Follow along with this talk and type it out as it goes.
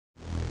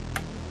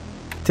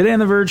Today on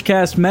the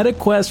Vergecast,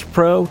 MetaQuest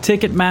Pro,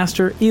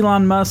 Ticketmaster,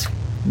 Elon Musk,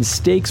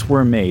 mistakes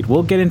were made.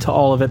 We'll get into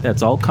all of it.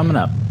 That's all coming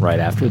up right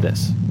after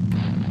this.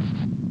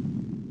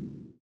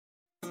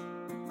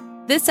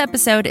 This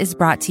episode is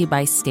brought to you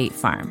by State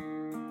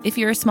Farm. If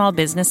you're a small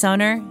business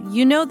owner,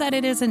 you know that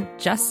it isn't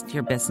just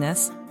your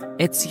business,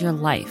 it's your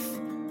life.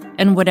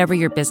 And whatever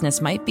your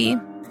business might be,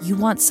 you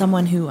want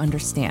someone who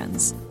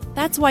understands.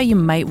 That's why you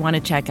might want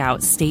to check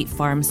out State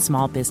Farm's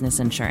small business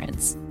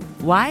insurance.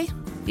 Why?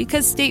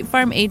 Because State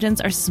Farm agents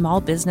are small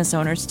business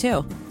owners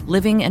too,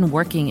 living and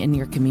working in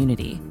your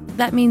community.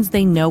 That means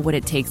they know what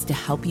it takes to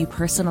help you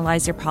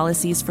personalize your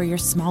policies for your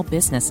small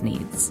business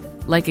needs.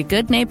 Like a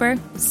good neighbor,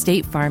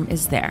 State Farm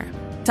is there.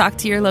 Talk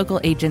to your local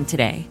agent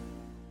today.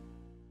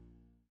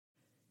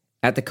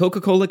 At the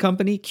Coca-Cola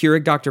Company,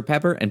 Keurig Dr.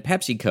 Pepper, and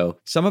PepsiCo,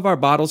 some of our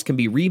bottles can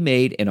be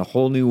remade in a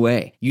whole new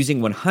way, using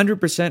 100%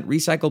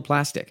 recycled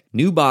plastic.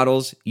 New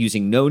bottles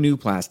using no new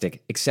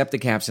plastic, except the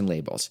caps and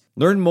labels.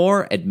 Learn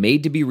more at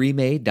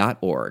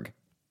madetoberemade.org.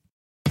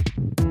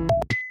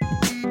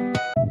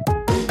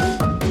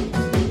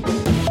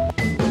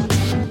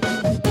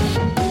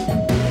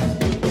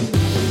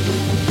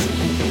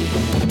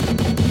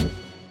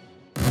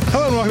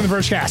 Hello and welcome to the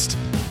Vergecast,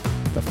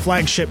 the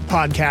flagship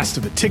podcast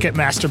of the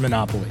Ticketmaster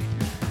monopoly,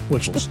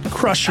 which will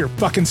crush your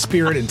fucking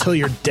spirit until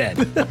you're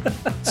dead.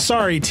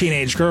 Sorry,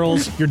 teenage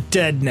girls, you're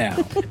dead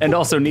now. And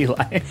also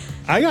Nilay.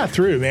 I got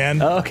through,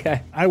 man. Oh,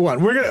 okay. I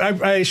won.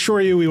 I assure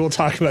you we will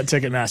talk about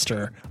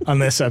Ticketmaster on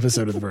this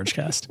episode of the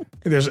Vergecast.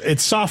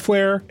 It's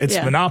software, it's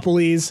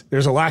monopolies,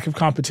 there's a lack of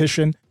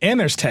competition, and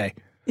there's Tay.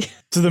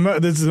 So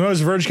this is the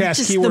most Vergecast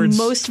just keywords.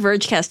 The most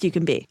Vergecast you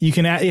can be. You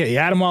can add, you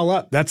add them all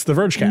up. That's the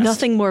Vergecast.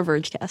 Nothing more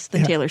Vergecast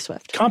than Taylor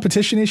Swift.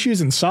 Competition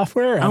issues in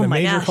software and a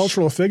major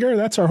cultural figure.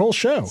 That's our whole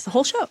show. It's the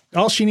whole show.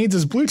 All she needs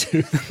is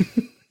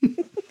Bluetooth.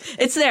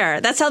 It's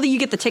there. That's how you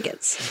get the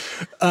tickets.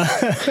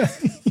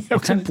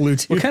 What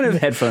kind of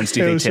headphones do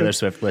you think Taylor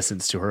Swift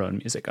listens to her own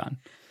music on?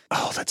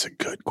 Oh, that's a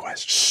good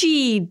question.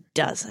 She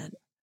doesn't.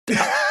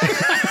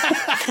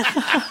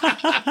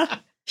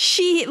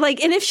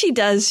 And if she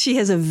does, she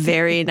has a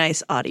very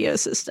nice audio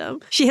system.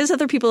 She has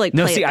other people play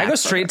it I go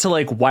straight to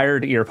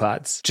wired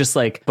earpods. Just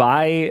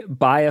buy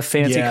a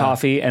fancy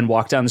coffee and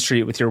walk down the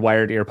street with your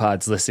wired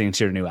earpods listening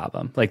to your new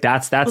album.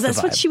 That's the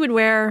vibe. What she would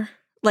wear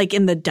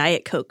in the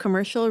Diet Coke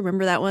commercial.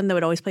 Remember that one that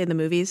would always play in the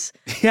movies?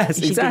 Yes,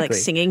 she'd exactly. be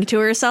singing to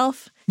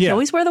herself. Yeah. She'd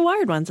always wear the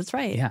wired ones. That's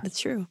right. Yeah. That's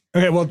true.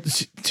 Okay, well,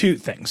 two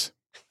things.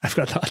 I've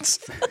got thoughts.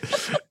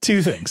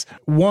 Two things.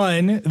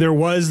 One, there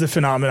was the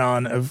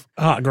phenomenon of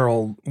hot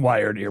girl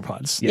wired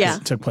earpods. Yeah.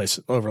 That took place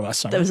over last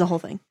summer. That was the whole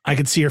thing. I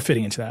could see her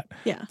fitting into that.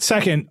 Yeah.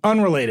 Second,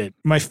 unrelated,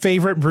 my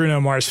favorite Bruno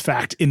Mars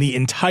fact in the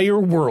entire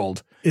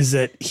world is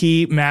that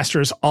he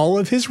masters all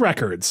of his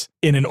records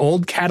in an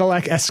old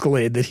Cadillac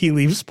Escalade that he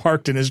leaves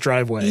parked in his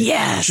driveway.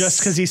 Yes. Just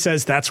because he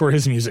says that's where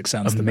his music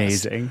sounds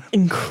amazing. The best.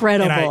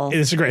 Incredible.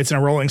 It's great. It's in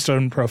a Rolling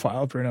Stone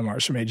profile of Bruno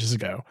Mars from ages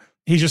ago.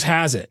 He just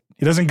has it.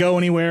 He doesn't go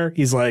anywhere.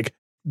 He's like,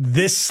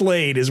 this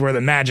Slade is where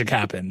the magic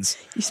happens.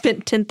 You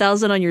spent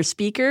 $10,000 on your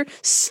speaker?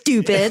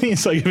 Stupid.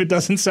 It's like, if it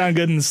doesn't sound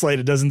good in the Slade,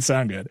 it doesn't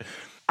sound good.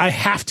 I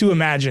have to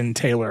imagine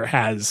Taylor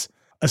has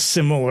a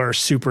similar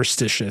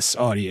superstitious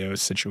audio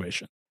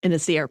situation. And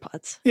it's the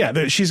AirPods.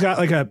 Yeah, she's got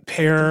a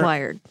pair...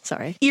 Earpods.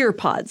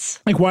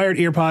 Wired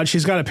earpods.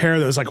 She's got a pair of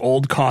those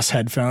old Koss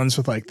headphones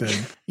with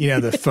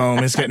the foam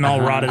is getting all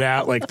rotted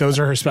out. Those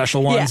are her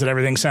special ones that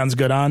everything sounds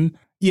good on.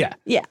 Yeah.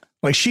 Yeah.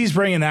 She's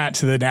bringing that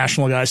to the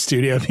National Guys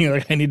studio, being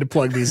like, I need to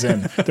plug these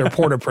in. They're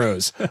Porta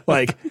Pros.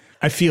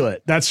 I feel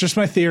it. That's just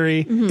my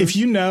theory. Mm-hmm. If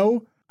you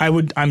know,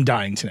 I'm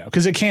dying to know,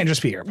 because it can't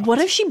just be AirPods. What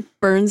if she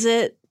burns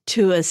it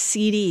to a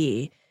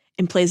CD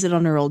and plays it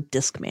on her old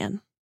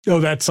Discman?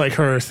 Oh, that's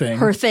her thing.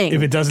 Her thing.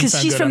 If it doesn't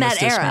sound good, because she's from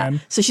that era. Discman.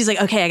 So she's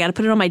like, okay, I got to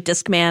put it on my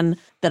Discman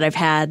that I've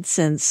had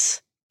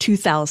since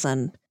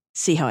 2000.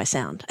 See how I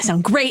sound. I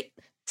sound great.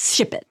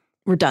 Ship it.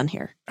 We're done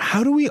here.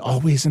 How do we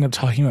always end up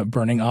talking about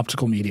burning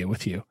optical media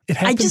with you? It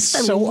happens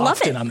so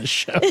often on this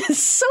show. It's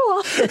so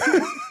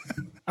often.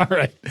 All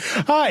right.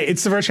 Hi,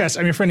 it's the Vergecast.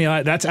 I'm your friend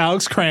Eli. That's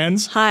Alex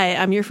Kranz. Hi,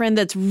 I'm your friend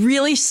that's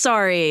really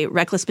sorry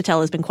Reckless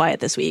Patel has been quiet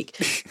this week.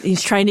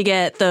 He's trying to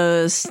get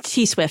those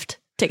T-Swift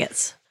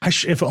tickets.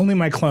 If only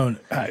my clone.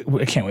 I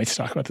can't wait to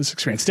talk about this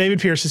experience.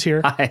 David Pierce is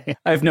here. Hi.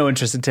 I have no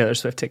interest in Taylor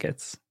Swift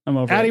tickets. I'm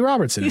over Addie it.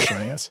 Robertson is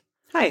joining us.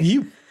 Hi.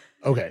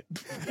 Okay.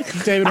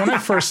 David,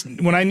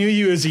 when I knew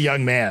you as a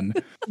young man,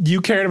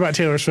 you cared about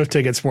Taylor Swift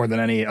tickets more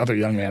than any other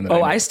young man that I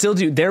knew. I still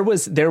do. There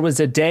was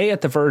a day at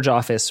the Verge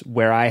office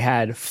where I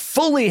had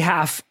fully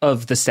half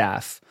of the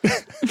staff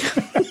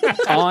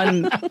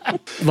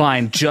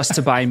online just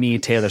to buy me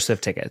Taylor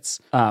Swift tickets,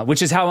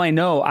 which is how I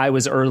know I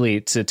was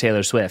early to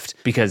Taylor Swift,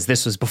 because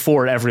this was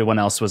before everyone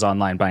else was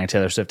online buying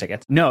Taylor Swift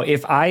tickets. No,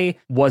 if I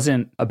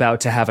wasn't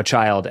about to have a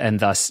child and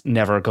thus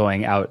never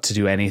going out to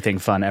do anything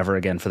fun ever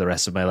again for the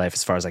rest of my life,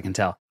 as far as I can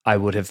tell, I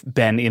would have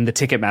been in the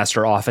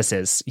Ticketmaster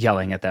offices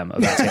yelling at them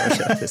about Taylor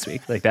Swift this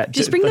week. That.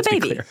 Just bring the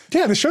baby.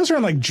 Yeah, the shows are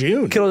in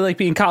June. It'll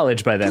be in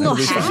college by then.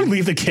 You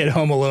leave the kid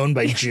home alone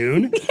by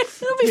June.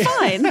 It'll be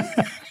fine.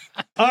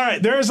 All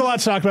right, there is a lot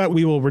to talk about.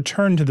 We will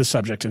return to the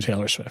subject of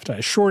Taylor Swift. I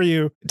assure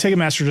you.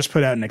 Ticketmaster just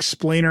put out an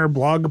explainer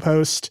blog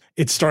post.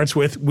 It starts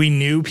with, we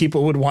knew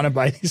people would want to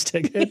buy these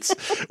tickets,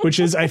 which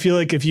is, I feel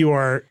like if you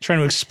are trying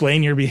to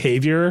explain your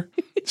behavior,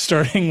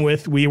 starting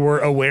with, we were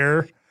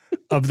aware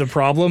of the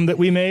problem that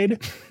we made,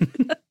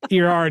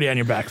 you're already on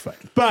your back foot.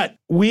 But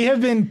we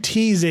have been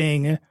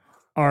teasing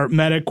our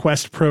Meta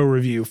Quest Pro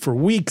review for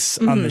weeks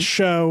on the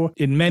show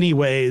in many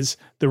ways.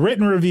 The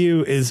written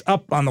review is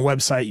up on the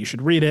website. You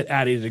should read it.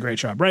 Addie did a great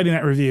job writing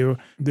that review.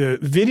 The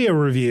video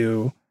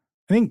review,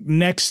 I think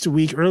next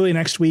week, early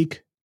next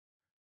week.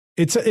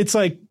 It's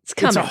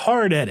a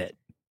hard edit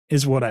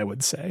is what I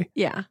would say.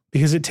 Yeah.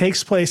 Because it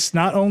takes place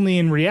not only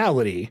in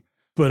reality,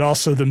 but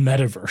also the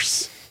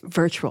metaverse.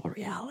 Virtual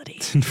reality.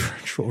 It's in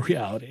virtual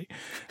reality,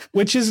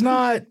 which is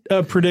not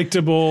a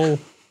predictable,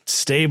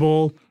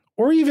 stable,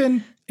 or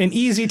even an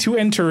easy to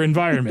enter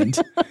environment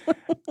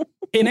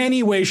in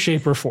any way,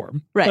 shape, or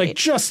form. Right. Like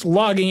just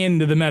logging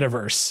into the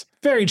metaverse.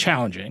 Very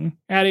challenging.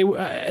 Addie,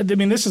 I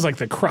mean, this is like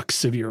the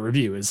crux of your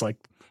review is like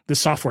the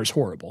software is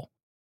horrible.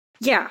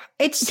 Yeah,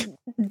 it's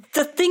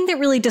the thing that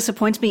really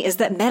disappoints me is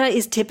that Meta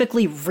is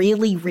typically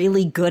really,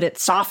 really good at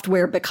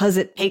software because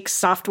it takes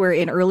software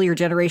in earlier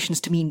generations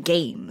to mean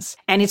games.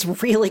 And it's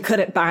really good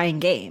at buying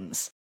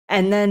games.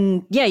 And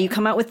then, yeah, you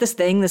come out with this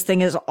thing. This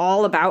thing is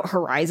all about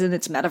Horizon,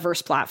 its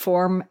metaverse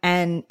platform,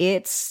 and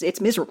it's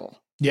miserable.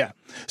 Yeah.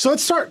 So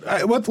let's start.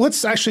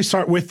 Let's actually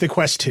start with the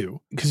Quest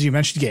 2, because you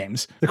mentioned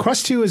games. The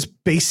Quest 2 is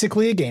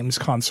basically a games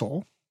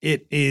console.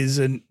 It is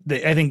I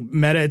think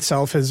Meta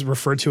itself has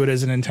referred to it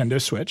as a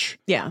Nintendo Switch.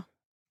 Yeah.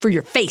 For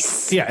your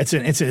face. Yeah,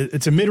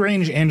 it's a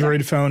mid-range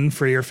Android phone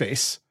for your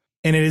face.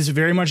 And it is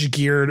very much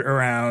geared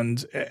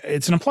around,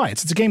 it's an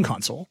appliance. It's a game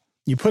console.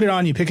 You put it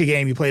on, you pick a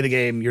game, you play the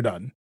game, you're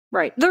done.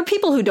 Right. There are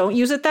people who don't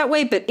use it that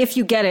way, but if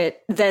you get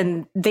it,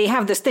 then they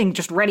have this thing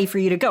just ready for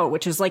you to go,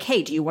 which is like,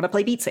 hey, do you want to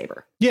play Beat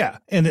Saber? Yeah.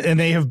 And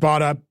they have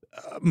bought up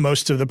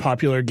most of the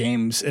popular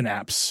games and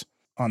apps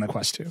on the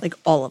Quest 2. Like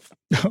all of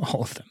them.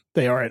 All of them.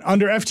 They are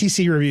under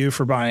FTC review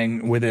for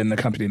buying within the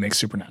company that makes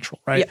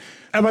Supernatural, right? Yeah.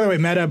 And by the way,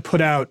 Meta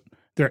put out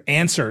their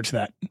answer to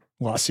that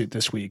lawsuit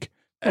this week.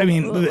 I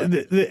mean, I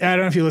don't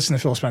know if you listen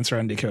to Phil Spencer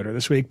on Decoder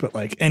this week, but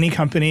like any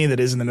company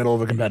that is in the middle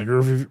of a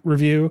competitor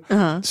review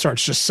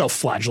starts just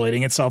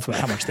self-flagellating itself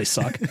about how much they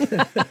suck.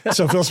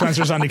 So Phil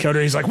Spencer's on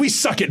Decoder. He's like, we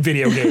suck at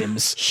video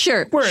games.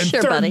 Sure. We're in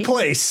third buddy.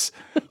 place.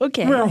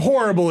 Okay. We're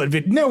horrible at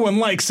video. No one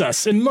likes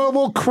us. And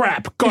mobile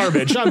crap,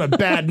 garbage. I'm a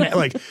bad man.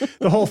 Like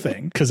the whole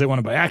thing, because they want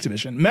to buy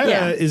Activision.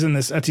 Meta is in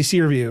this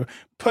FTC review,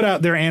 put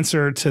out their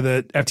answer to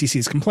the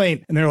FTC's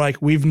complaint. And they're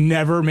like, we've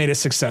never made a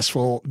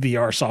successful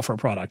VR software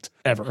product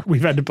ever.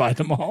 We've had to buy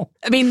them all.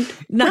 I mean,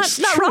 not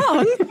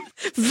wrong.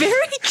 Very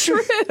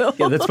true.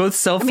 Yeah, that's both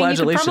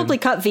self-flagellation. You could probably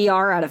cut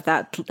VR out of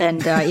that,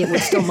 and it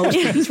would still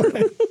mostly be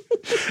true.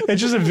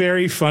 It's just a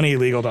very funny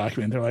legal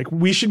document. They're like,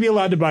 we should be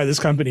allowed to buy this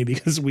company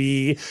because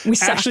we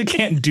actually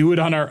can't do it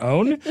on our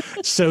own.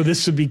 So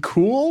this would be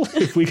cool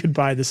if we could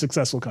buy the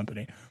successful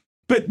company.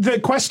 But the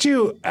Quest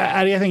 2,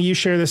 Addie, I think you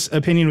share this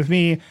opinion with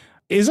me,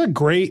 is a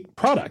great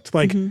product.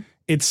 Like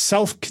it's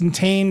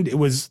self-contained. It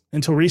was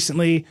until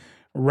recently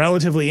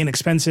relatively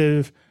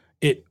inexpensive.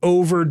 It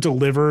over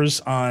delivers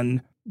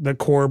on the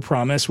core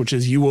promise, which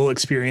is you will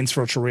experience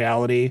virtual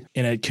reality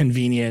in a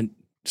convenient,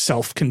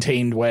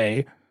 self-contained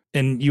way.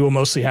 And you will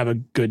mostly have a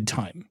good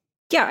time.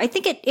 Yeah, I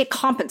think it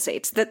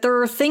compensates that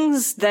there are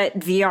things that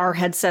VR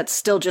headsets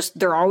still just,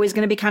 they're always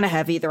going to be kind of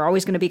heavy. They're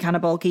always going to be kind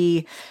of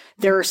bulky.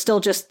 There are still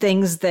just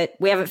things that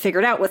we haven't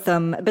figured out with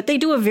them, but they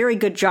do a very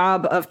good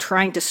job of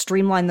trying to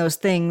streamline those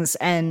things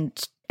and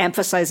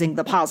emphasizing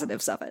the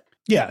positives of it.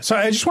 Yeah, so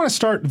I just want to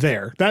start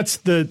there. That's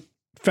the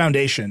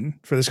foundation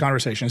for this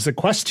conversation. Is the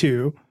Quest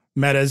 2,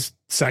 Meta's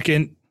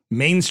second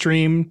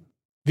mainstream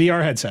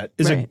VR headset,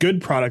 is a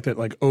good product that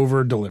like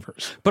over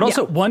delivers. But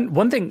also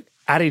one thing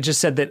Addie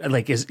just said that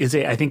like is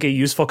I think a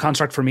useful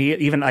construct for me.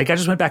 Even like I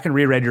just went back and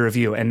reread your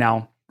review, and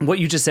now what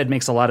you just said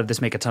makes a lot of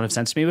this make a ton of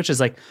sense to me, which is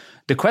like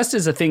the Quest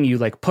is a thing you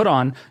like put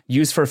on,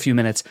 use for a few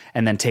minutes,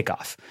 and then take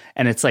off.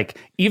 And it's like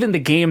even the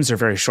games are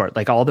very short.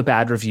 Like all the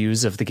bad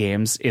reviews of the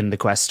games in the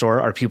Quest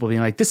store are people being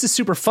like, this is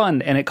super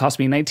fun, and it cost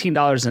me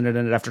 $19 and it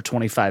ended after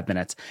 25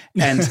 minutes.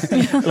 And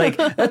like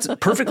that's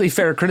perfectly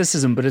fair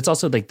criticism, but it's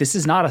also like this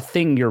is not a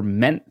thing you're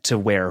meant to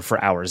wear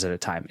for hours at a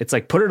time. It's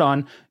like put it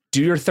on,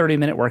 do your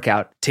 30-minute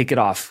workout, take it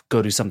off,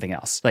 go do something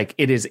else. Like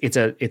it's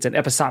an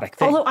episodic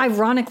thing. Although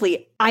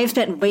ironically, I've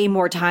spent way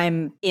more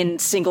time in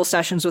single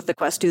sessions with the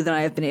Quest 2 than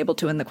I have been able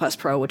to in the Quest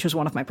Pro, which is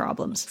one of my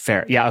problems.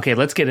 Fair. Yeah. Okay.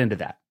 Let's get into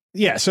that.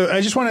 Yeah. So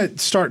I just want to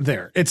start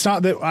there. It's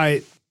not that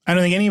I don't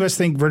think any of us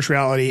think virtual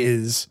reality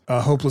is a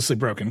hopelessly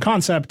broken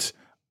concept.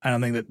 I don't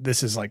think that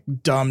this is like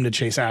dumb to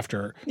chase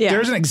after. Yeah.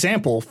 There's an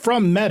example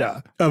from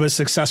Meta of a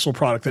successful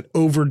product that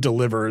over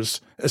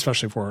delivers,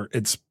 especially for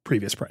its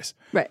previous price.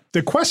 Right.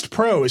 The Quest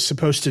Pro is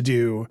supposed to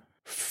do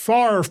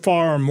far,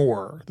 far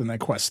more than the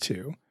Quest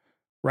 2,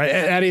 right?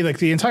 Addie, like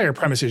the entire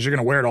premise is you're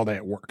going to wear it all day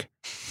at work.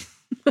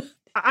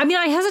 I mean,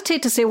 I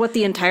hesitate to say what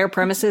the entire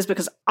premise is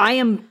because I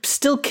am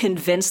still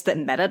convinced that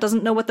Meta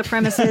doesn't know what the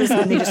premise is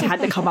and they just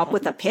had to come up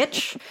with a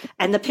pitch.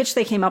 And the pitch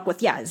they came up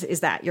with,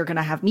 is that you're going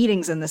to have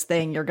meetings in this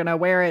thing. You're going to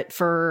wear it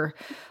for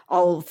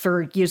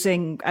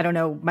using, I don't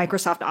know,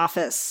 Microsoft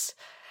Office.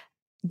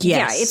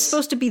 Yes. Yeah, it's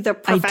supposed to be the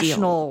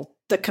professional,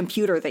 the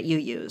computer that you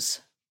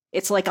use.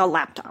 It's like a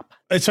laptop.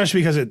 Especially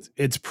because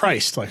it's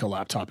priced like a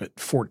laptop at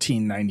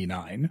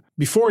 $14.99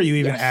 before you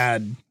even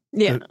add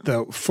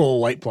the full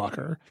light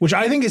blocker, which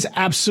I think is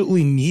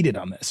absolutely needed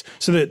on this.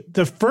 So that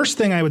the first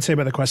thing I would say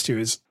about the Quest 2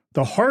 is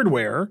the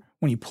hardware,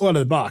 when you pull it out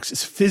of the box,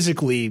 is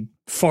physically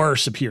far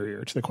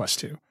superior to the Quest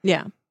 2.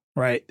 Yeah.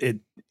 Right?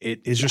 It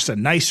is just a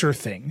nicer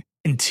thing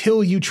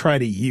until you try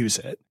to use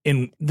it.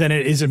 And then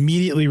it is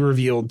immediately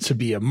revealed to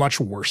be a much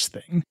worse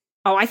thing.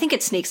 Oh, I think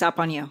it sneaks up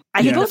on you.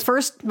 I think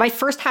my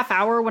first half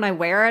hour when I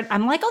wear it,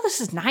 I'm like, oh, this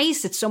is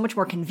nice. It's so much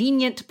more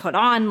convenient to put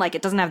on. Like,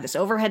 it doesn't have this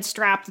overhead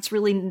strap that's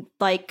really,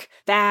 like,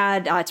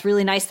 bad. It's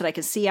really nice that I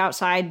can see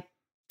outside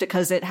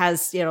because it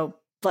has,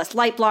 less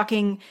light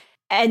blocking.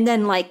 And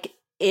then, like,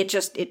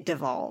 it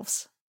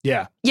devolves.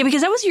 Yeah. Yeah,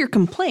 because that was your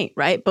complaint,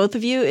 right? Both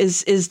of you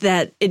is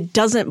that it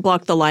doesn't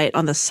block the light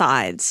on the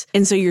sides.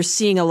 And so you're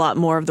seeing a lot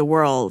more of the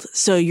world.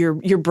 So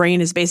your brain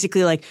is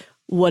basically like,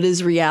 what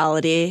is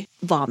reality?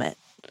 Vomit.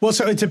 Well,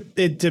 so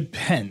it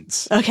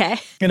depends. Okay.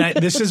 And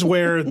this is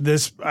where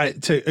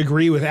to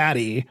agree with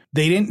Addie,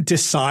 they didn't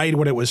decide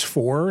what it was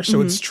for. So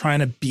it's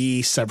trying to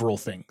be several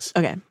things.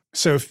 Okay.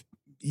 So if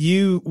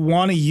you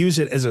want to use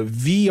it as a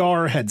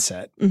VR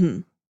headset,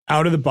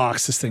 out of the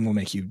box, this thing will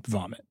make you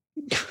vomit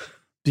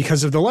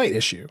because of the light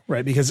issue,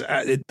 right? Because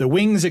the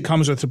wings it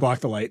comes with to block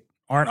the light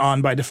aren't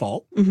on by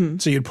default.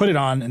 So you'd put it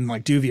on and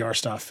like do VR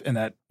stuff and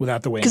that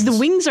without the wings. Because the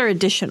wings are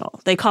additional.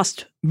 They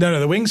cost... No,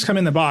 the wings come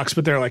in the box,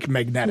 but they're like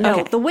magnetic.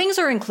 No, the wings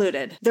are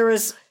included. There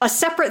is a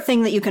separate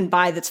thing that you can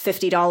buy that's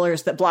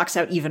 $50 that blocks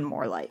out even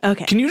more light.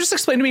 Okay. Can you just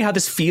explain to me how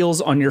this feels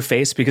on your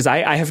face? Because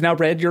I have now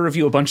read your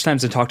review a bunch of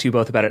times and talked to you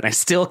both about it, and I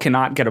still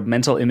cannot get a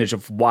mental image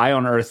of why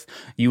on earth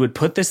you would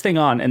put this thing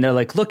on and they're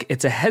like, look,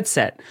 it's a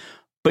headset,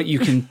 but you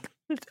can...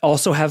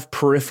 also have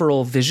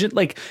peripheral vision?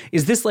 Like,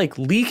 is this like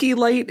leaky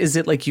light? Is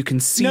it like you can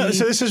see? No,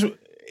 so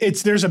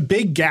there's a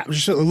big gap.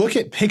 Just look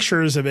at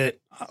pictures of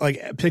it,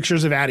 like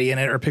pictures of Addie in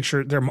it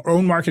or their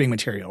own marketing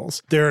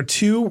materials. There are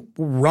two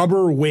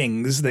rubber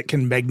wings that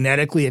can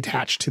magnetically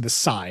attach to the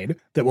side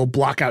that will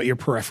block out your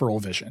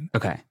peripheral vision.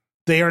 Okay.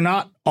 They are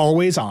not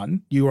always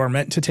on. You are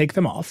meant to take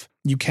them off.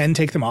 You can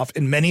take them off.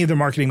 In many of the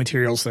marketing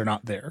materials, they're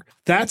not there.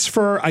 That's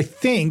for, I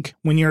think,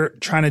 when you're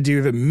trying to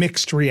do the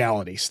mixed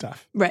reality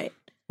stuff. Right.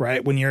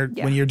 Right? When you're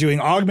doing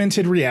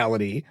augmented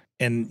reality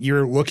and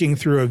you're looking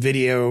through a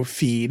video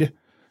feed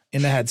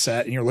in the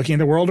headset and you're looking at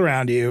the world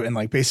around you and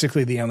like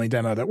basically the only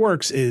demo that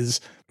works is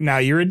now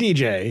you're a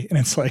DJ and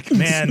it's like,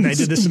 man, I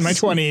did this in my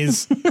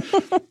 20s.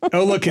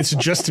 Oh, look, it's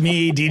just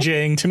me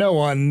DJing to no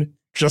one,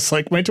 just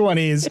like my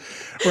 20s.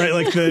 Right?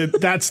 Like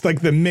that's like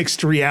the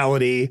mixed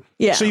reality.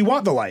 Yeah. So you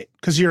want the light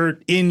because you're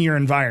in your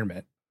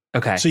environment.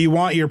 Okay. So you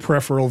want your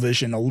peripheral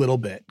vision a little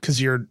bit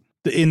because you're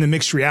in the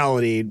mixed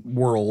reality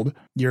world,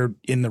 you're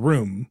in the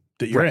room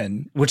that you're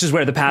in. Which is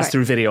where the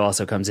pass-through video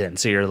also comes in.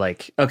 So you're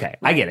like, okay,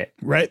 I get it.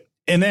 Right.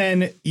 And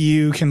then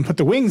you can put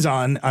the wings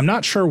on. I'm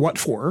not sure what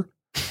for.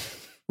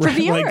 For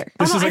VR. Like,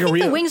 I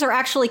think the wings are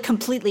actually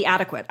completely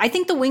adequate. I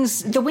think the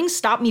wings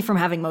stop me from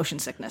having motion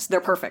sickness.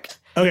 They're perfect.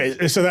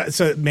 Okay,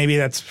 so maybe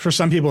that's for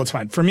some people it's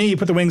fine. For me, you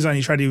put the wings on,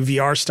 you try to do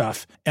VR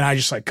stuff, and I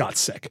just like got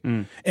sick.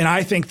 And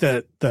I think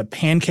that the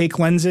pancake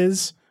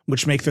lenses,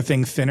 which make the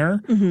thing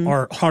thinner,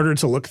 are harder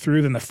to look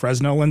through than the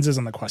Fresnel lenses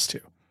on the Quest 2.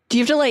 Do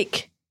you have to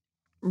like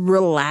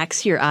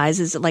relax your eyes?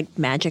 Is it like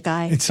magic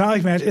eye? It's not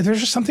like magic. There's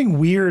just something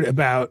weird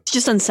about. It's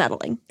just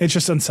unsettling. It's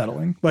just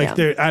unsettling. Like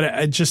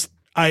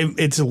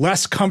it's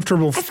less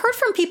comfortable. I've heard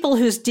from people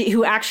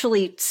who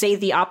actually say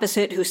the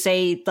opposite, who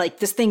say like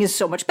this thing is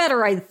so much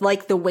better. I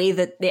like the way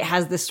that it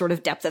has this sort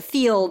of depth of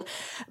field,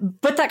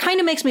 but that kind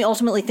of makes me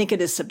ultimately think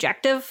it is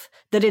subjective.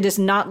 That it is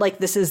not like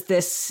this is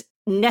this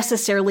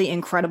necessarily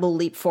incredible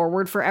leap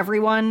forward for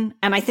everyone.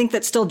 And I think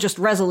that still just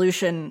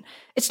resolution,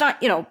 it's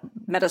not,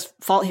 Meta's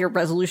fault here,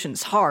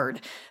 resolution's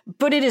hard,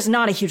 but it is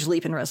not a huge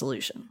leap in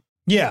resolution.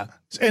 Yeah.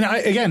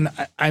 And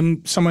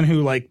I'm someone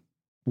who like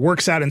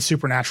works out in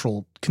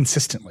Supernatural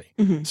consistently.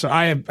 So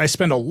I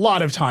spend a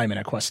lot of time in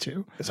a Quest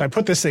 2. So I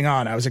put this thing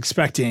on, I was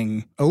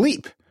expecting a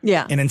leap.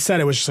 Yeah. And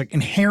instead it was just like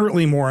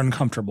inherently more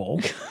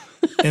uncomfortable.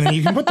 And then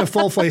you can put the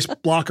full face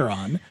blocker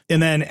on.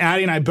 And then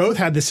Addie and I both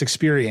had this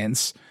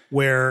experience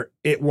where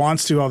it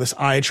wants to do all this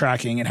eye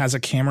tracking. It has a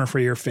camera for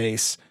your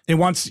face. It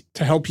wants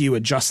to help you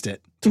adjust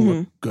it to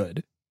look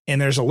good.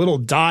 And there's a little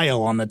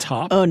dial on the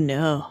top. Oh,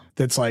 no.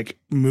 That's like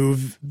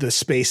move the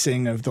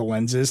spacing of the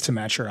lenses to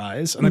match your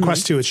eyes. On the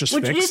Quest 2, it's just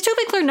Which fixed. is, to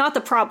be clear, not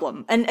the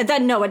problem. And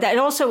then, no, it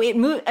also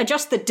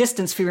adjusts the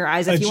distance for your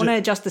eyes. If you want to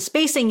adjust the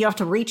spacing, you have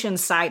to reach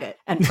inside it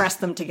and press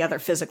them together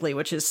physically,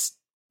 which is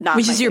not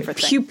Which my is your favorite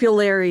thing.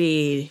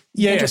 pupillary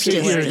so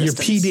your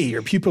PD,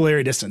 your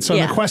pupillary distance. So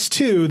in the Quest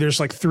 2, there's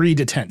like 3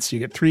 detents. You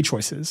get 3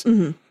 choices.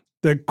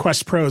 The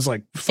Quest Pro is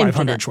like 500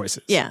 Infinite.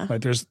 choices. Yeah.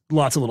 Like there's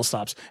lots of little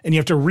stops. And you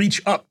have to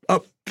reach up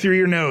through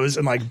your nose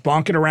and like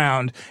bonk it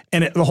around.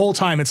 And the whole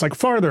time it's like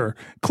farther,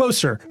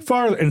 closer,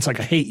 farther. And it's like,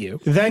 I hate you.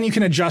 Then you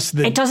can adjust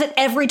the... It does it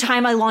every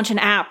time I launch an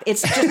app.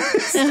 It's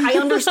just, I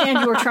understand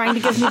you are trying to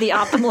give me the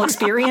optimal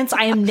experience.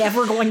 I am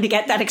never going to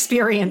get that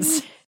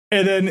experience.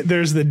 And then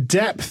there's the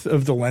depth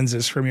of the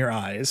lenses from your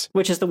eyes.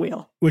 Which is the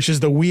wheel. Which is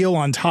the wheel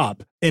on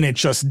top. And it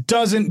just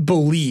doesn't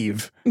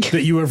believe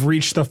that you have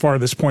reached the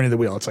farthest point of the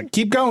wheel. It's like,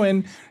 keep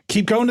going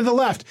to the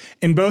left.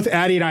 And both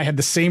Addie and I had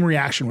the same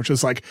reaction, which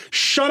was like,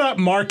 shut up,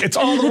 Mark. It's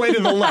all the way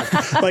to the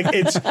left. Like,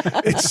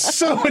 it's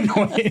so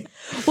annoying.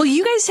 Well,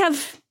 you guys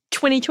have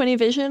 20/20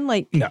 vision?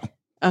 Like, No.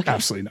 Okay.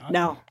 Absolutely not.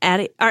 No.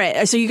 Addie. All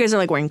right. So you guys are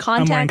like wearing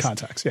contacts? I'm wearing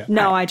contacts, yeah.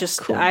 No, I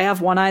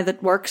have one eye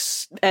that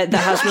works, that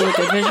has really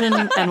good vision,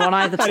 and one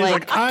eye that's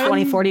like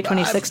 20/40,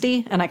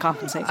 20/60, and I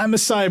compensate. I'm a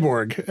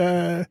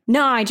cyborg.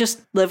 No, I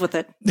just live with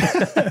it.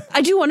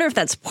 I do wonder if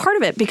that's part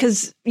of it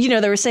because, you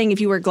know, they were saying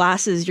if you wear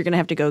glasses, you're going to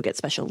have to go get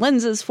special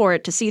lenses for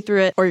it to see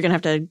through it, or you're going to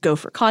have to go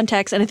for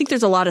contacts. And I think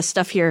there's a lot of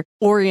stuff here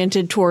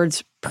oriented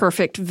towards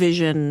perfect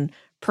vision,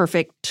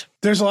 perfect.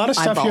 There's a lot of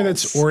stuff here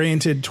eyeballs. that's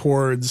oriented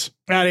towards,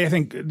 Addie, I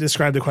think,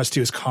 described the Quest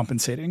 2 as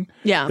compensating.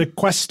 Yeah. The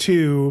Quest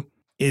 2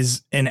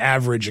 is an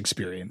average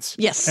experience.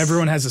 Yes.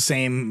 Everyone has the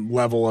same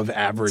level of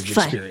average It's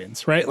fine.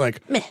 experience, right?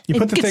 Like, Meh. you It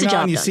put the gets thing the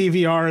on, job you done. see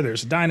VR,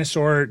 there's a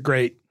dinosaur,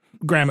 great.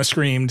 Grandma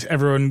screamed.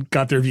 Everyone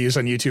got their views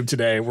on YouTube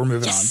today. We're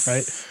moving on,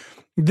 right?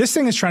 This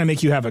thing is trying to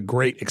make you have a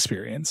great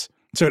experience.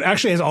 So it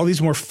actually has all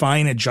these more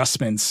fine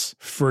adjustments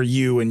for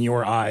you and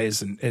your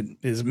eyes, and it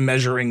is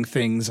measuring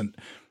things, and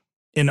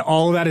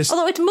all of that is...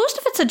 Although most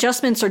of its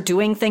adjustments are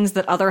doing things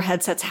that other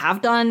headsets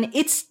have done.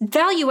 Its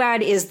value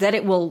add is that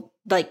it will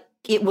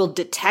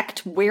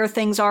detect where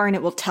things are and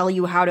it will tell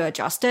you how to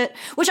adjust it,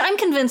 which I'm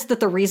convinced that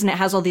the reason it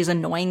has all these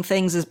annoying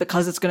things is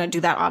because it's going to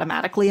do that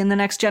automatically in the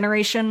next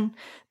generation,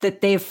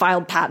 that they've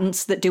filed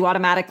patents that do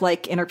automatic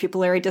like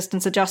interpupillary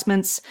distance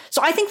adjustments.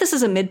 So I think this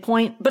is a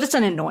midpoint, but it's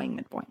an annoying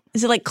midpoint.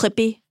 Is it like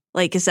Clippy?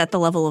 Like, is that the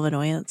level of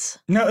annoyance?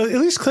 No, at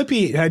least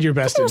Clippy had your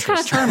best It was kind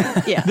interest. of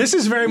charming. Yeah. This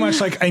is very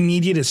much like, I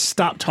need you to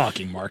stop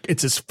talking, Mark.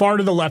 It's as far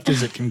to the left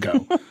as it can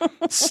go.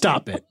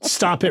 Stop it.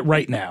 Stop it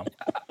right now.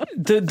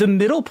 The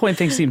middle point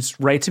thing seems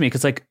right to me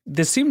because like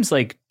this seems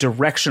like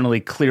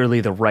directionally clearly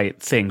the right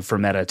thing for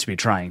Meta to be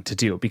trying to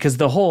do, because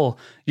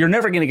you're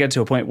never going to get to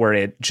a point where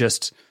it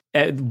just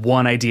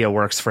one idea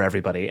works for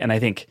everybody. And I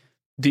think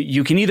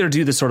you can either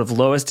do the sort of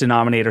lowest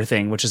denominator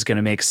thing, which is going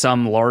to make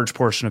some large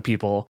portion of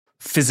people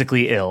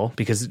physically ill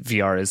because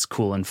VR is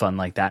cool and fun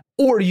like that.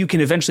 Or you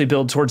can eventually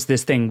build towards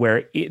this thing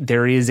where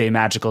there is a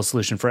magical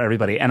solution for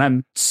everybody. And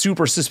I'm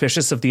super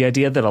suspicious of the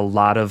idea that a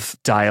lot of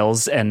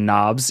dials and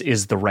knobs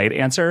is the right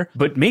answer.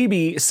 But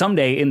maybe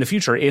someday in the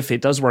future, if it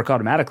does work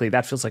automatically,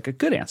 that feels like a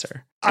good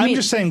answer. I'm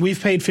just saying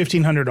we've paid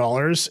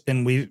 $1,500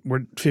 and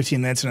we're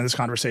 15 minutes into this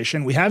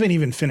conversation. We haven't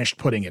even finished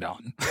putting it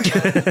on.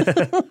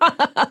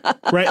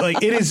 Right?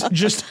 Like it is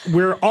just,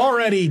 we're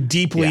already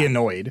deeply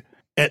annoyed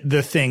at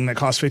the thing that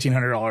costs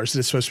 $1,500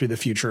 that's supposed to be the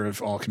future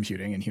of all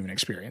computing and human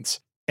experience.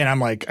 And I'm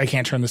like, I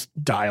can't turn this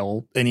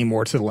dial any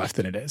more to the left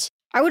than it is.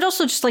 I would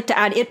also just like to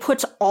add, it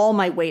puts all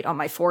my weight on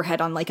my forehead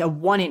on like a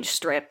 1-inch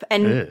strip.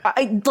 And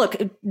look,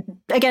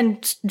 again,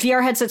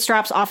 VR headset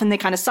straps, often they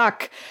kind of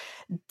suck.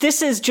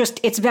 This is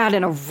just, it's bad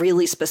in a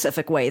really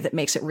specific way that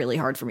makes it really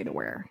hard for me to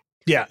wear.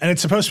 Yeah. And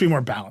it's supposed to be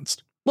more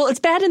balanced. Well,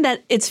 it's bad in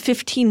that it's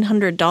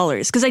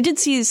 $1,500 because I did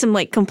see some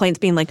like complaints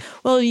being like,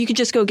 well, you could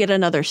just go get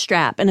another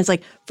strap. And it's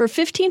like, for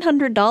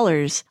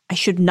 $1,500, I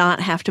should not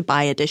have to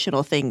buy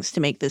additional things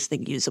to make this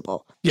thing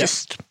usable.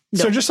 Yes.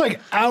 No. So just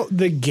like out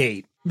the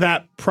gate,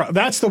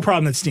 that's the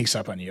problem that sneaks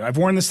up on you. I've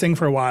worn this thing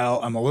for a while.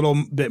 I'm a little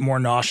bit more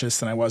nauseous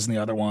than I was in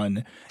the other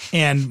one.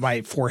 And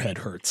my forehead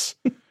hurts.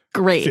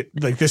 Great.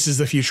 Like this is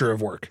the future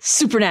of work.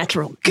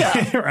 Supernatural. Go.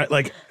 Right?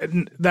 Like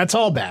that's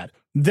all bad.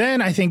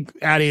 Then I think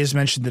Addie has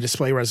mentioned the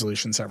display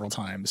resolution several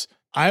times.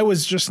 I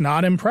was just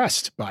not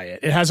impressed by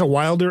it. It has a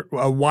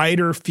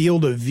wider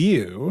field of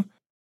view,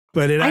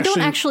 but I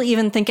don't actually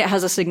even think it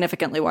has a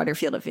significantly wider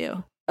field of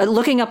view.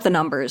 Looking up the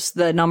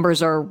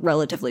numbers are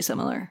relatively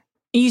similar.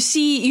 You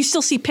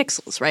still see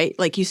pixels, right?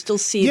 Like you still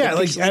see the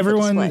pixels like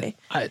everyone, of the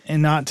display.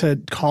 and not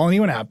to call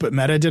anyone out, but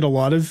Meta did a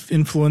lot of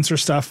influencer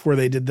stuff where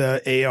they did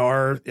the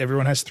AR.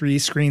 Everyone has 3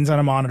 screens on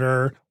a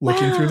monitor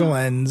looking through the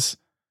lens.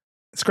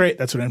 It's great.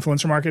 That's what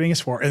influencer marketing is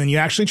for. And then you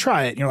actually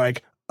try it and you're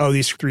like, oh,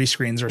 these 3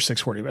 screens are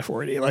 640 by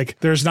 480. Like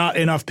there's not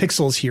enough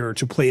pixels here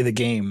to play the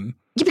game.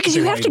 Yeah, because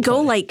you have to go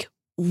like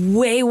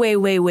way, way,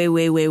 way, way,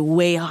 way, way,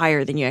 way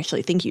higher than you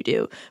actually think you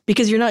do.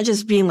 Because you're not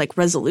just being like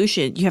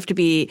resolution. You have to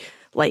be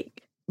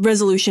like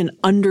resolution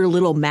under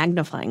little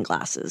magnifying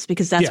glasses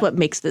because that's what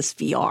makes this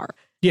VR.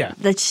 Yeah.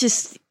 That's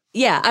just,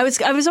 I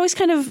was always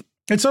kind of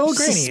it's a little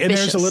grainy. And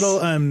there's a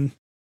little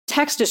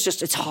text is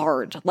just, it's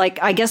hard. Like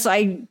I guess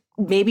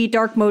maybe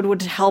dark mode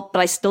would help, but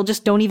I still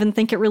just don't even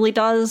think it really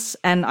does.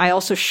 And I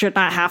also should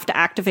not have to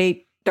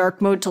activate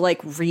dark mode to like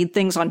read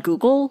things on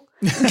Google.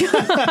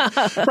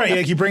 Right.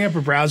 Like you bring up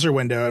a browser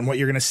window and what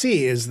you're going to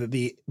see is that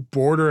the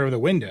border of the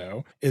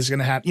window is going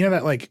to have,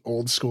 that like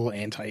old school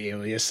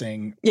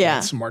anti-aliasing,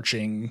 that's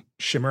marching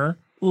shimmer.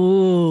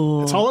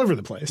 Ooh. It's all over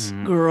the place.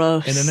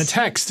 Gross. And then the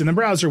text in the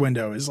browser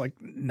window is like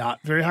not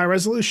very high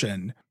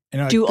resolution.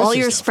 Do all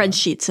your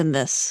spreadsheets in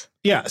this.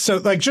 Yeah. So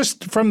like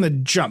just from the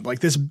jump, like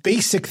this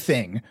basic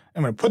thing,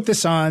 I'm going to put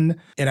this on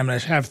and I'm going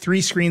to have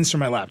 3 screens for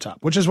my laptop,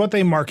 which is what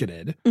they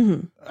marketed.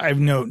 Mm-hmm. I have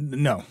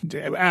no,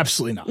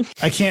 absolutely not.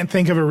 I can't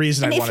think of a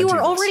reason I want to do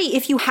this.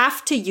 If you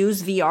have to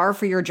use VR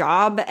for your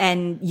job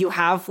and you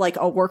have like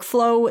a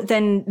workflow,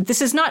 then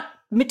this is not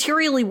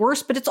materially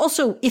worse, but it's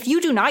also, if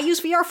you do not use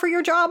VR for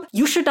your job,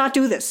 you should not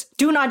do this.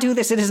 Do not do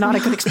this. It is not a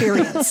good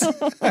experience.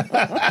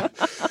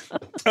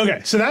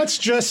 Okay. So that's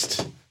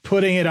just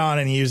putting it on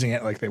and using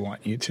it like they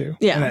want you to.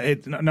 Yeah.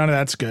 And none of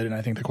that's good. And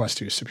I think the Quest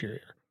 2 is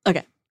superior.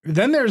 Okay.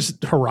 Then there's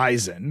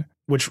Horizon,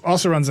 which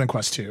also runs on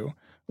Quest 2,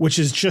 which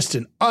is just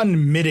an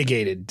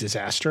unmitigated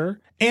disaster.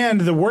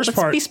 And the worst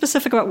part... Let's be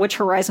specific about which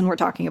Horizon we're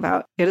talking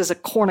about. It is a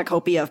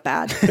cornucopia of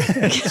bad.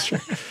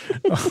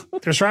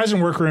 There's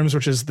Horizon Workrooms,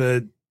 which is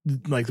the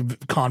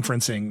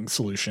conferencing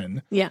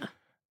solution. Yeah.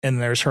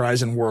 And there's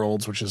Horizon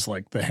Worlds, which is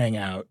like the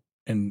hangout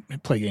and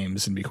play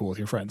games and be cool with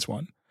your friends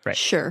one. Right.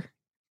 Sure.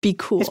 Be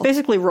cool. It's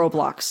basically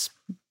Roblox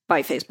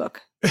by Facebook.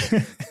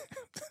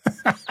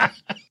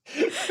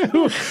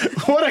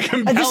 What a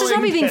compelling This is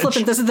not me being pitch.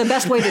 flippant. This is the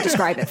best way to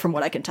describe it from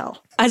what I can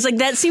tell. I was like,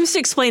 that seems to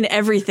explain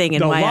everything in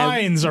the why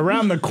lines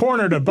around the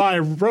corner to buy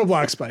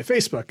Roblox by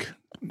Facebook.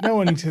 No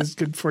one has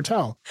good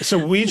foretell.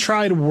 So we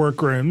tried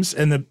Workrooms,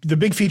 and the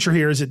big feature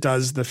here is it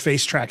does the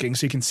face tracking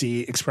so you can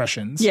see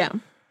expressions. Yeah.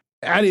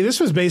 Addie, this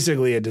was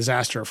basically a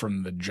disaster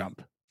from the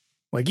jump.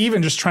 Like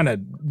even just trying to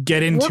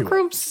get into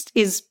Workrooms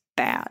is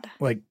bad.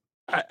 Like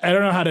I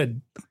don't know how to.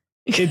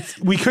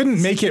 We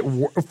couldn't make it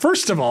work.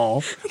 First of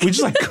all, we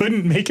just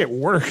couldn't make it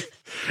work.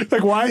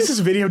 Like, why is this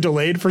video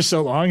delayed for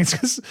so long? It's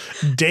because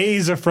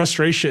days of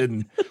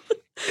frustration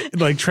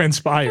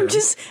transpired.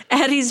 Just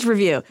Addie's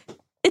review.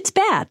 It's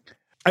bad.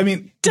 I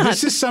mean,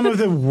 this is some of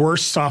the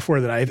worst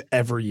software that I've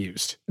ever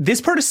used.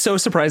 This part is so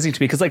surprising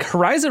to me because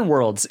Horizon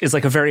Worlds is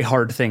a very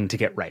hard thing to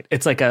get right.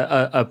 It's like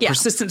a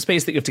persistent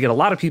space that you have to get a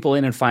lot of people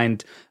in and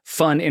find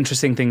fun,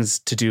 interesting things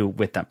to do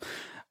with them.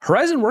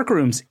 Horizon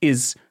Workrooms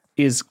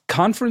is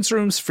conference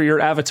rooms for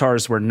your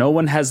avatars where no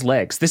one has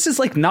legs. This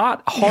is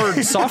not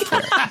hard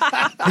software.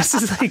 This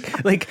is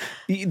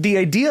the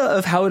idea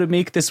of how to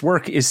make this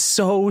work is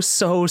so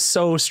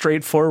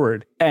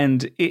straightforward.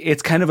 And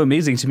it's kind of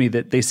amazing to me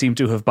that they seem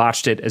to have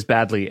botched it as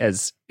badly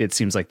as it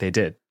seems like they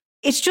did.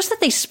 It's just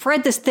that they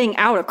spread this thing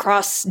out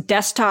across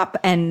desktop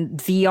and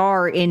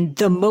VR in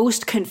the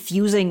most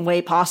confusing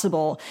way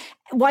possible,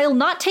 while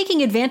not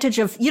taking advantage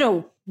of,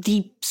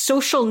 the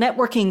social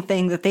networking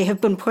thing that they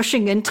have been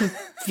pushing into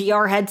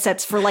VR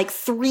headsets for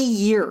 3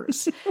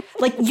 years.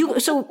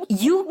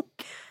 The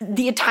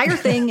entire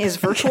thing is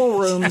virtual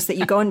rooms that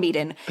you go and meet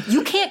in.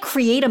 You can't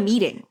create a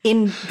meeting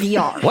in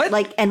VR.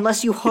 What?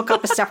 Unless you hook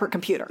up a separate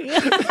computer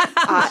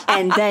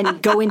and then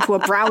go into a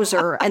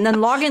browser and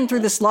then log in through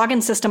this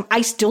login system.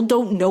 I still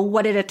don't know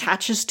what it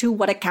attaches to,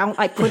 what account.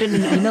 I put in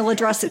an email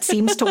address. It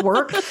seems to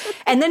work.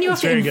 And then you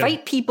have to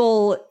invite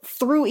people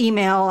through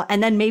email,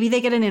 and then maybe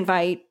they get an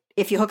invite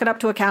if you hook it up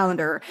to a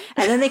calendar,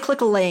 and then they click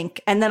a link,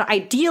 and then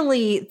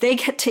ideally they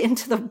get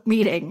into the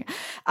meeting,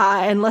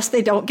 unless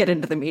they don't get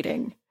into the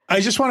meeting. I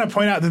just want to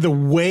point out that the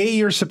way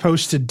you're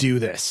supposed to do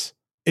this,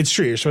 it's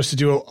true. You're supposed to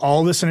do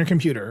all this on your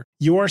computer.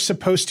 You are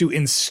supposed to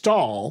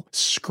install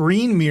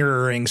screen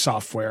mirroring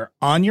software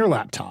on your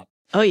laptop.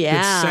 Oh, yeah.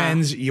 It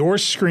sends your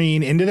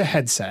screen into the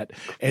headset,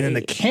 and then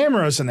the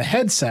cameras in the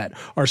headset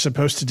are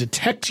supposed to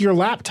detect your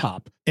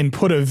laptop and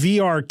put a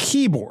VR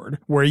keyboard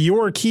where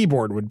your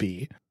keyboard would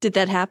be. Did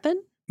that happen?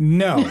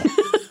 No,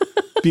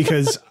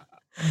 because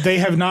they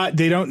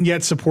don't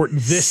yet support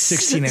this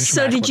 16-inch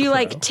So MacBook did you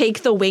Pro.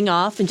 take the wing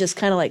off and just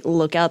kind of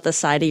look out the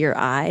side of your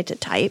eye to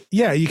type?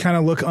 Yeah, you kind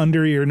of look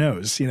under your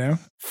nose,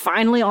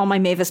 Finally, all my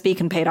Mavis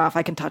beacon paid off.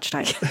 I can touch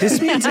type.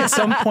 This means at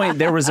some point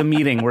there was a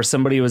meeting where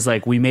somebody was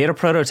like, we made a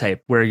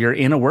prototype where you're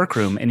in a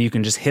workroom and you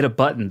can just hit a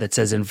button that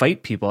says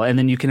invite people, and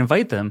then you can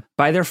invite them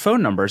by their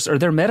phone numbers or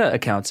their Meta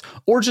accounts,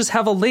 or just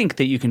have a link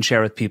that you can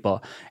share with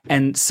people.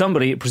 And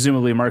somebody,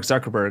 presumably Mark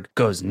Zuckerberg,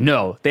 goes,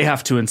 no, they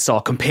have to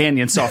install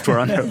companion software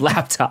on their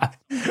laptop.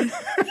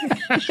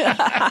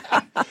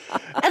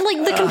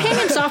 And the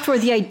companion software,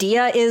 the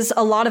idea is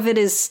a lot of it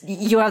is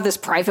you have this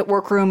private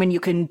workroom and you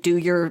can do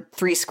your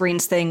 3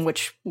 screens thing,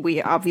 which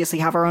we obviously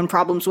have our own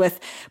problems with.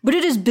 But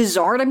it is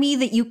bizarre to me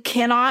that you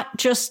cannot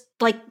just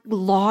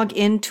log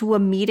into a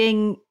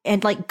meeting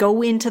and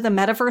go into the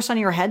metaverse on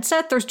your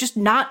headset. There's just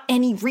not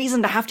any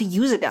reason to have to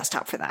use a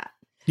desktop for that.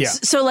 Yeah.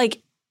 So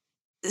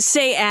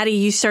say, Addie,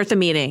 you start the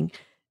meeting.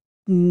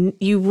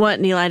 You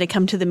want Neeli to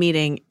come to the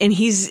meeting, and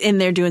he's in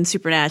there doing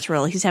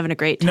Supernatural. He's having a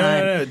great time.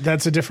 No,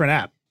 that's a different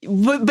app.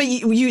 But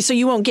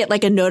you won't get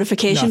a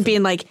notification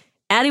being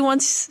Addie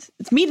wants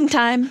it's meeting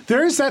time.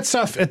 There is that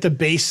stuff at the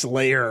base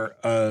layer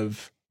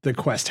of the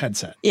Quest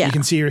headset. Yeah. You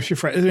can see if your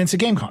friend, it's a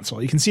game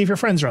console. You can see if your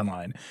friends are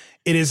online.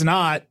 It is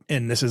not,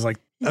 and this is like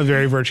a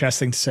very Vergecast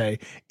thing to say,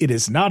 it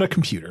is not a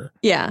computer.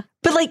 Yeah.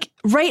 But like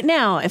right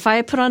now, if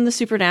I put on the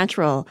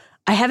Supernatural,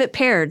 I have it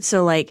paired.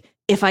 So like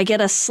if I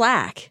get a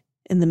Slack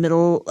in the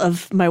middle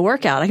of my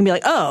workout, I can be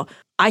like, oh,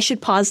 I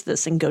should pause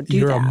this and go do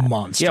You're that. a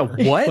monster. Yeah,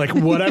 what? Like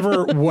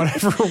whatever,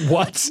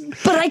 what?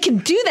 But I can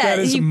do that. That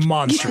is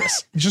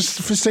monstrous.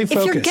 Just stay focused.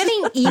 If you're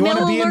getting you email want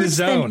to be in the alerts,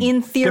 zone. then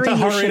in theory get the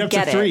heart you rate should up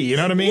get to 3. it. You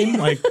know what I mean?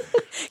 Like,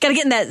 Gotta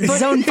get in that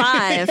zone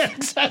 5. yeah,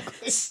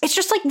 exactly. It's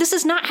just like, this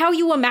is not how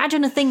you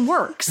imagine a thing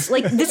works.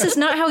 Like, this is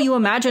not how you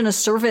imagine a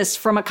service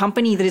from a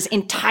company that is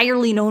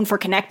entirely known for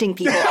connecting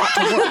people up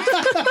to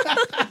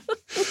work.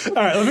 All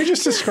right, let me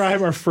just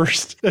describe our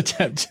first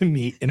attempt to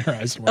meet in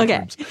Horizon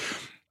Workrooms. Okay.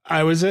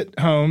 I was at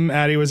home.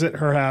 Addie was at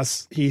her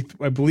house. Heath,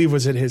 I believe,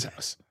 was at his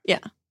house. Yeah.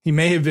 He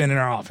may have been in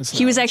our office.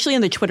 He was actually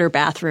in the Twitter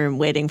bathroom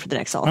waiting for the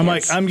next all I'm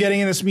like, I'm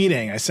getting in this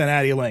meeting. I sent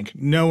Addie a link.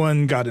 No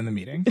one got in the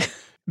meeting.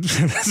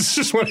 This is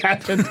just what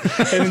happened.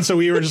 And then so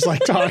we were just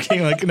like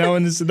talking, like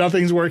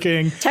nothing's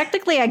working.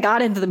 Technically, I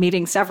got into the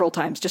meeting several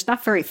times, just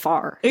not very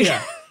far.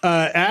 Yeah.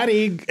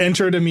 Addie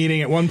entered a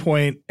meeting at one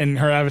point and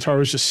her avatar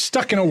was just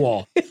stuck in a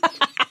wall.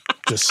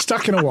 Just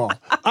stuck in a wall.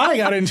 I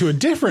got into a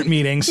different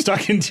meeting,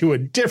 stuck into a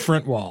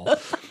different wall.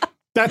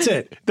 That's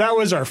it. That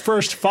was our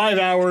first 5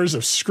 hours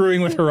of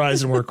screwing with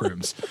Horizon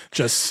Workrooms.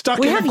 Just stuck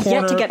We in a have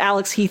corner. yet to get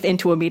Alex Heath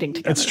into a meeting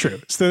together. That's true.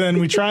 So then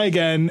we try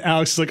again.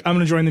 Alex is like, I'm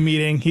going to join the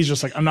meeting. He's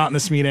just like, I'm not in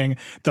this meeting.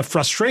 The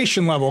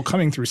frustration level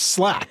coming through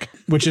Slack,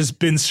 which has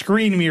been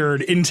screen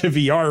mirrored into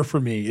VR for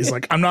me, is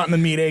like, I'm not in the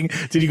meeting.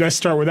 Did you guys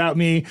start without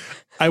me?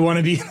 I want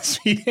to be in this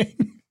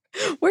meeting.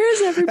 Where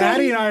is everybody?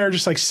 Addie and I are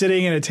just like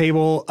sitting at a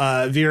table.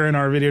 Vera,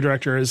 our video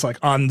director, is like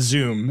on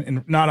Zoom,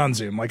 and not on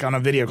Zoom, like on a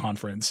video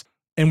conference.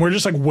 And we're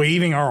just like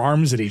waving our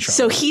arms at each other.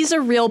 So he's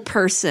a real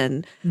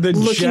person The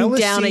looking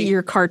jealousy- down at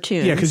your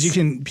cartoons. Yeah, because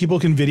people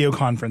can video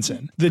conference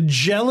in. The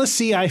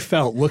jealousy I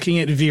felt looking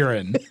at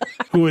Viren,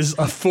 who is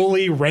a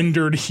fully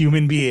rendered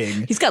human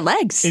being He's got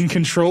legs. in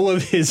control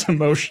of his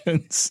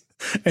emotions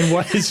and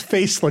what his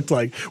face looked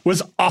like,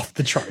 was off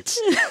the charts.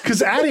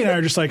 Because Addie and I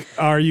are just like,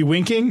 are you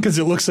winking? Because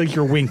it looks like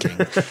you're winking.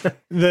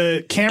 The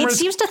It cameras.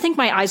 seems to think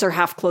my eyes are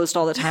half closed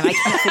all the time. I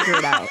can't figure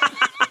it out.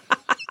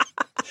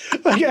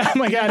 I'm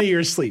like, Addie,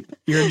 you're asleep.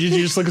 You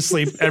just look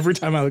asleep every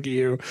time I look at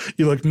you.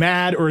 You look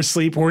mad or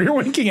asleep or you're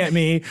winking at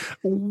me.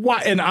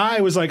 What? And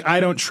I was like, I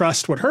don't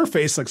trust what her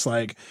face looks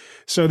like.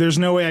 So there's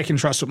no way I can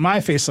trust what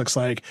my face looks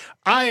like.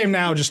 I am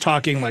now just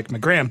talking like my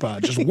grandpa,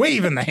 just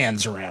waving the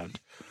hands around.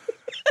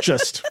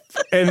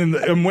 And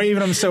I'm waving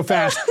them so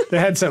fast, the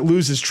headset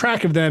loses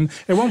track of them.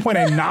 At one point,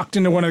 I knocked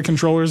into one of the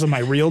controllers on my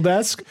real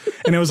desk,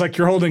 and it was like,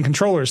 you're holding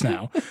controllers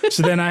now.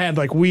 So then I had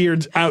like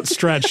weird,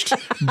 outstretched,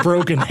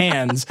 broken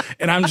hands,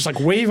 and I'm just like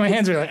waving my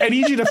hands. Like, I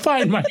need you to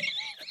find my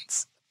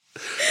hands.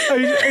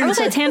 I would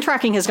say hand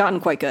tracking has gotten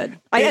quite good.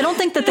 I don't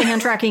think that the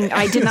hand tracking,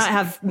 I did not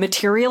have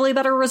materially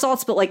better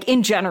results, but like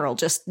in general,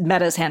 just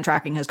Meta's hand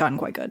tracking has gotten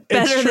quite good.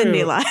 Better than true.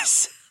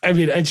 Nila's. I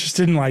mean, it just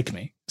didn't like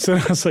me. So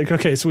I was like,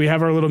 okay, so we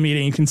have our little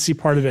meeting. You can see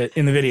part of it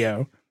in the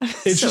video.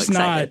 It's So just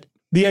excited. not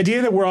the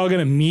idea that we're all going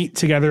to meet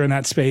together in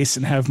that space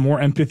and have more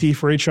empathy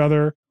for each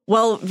other.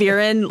 Well,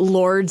 Viren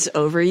lords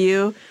over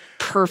you,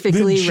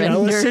 perfectly The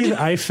jealousy rendered.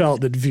 that I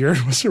felt that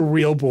Viren was a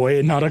real boy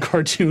and not a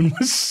cartoon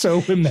was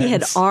so immense. He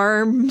had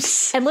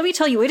arms. And let me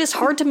tell you, it is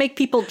hard to make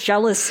people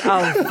jealous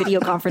of video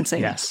conferencing.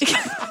 Yes.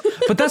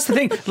 But that's the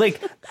thing. Like,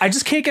 I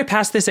just can't get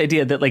past this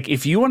idea that, like,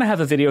 if you want to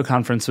have a video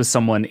conference with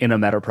someone in a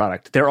Meta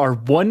product, there are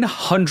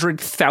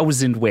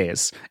 100,000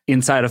 ways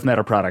inside of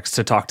Meta products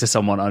to talk to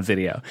someone on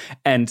video.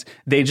 And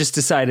they just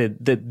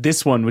decided that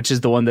this one, which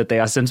is the one that they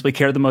ostensibly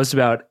care the most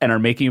about and are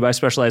making you buy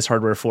specialized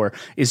hardware for,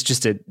 is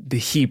just the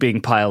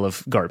heaping pile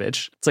of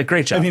garbage. It's like,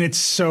 great job. I mean, it's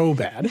so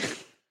bad.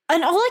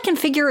 And all I can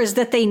figure is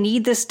that they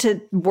need this to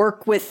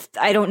work with,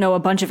 I don't know, a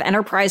bunch of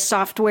enterprise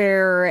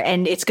software,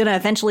 and it's going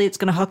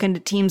to hook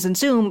into Teams and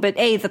Zoom, but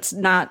A, that's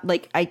not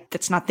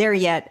there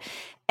yet.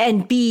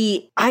 And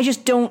B, I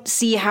just don't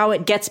see how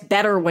it gets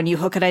better when you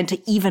hook it into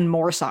even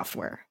more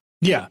software.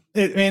 Yeah.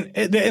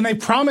 And they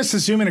promise the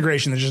Zoom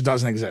integration that just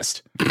doesn't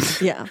exist.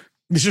 Yeah.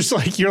 It's just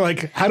like, you're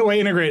like, how do I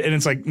integrate? And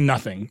it's like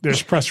nothing.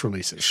 There's press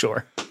releases.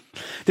 Sure.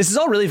 This is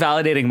all really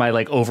validating my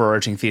like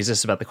overarching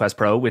thesis about the Quest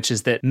Pro, which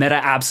is that Meta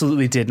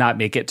absolutely did not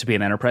make it to be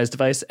an enterprise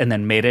device and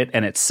then made it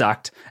and it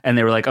sucked. And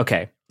they were like,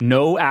 okay,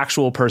 no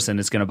actual person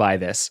is going to buy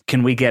this.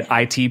 Can we get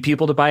IT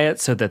people to buy it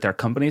so that their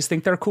companies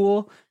think they're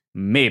cool?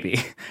 Maybe.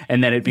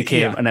 And then it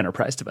became an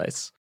enterprise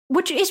device.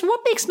 Which is what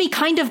makes me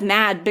kind of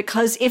mad,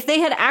 because if they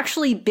had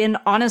actually been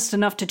honest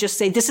enough to just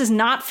say, this is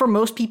not for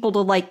most people to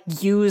like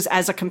use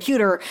as a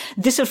computer,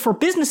 this is for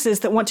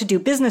businesses that want to do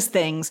business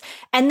things,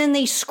 and then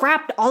they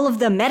scrapped all of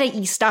the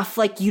meta-y stuff,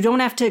 like you don't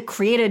have to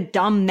create a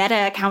dumb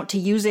meta account to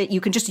use it, you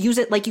can just use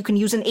it like you can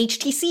use an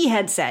HTC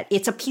headset.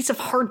 It's a piece of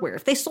hardware.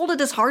 If they sold it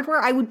as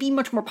hardware, I would be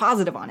much more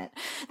positive on it.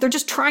 They're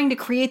just trying to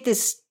create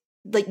this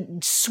like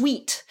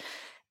suite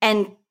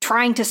and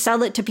trying to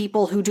sell it to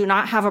people who do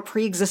not have a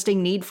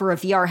pre-existing need for a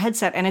VR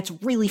headset, and it's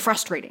really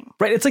frustrating.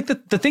 Right. It's like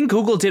the thing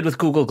Google did with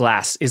Google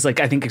Glass is like,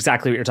 I think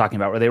exactly what you're talking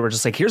about, where they were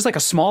just like, here's like a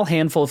small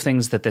handful of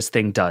things that this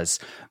thing does.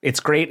 It's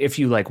great if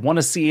you like want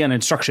to see an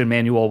instruction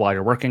manual while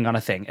you're working on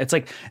a thing. It's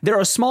like there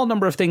are a small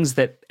number of things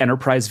that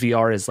enterprise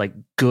VR is like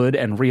good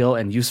and real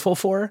and useful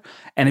for.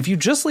 And if you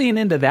just lean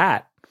into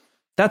that,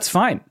 that's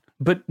fine.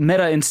 But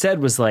Meta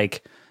instead was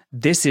like,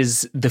 this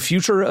is the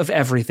future of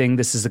everything.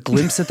 This is a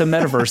glimpse at the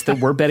metaverse that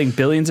we're betting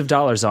billions of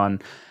dollars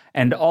on.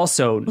 And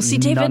also,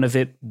 David, none of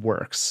it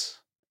works.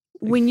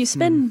 When you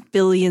spend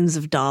billions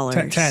of dollars,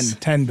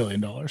 $10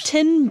 billion.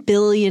 $10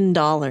 billion.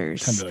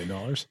 $10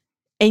 billion.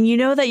 And you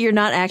know that you're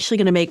not actually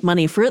going to make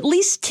money for at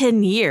least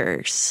 10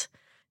 years.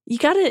 You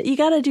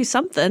gotta do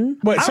something.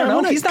 Wait, I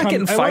don't know. He's not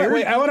getting fired.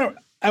 I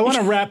want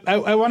to wrap.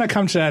 I want to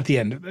come to that at the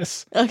end of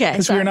this. Okay.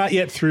 Because we're not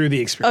yet through the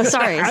experience. Oh,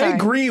 sorry. I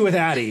agree with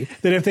Addie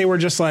that if they were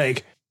just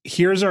like,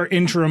 here's our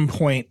interim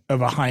point of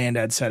a high-end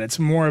headset, it's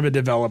more of a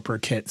developer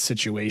kit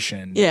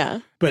situation. Yeah.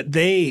 But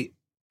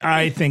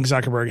I think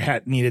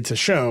Zuckerberg needed to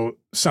show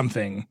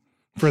something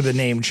for the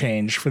name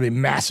change, for the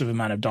massive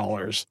amount of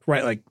dollars,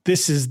 right? Like,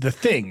 this is the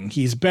thing.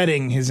 He's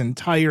betting his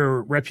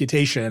entire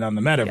reputation on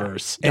the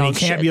metaverse. And he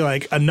can't be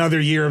like, another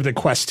year of the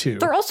Quest 2.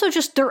 They're also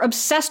they're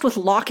obsessed with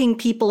locking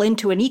people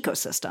into an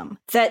ecosystem,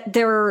 that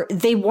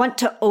they want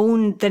to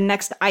own the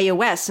next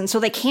iOS. And so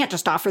they can't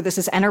just offer this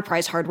as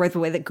enterprise hardware the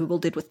way that Google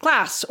did with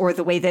Glass, or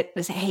the way that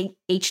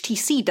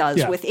HTC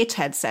does with its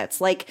headsets.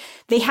 Like,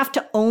 they have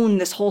to own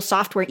this whole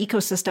software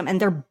ecosystem,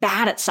 and they're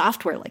bad at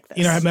software like this.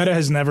 You know, Meta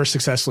has never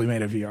successfully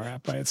made a VR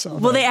app by itself.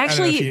 Well, they I don't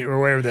know if you're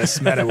aware of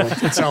this. Meta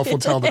itself will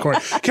tell the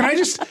court. Can I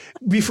just,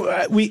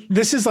 before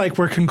this is like,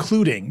 we're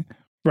concluding,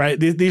 right?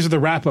 These are the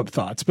wrap up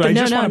thoughts, but I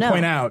just want to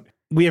point out,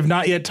 we have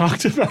not yet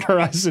talked about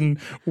Horizon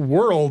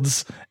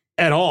Worlds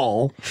at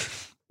all,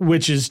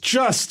 which is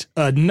just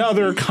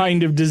another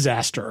kind of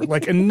disaster,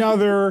 like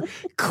another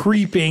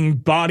creeping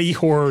body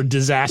horror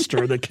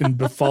disaster that can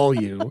befall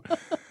you.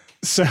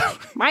 So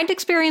my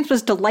experience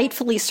was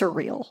delightfully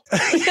surreal.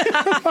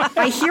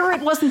 I hear it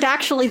wasn't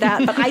actually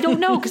that, but I don't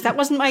know, because that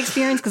wasn't my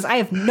experience, because I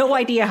have no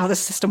idea how this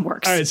system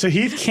works. All right, so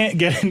Heath can't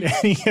get into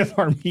any of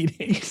our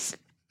meetings.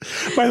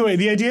 By the way,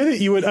 the idea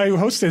that I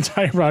host an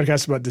entire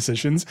broadcast about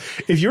decisions.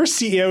 If your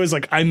CEO is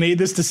like, I made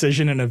this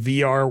decision in a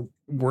VR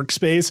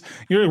workspace,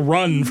 you're going to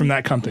run from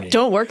that company.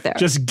 Don't work there.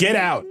 Just get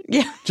out.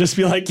 Yeah. Just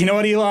be like, you know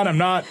what, Elon, I'm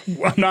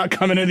not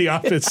coming to the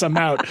office. I'm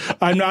out.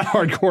 I'm not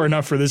hardcore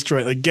enough for this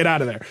joint. Like, get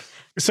out of there.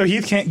 So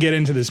Heath can't get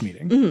into this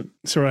meeting. Mm-hmm.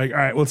 So we're like, all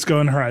right, let's go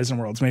into Horizon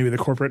Worlds. Maybe the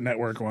corporate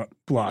network won't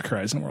block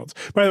Horizon Worlds.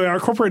 By the way, our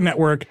corporate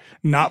network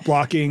not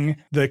blocking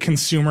the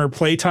consumer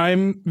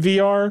playtime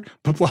VR,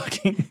 but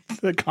blocking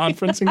the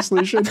conferencing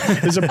solution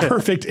is a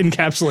perfect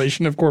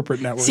encapsulation of corporate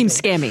network. Seems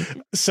scammy.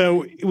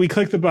 So we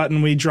click the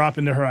button, we drop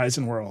into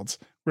Horizon Worlds.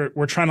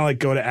 We're trying to like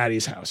go to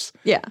Addie's house.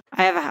 Yeah.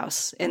 I have a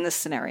house in this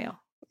scenario.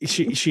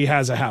 She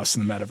has a house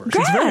in the metaverse.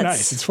 Congrats. It's very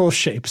nice. It's full of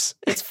shapes.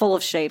 It's full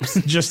of shapes.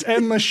 Just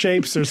endless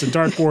shapes. There's a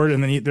dartboard,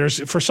 and then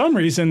there's, for some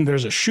reason,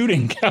 there's a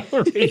shooting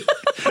gallery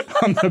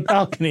on the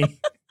balcony.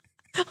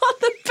 On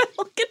the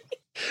balcony.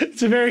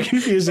 It's a very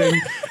confusing.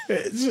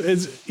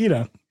 It's you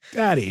know,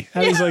 Addie's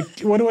like,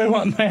 what do I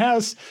want in my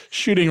house?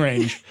 Shooting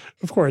range,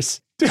 of course.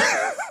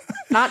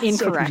 Not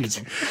incorrect.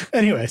 So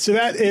anyway, so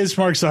that is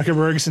Mark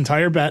Zuckerberg's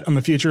entire bet on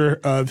the future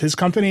of his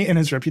company and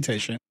his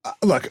reputation.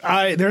 Look,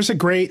 there's a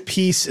great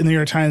piece in the New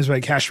York Times by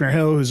Kashmir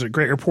Hill, who's a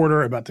great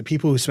reporter, about the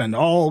people who spend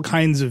all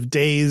kinds of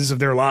days of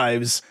their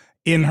lives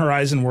in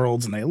Horizon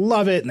Worlds, and they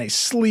love it, and they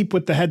sleep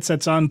with the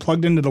headsets on,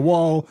 plugged into the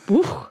wall.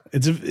 Ooh.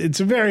 It's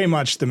very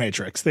much the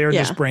Matrix. They are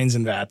just brains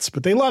in vats,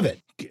 but they love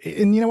it.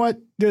 And you know what?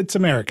 It's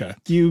America.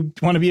 You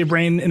want to be a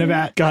brain in a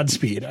vat?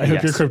 Godspeed. I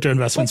hope your crypto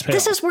investments pay off.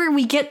 This is where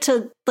we get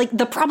to, like,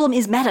 the problem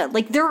is Meta.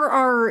 Like, there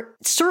are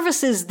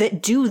services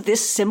that do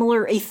this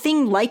similar, a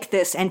thing like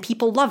this, and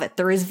people love it.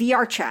 There is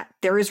VR chat.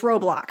 There is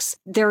Roblox.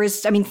 There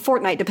is,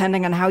 Fortnite,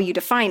 depending on how you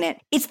define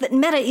it. It's that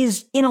Meta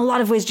is, in a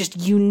lot of ways, just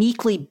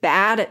uniquely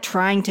bad at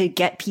trying to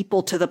get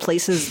people to the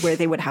places where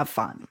they would have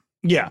fun.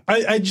 Yeah.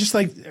 I just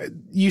like,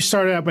 you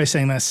started out by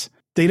saying this.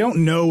 They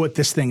don't know what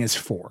this thing is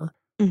for.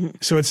 Mm-hmm.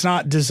 So it's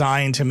not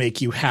designed to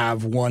make you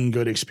have one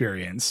good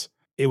experience.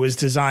 It was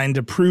designed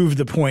to prove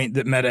the point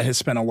that Meta has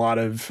spent a lot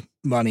of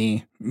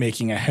money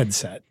making a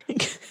headset.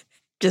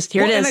 Just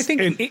here it is. And I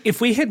think if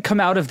we had come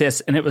out of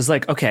this and it was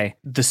like, okay,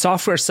 the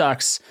software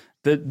sucks,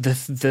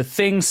 the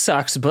thing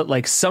sucks, but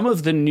like some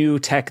of the new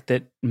tech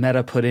that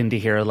Meta put into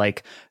here,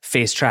 like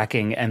face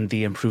tracking and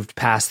the improved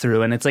pass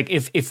through, and it's like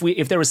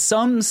if there was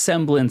some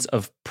semblance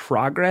of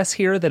progress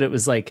here, that it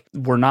was like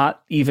we're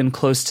not even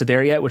close to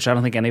there yet, which I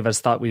don't think any of us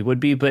thought we would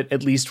be, but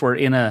at least we're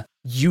in a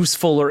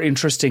useful or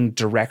interesting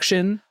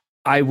direction.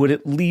 I would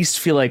at least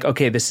feel like,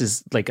 okay, this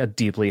is like a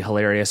deeply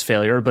hilarious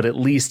failure, but at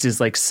least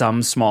is like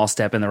some small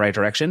step in the right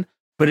direction.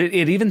 But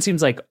it even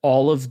seems like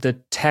all of the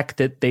tech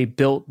that they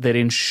built that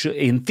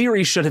in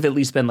theory should have at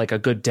least been like a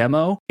good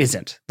demo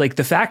isn't. Like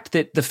the fact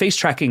that the face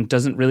tracking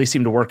doesn't really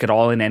seem to work at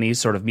all in any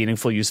sort of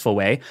meaningful, useful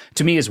way,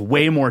 to me is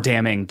way more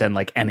damning than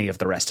like any of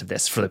the rest of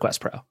this for the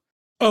Quest Pro.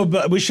 Oh,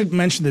 but we should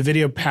mention the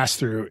video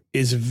pass-through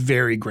is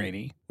very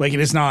grainy. Like it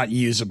is not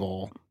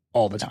usable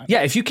all the time.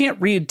 Yeah, if you can't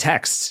read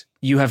text,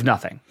 you have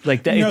nothing.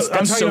 Like that. No, that's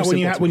I'm talking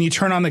so about when you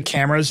turn on the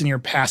cameras and you're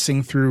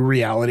passing through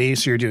reality,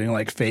 so you're doing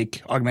like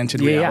fake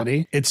augmented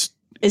reality. Yeah.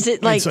 Is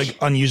it like, it's like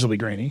unusably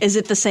grainy? Is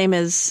it the same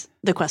as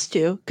the Quest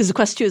 2? Because the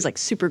Quest 2 is like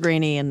super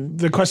grainy and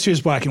the Quest 2 is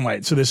black and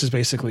white, so this is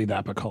basically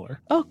that but color.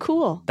 Oh,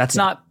 cool. That's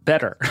not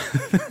better.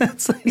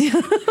 That's like,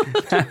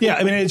 yeah,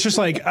 I mean, it's just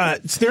like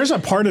there's a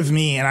part of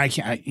me, and I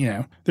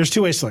can't. There's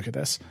two ways to look at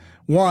this.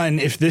 One,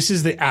 if this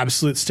is the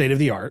absolute state of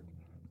the art,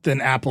 then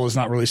Apple is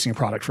not releasing a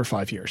product for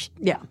 5 years.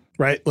 Yeah.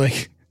 Right.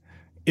 Like,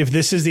 if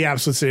this is the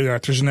absolute state of the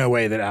art, there's no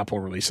way that Apple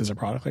releases a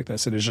product like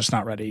this. It is just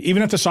not ready.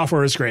 Even if the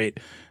software is great,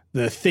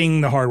 the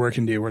thing the hardware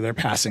can do where they're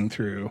passing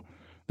through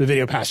the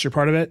video pass-through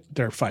part of it,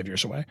 they're 5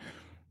 years away.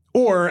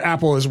 Or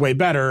Apple is way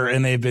better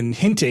and they've been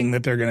hinting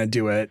that they're going to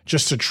do it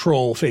just to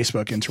troll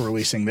Facebook into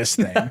releasing this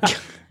thing.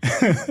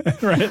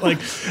 Right? Like,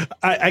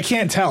 I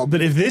can't tell.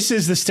 But if this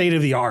is the state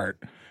of the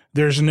art,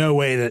 there's no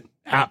way that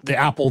the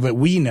Apple that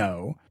we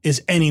know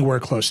is anywhere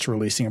close to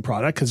releasing a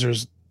product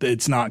because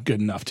it's not good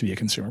enough to be a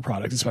consumer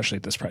product, especially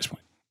at this price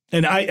point.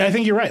 And I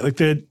think you're right. Like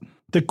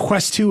the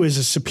Quest 2 is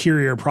a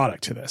superior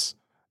product to this.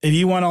 If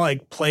you want to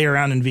like play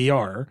around in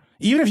VR,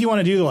 even if you want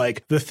to do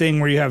like the thing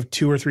where you have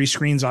 2 or 3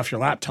 screens off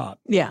your laptop,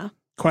 yeah,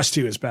 Quest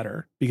 2 is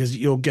better because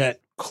you'll get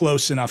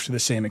close enough to the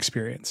same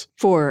experience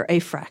for a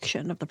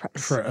fraction of the price.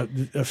 For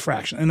a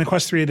fraction. And the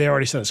Quest 3, they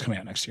already said it's coming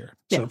out next year,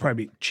 so it'll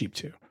probably be cheap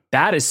too.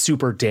 That is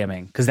super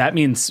damning because that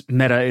means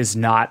Meta is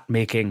not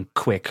making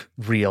quick,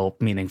 real,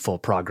 meaningful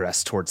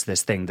progress towards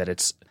this thing that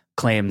it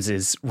claims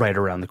is right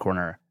around the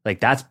corner. Like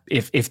that's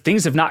if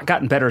things have not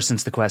gotten better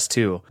since the Quest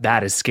 2,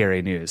 that is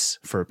scary news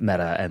for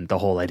Meta and the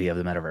whole idea of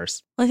the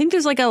metaverse. I think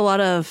there's like a lot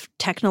of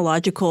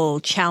technological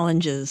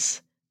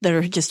challenges that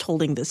are just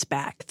holding this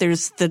back.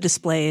 There's the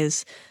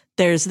displays,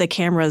 there's the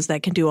cameras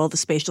that can do all the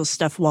spatial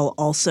stuff while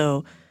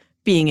also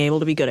being able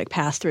to be good at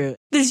pass-through.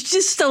 There's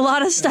just a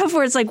lot of stuff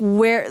where it's like,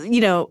 where,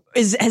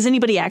 has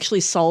anybody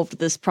actually solved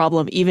this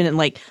problem even in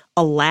like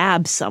a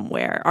lab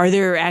somewhere? Are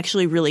there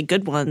actually really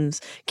good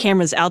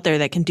cameras out there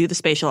that can do the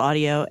spatial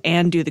audio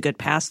and do the good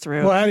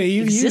pass-through? Well,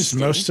 you've used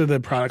most of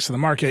the products in the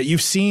market.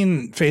 You've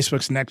seen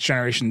Facebook's next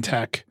generation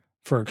tech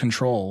for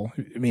Control.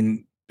 I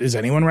mean, is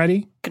anyone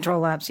ready? Control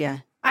Labs, yeah.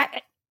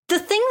 The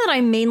thing that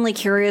I'm mainly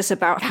curious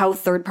about how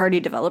third-party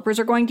developers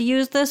are going to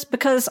use this,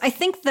 because I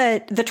think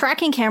that the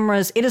tracking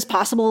cameras, it is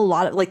possible a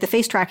lot of, like the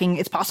face tracking,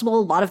 it's possible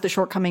a lot of the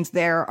shortcomings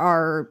there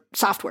are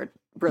software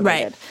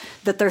related. Right.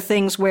 That they're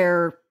things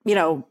where,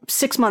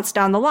 6 months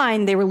down the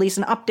line, they release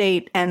an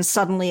update and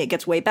suddenly it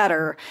gets way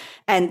better.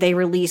 And they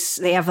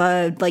have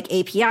a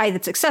API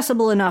that's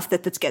accessible enough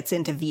that this gets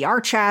into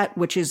VR chat,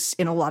 which is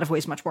in a lot of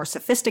ways much more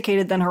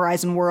sophisticated than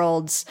Horizon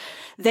Worlds,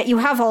 that you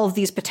have all of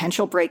these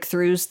potential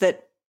breakthroughs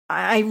that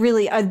I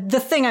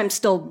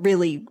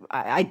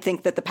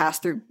think that the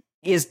pass-through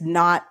is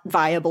not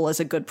viable as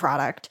a good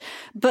product.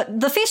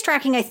 But the face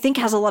tracking, I think,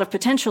 has a lot of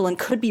potential and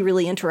could be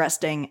really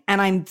interesting. And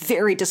I'm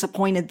very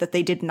disappointed that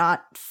they did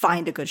not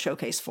find a good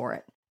showcase for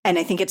it. And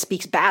I think it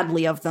speaks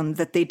badly of them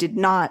that they did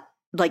not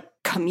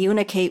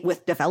communicate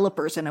with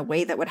developers in a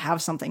way that would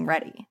have something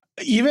ready.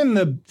 Even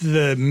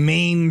the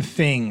main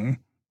thing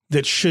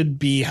that should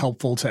be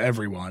helpful to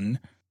everyone,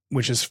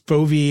 which is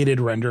foveated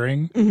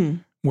rendering, mm-hmm.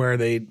 where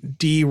they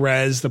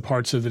de-res the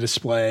parts of the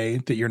display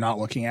that you're not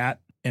looking at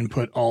and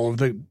put all of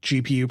the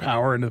GPU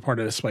power into the part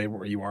of the display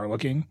where you are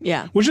looking.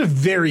 Yeah. Which is a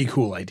very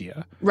cool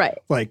idea. Right.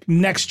 Like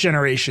next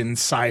generation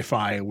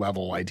sci-fi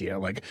level idea.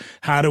 Like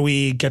how do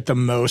we get the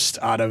most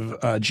out of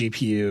a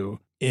GPU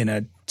in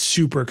a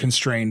super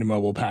constrained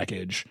mobile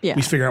package? Yeah.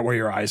 We figure out where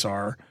your eyes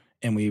are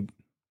and we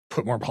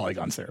put more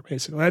polygons there,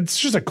 basically. That's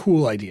just a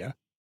cool idea.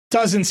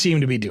 Doesn't seem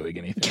to be doing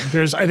anything.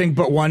 There's, I think,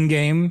 but one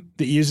game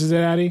that uses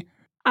it, Addie.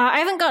 I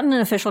haven't gotten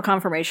an official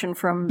confirmation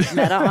from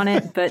Meta on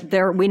it,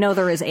 but we know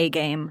there is a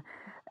game.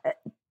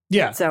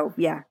 Yeah. So,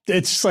 yeah.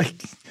 It's like,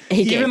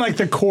 even like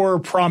the core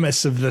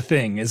promise of the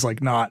thing is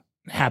like not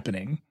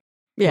happening.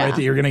 Yeah. Right?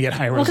 That you're going to get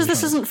high resolution. Well, because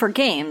this isn't for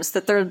games,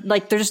 that they're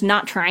just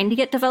not trying to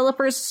get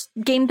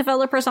game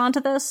developers onto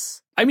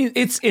this. I mean,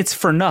 it's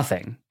for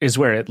nothing is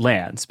where it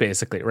lands,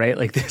 basically, right?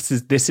 Like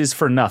this is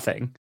for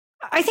nothing.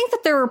 I think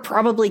that there are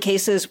probably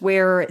cases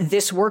where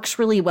this works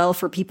really well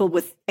for people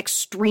with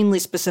extremely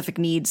specific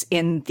needs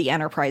in the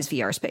enterprise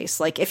VR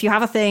space. Like if you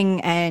have a thing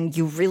and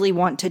you really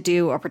want to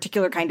do a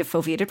particular kind of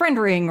foveated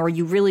rendering, or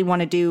you really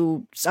want to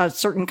do a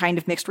certain kind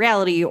of mixed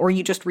reality, or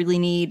you just really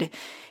need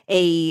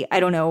a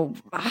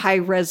high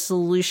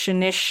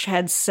resolution-ish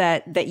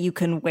headset that you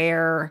can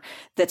wear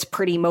that's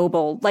pretty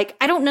mobile. Like,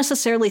 I don't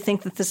necessarily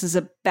think that this is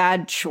a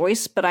bad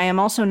choice, but I am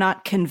also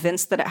not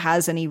convinced that it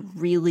has any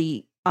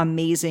really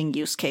amazing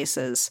use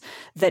cases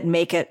that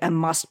make it a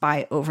must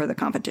buy over the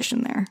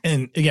competition there.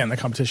 And again, the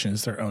competition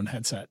is their own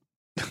headset.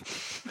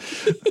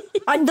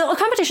 The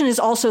competition is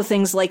also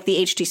things like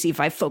the HTC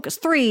Vive Focus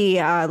 3,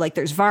 like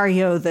there's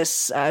Vario,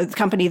 this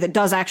company that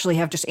does actually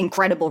have just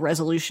incredible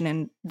resolution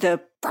in the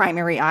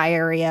primary eye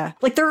area.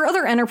 Like there are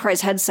other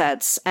enterprise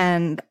headsets,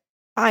 and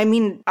I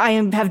mean,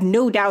 have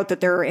no doubt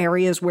that there are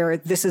areas where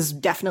this is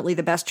definitely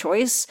the best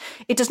choice.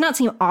 It does not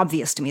seem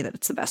obvious to me that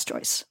it's the best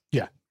choice.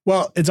 Yeah.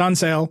 Well, it's on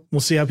sale.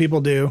 We'll see how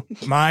people do.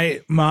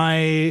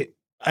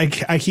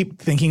 I keep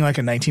thinking like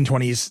a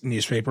 1920s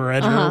newspaper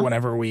editor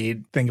whenever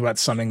we think about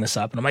summing this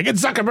up. And I'm like,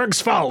 it's Zuckerberg's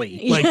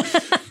folly.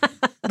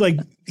 Like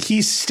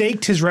he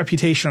staked his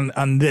reputation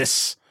on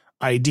this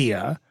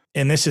idea.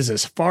 And this is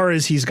as far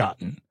as he's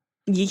gotten.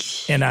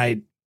 Yeesh.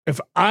 And if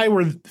I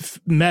were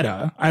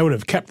Meta, I would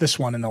have kept this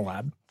one in the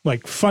lab.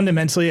 Like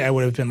fundamentally, I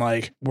would have been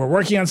like, we're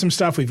working on some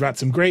stuff. We've got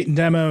some great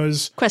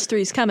demos. Quest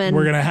 3's coming.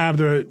 We're going to have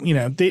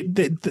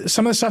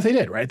some of the stuff they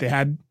did, right? They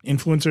had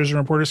influencers and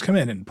reporters come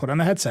in and put on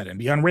the headset and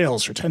be on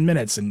rails for 10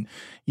 minutes. And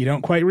you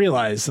don't quite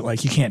realize that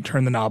like you can't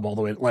turn the knob all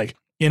the way. Like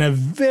in a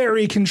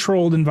very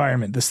controlled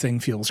environment, this thing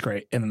feels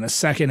great. And then the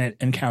second it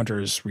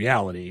encounters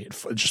reality, it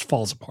just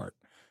falls apart.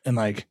 And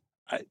like,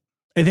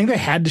 I think they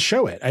had to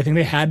show it. I think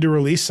they had to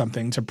release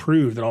something to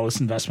prove that all this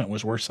investment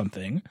was worth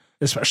something,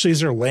 especially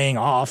as they're laying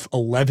off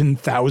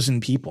 11,000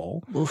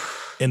 people.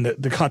 Oof. And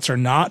the cuts are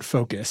not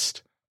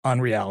focused on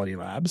Reality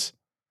Labs.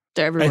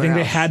 They're everywhere I think else.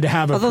 they had to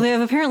have Although they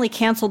have apparently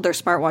canceled their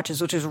smartwatches,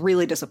 which is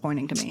really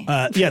disappointing to me.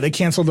 Yeah, they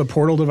canceled the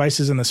Portal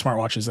devices and the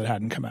smartwatches that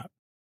hadn't come out.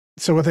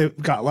 So what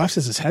they've got left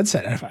is this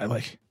headset. And if I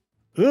like,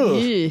 I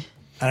don't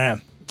know.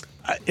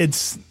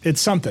 It's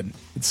something.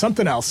 It's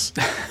something else.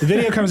 The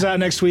video comes out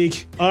next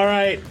week. All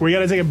right, we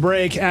got to take a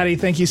break. Addie,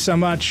 thank you so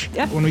much.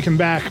 Yep. When we come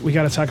back, we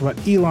got to talk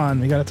about Elon.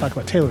 We got to talk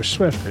about Taylor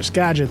Swift. There's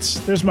gadgets.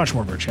 There's much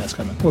more Vergecast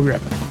coming. We'll be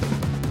right back.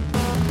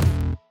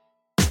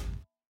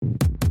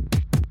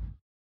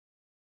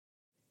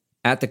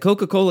 At the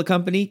Coca-Cola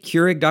Company,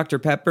 Keurig Dr.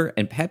 Pepper,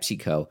 and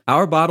PepsiCo,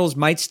 our bottles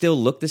might still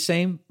look the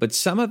same, but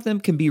some of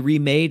them can be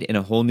remade in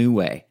a whole new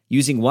way,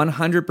 using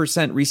 100%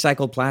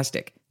 recycled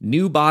plastic.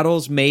 New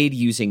bottles made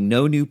using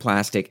no new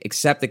plastic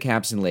except the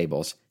caps and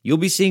labels. You'll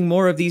be seeing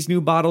more of these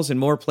new bottles in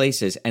more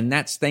places, and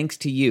that's thanks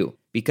to you,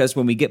 because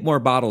when we get more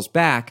bottles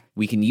back,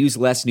 we can use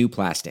less new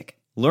plastic.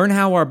 Learn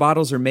how our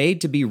bottles are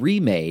made to be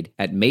remade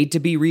at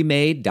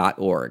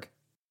madetoberemade.org.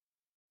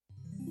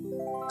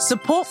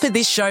 Support for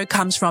this show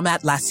comes from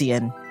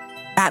Atlassian.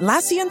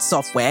 Atlassian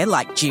software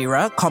like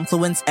Jira,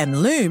 Confluence,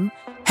 and Loom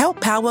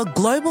help power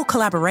global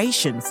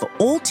collaboration for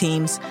all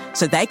teams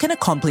so they can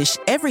accomplish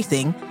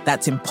everything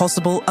that's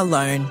impossible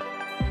alone.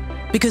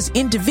 Because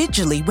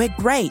individually we're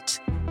great,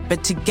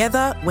 but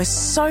together we're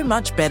so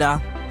much better.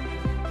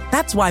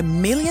 That's why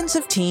millions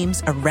of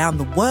teams around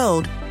the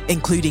world,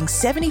 including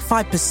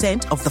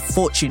 75% of the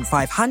Fortune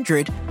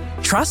 500,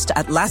 trust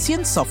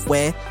Atlassian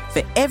software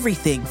for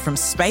everything from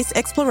space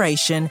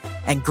exploration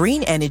and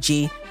green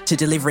energy to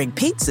delivering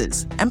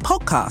pizzas and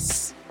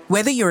podcasts.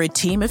 Whether you're a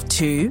team of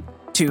 2,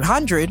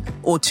 200,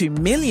 or 2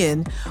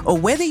 million, or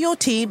whether your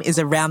team is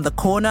around the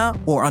corner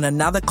or on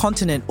another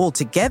continent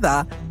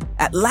altogether,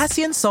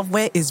 Atlassian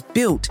software is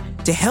built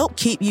to help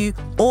keep you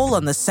all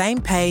on the same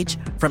page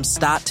from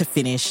start to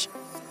finish.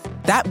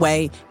 That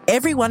way,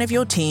 every one of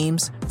your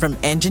teams, from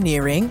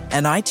engineering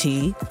and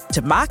IT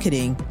to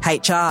marketing,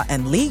 HR,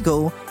 and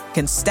legal,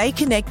 can stay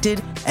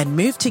connected and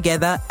move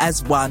together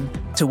as one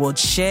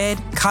towards shared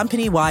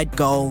company-wide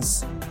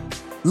goals.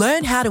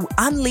 Learn how to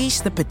unleash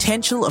the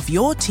potential of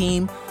your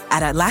team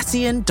at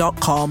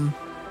Atlassian.com.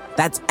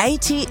 That's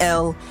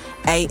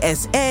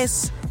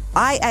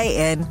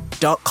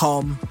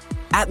Atlassian.com.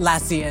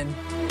 Atlassian.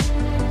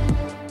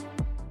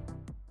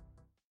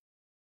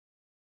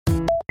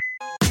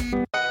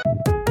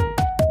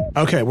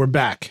 Okay, we're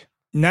back.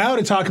 Now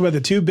to talk about the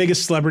two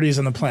biggest celebrities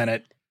on the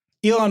planet,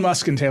 Elon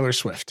Musk and Taylor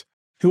Swift,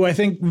 who I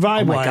think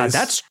vibe-wise... Oh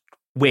my God,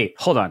 wait,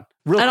 hold on.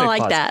 I don't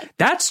like that.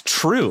 That's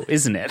true,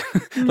 isn't it?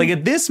 Like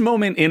at this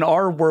moment in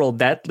our world,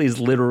 that is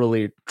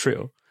literally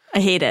true.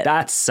 I hate it.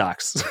 That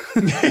sucks.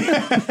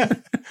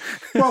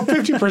 Well,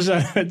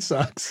 50% of it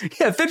sucks.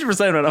 Yeah,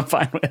 50% of it I'm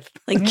fine with.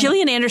 Like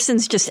Gillian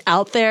Anderson's just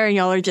out there and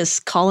y'all are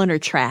just calling her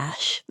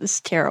trash. This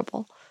is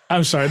terrible.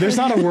 I'm sorry. There's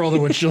not a world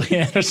in which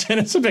Gillian Anderson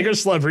is a bigger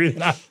celebrity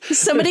than I.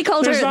 Somebody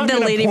called her the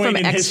lady from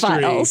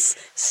X-Files.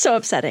 So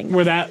upsetting.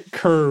 Where that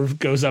curve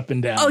goes up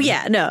and down. Oh,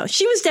 yeah. No,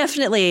 she was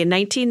definitely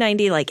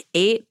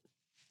 1998.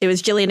 It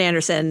was Gillian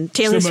Anderson.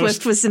 Taylor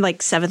Swift was in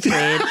like 7th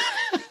grade.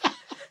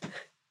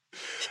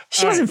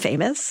 She wasn't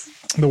famous.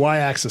 The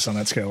y-axis on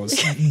that scale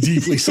is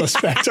deeply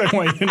suspect. I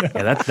want you to know.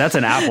 Yeah, that's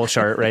an Apple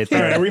chart right there.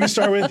 All right, are we going to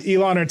start with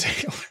Elon or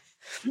Taylor?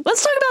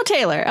 Let's talk about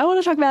Taylor. I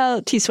want to talk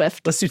about T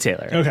Swift. Let's do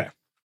Taylor. Okay.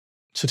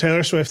 So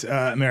Taylor Swift,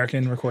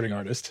 American recording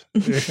artist,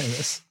 very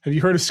famous. Have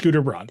you heard of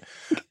Scooter Braun?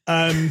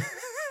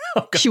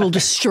 She will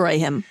destroy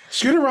him.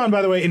 Scooter Braun,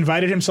 by the way,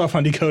 invited himself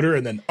on Decoder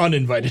and then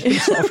uninvited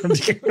himself from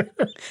Decoder.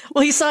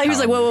 Well, he was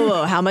like,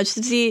 whoa. How much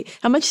T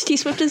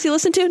Swift does he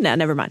listen to? No,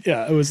 never mind.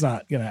 Yeah, it was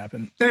not going to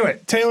happen. Anyway,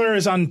 Taylor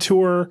is on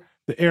tour,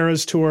 the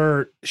Eras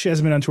tour. She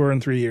hasn't been on tour in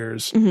 3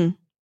 years. Mm-hmm.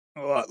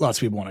 lots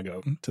of people want to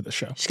go to the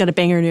show. She's got to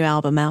bang her new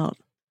album out.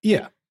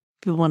 Yeah.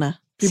 People want to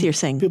see her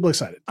sing. People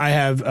excited. I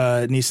have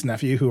a niece and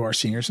nephew who are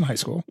seniors in high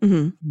school.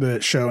 Mm-hmm.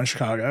 The show in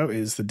Chicago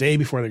is the day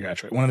before they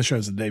graduate. One of the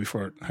shows is the day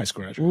before high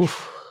school graduation.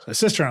 So my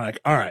sister and I are like,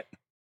 all right,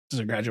 this is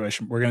a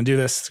graduation. We're going to do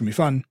this. It's going to be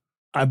fun.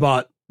 I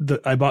bought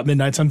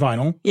Midnights on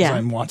vinyl, as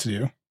I want to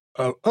do.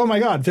 Oh my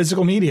God,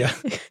 physical media.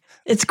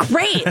 It's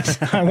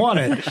great. I want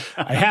it.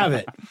 I have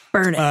it.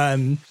 Burn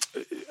it.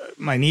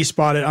 My niece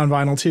bought it on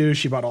vinyl too.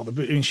 She bought all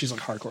the, I mean, she's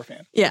like a hardcore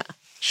fan. Yeah.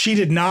 She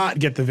did not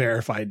get the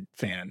verified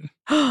fan.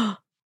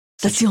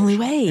 That's the only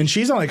way. And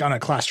she's on a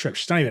class trip.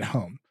 She's not even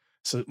home.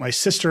 So my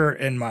sister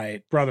and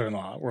my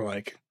brother-in-law were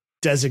like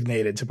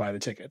designated to buy the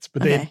tickets,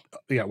 but they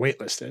got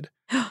waitlisted.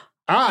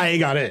 I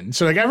got in.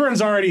 So like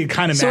everyone's already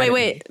kind of mad. So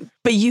wait.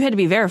 But you had to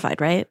be verified,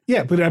 right?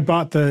 Yeah, but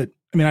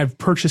I've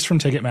purchased from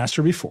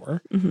Ticketmaster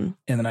before. Mm-hmm.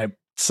 And then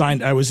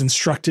I was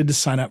instructed to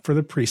sign up for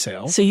the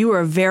pre-sale. So you were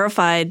a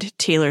verified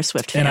Taylor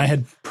Swift fan. And I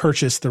had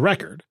purchased the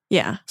record.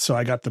 Yeah. So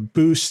I got the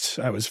boost.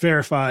 I was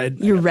verified.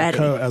 You're ready.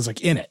 I was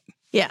like in it.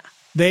 Yeah.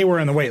 They were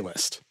in the wait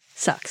list.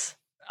 Sucks.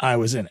 I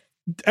was in it.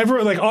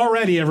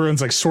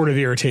 Everyone's like sort of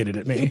irritated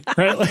at me,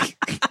 right? Like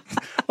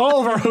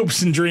all of our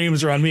hopes and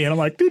dreams are on me. And I'm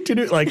like,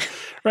 like,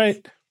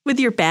 right. With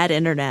your bad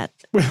internet.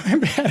 With my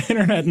bad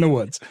internet in the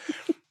woods.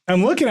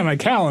 I'm looking at my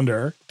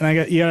calendar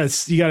and you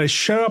got to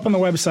show up on the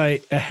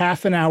website a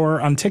half an hour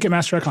on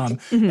Ticketmaster.com,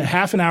 a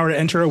half an hour to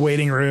enter a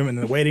waiting room, and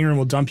the waiting room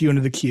will dump you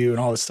into the queue and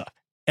all this stuff.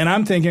 And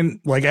I'm thinking,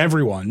 like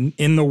everyone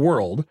in the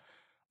world,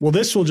 well,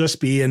 this will just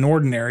be an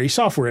ordinary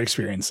software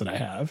experience that I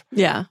have.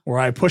 Yeah. Where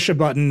I push a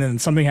button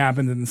and something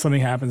happens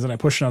and I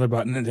push another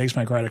button and it takes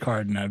my credit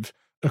card and I've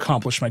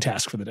accomplished my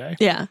task for the day.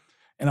 Yeah.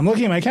 And I'm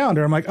looking at my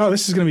calendar. I'm like, oh,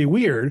 this is going to be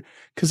weird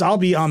because I'll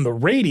be on the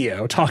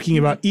radio talking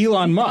about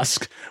Elon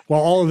Musk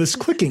while all of this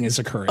clicking is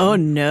occurring. Oh,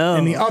 no.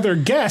 And the other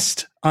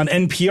guest on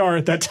NPR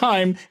at that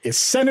time is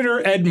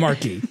Senator Ed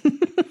Markey.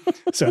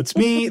 So it's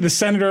me, the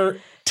senator,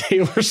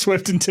 Taylor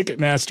Swift, and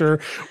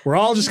Ticketmaster. We're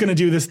all just going to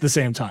do this at the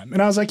same time.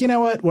 And I was like, you know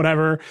what?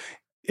 Whatever.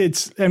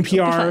 It's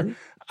NPR.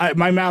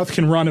 My mouth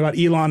can run about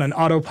Elon on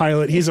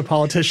autopilot. He's a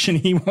politician.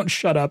 He won't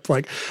shut up.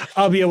 Like,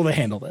 I'll be able to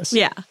handle this.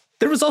 Yeah.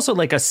 There was also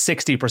like a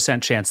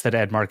 60% chance that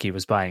Ed Markey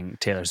was buying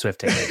Taylor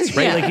Swift tickets,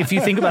 right? Yeah. Like if you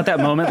think about that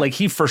moment, like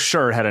he for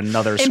sure had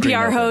another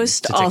NPR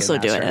host also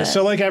doing it.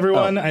 So like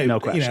everyone,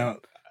 no question.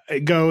 I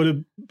go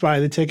to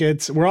buy the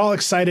tickets. We're all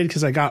excited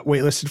because I got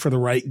waitlisted for the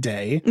right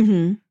day.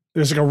 Mm-hmm.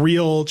 There's like a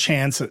real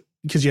chance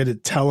because you had to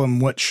tell them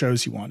what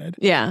shows you wanted.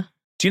 Yeah.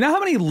 Do you know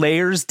how many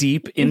layers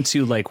deep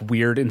into like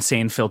weird,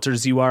 insane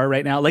filters you are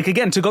right now? Like,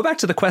 again, to go back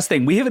to the Quest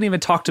thing, we haven't even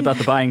talked about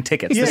the buying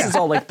tickets. Yeah. This is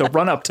all like the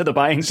run up to the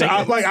buying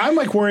tickets. I'm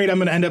worried I'm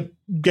going to end up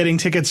getting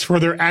tickets for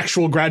their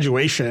actual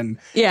graduation.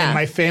 Yeah. And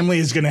my family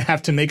is going to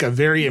have to make a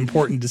very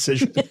important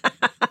decision.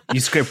 You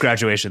skip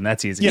graduation.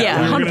 That's easy.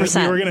 Yeah,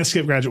 100%. We were going to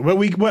skip graduation. But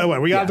we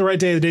got the right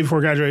day, the day before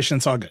graduation.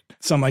 It's all good.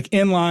 So I'm like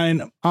in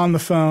line on the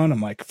phone.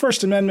 I'm like,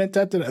 First Amendment,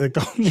 like the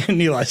whole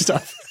Neeli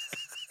stuff.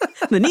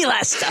 The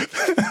Neeli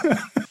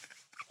stuff.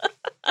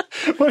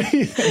 What do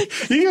you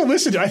think? You can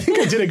listen to it. I think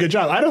I did a good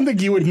job. I don't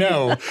think you would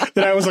know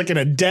that I was like in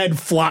a dead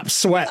flop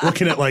sweat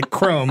looking at like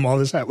Chrome while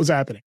this was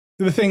happening.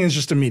 The thing is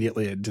just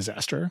immediately a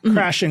disaster. Mm-hmm.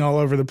 Crashing all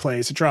over the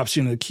place. It drops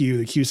you into the queue.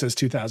 The queue says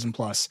 2,000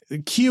 plus. The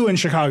queue in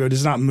Chicago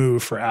does not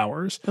move for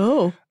hours.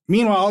 Oh.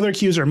 Meanwhile, other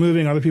queues are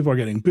moving. Other people are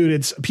getting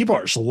booted. People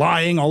are just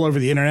lying all over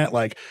the internet.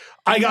 Like,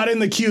 I got in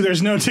the queue.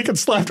 There's no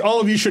tickets left. All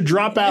of you should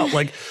drop out.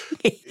 Like,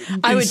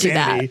 I would do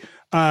that.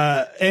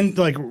 And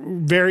like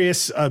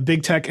various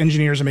big tech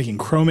engineers are making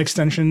Chrome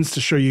extensions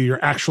to show you your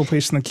actual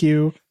place in the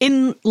queue.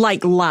 In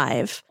like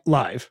live.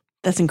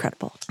 That's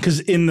incredible. Because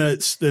in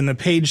the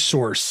page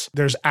source,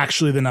 there's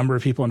actually the number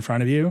of people in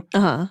front of you.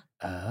 Uh-huh.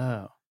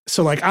 Oh.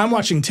 So like I'm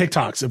watching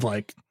TikToks of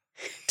like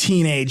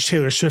teenage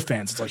Taylor Swift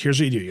fans. It's like, here's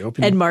what you do. You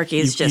open Ed Markey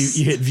is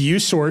you hit view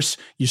source,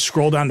 you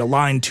scroll down to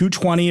line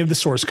 220 of the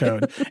source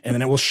code, and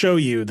then it will show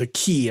you the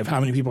key of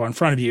how many people are in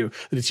front of you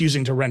that it's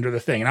using to render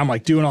the thing. And I'm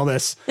like doing all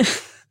this.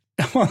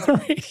 On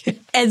the radio.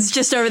 Ed's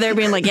just over there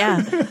being like,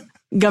 yeah,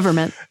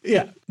 government.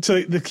 Yeah.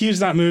 So the queue's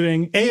not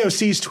moving.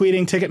 AOC's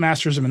tweeting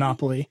Ticketmaster's a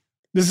monopoly.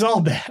 This is all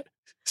bad.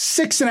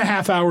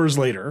 6.5 hours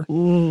later,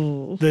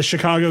 the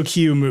Chicago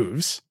queue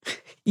moves.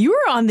 You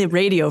were on the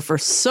radio for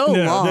so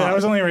long. I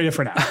was only on the radio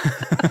for an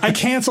hour. I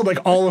canceled like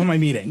all of my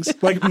meetings.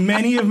 Like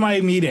many of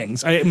my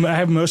meetings. I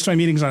have most of my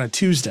meetings on a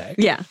Tuesday.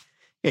 Yeah.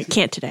 You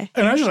can't today.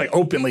 And I was just like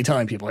openly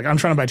telling people, like, I'm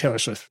trying to buy Taylor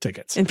Swift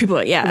tickets. And people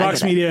are like, yeah.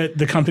 Vox Media,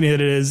 the company that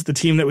it is, the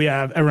team that we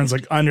have, everyone's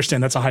like, I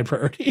understand that's a high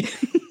priority.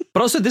 But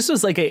also, this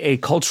was like a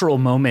cultural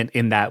moment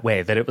in that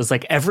way, that it was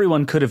like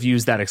everyone could have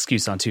used that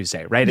excuse on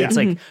Tuesday, right? Yeah. It's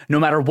like no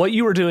matter what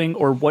you were doing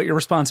or what your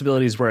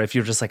responsibilities were, if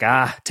you're just like,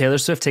 Taylor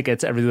Swift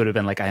tickets, everyone would have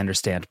been like, I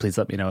understand. Please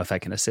let me know if I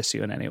can assist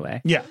you in any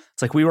way. Yeah.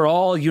 It's like we were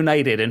all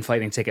united in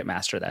fighting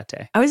Ticketmaster that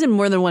day. I was in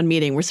more than one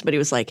meeting where somebody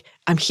was like,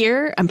 I'm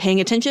here, I'm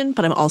paying attention,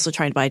 but I'm also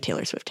trying to buy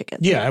Taylor Swift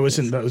tickets. Yeah, I was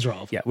in those were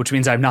all. Yeah, which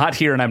means I'm not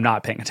here and I'm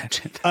not paying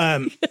attention.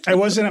 I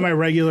wasn't at my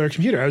regular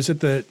computer. I was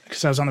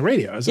because I was on the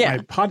radio. I was at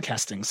my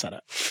podcasting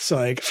setup. So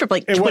like from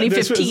like This was,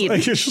 2015.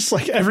 it's just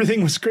like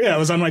everything was great. I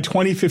was on my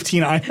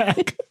 2015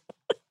 iMac.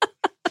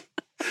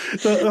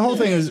 The whole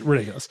thing is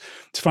ridiculous.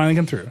 It's finally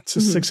come through. It's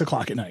just 6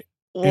 o'clock at night.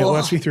 It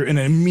lets me through and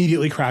then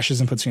immediately crashes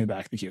and puts me in the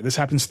back of the queue. This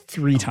happens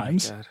 3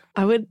 times.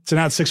 I would. So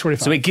now it's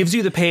 6:45. So it gives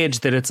you the page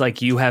that it's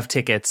like, you have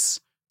tickets.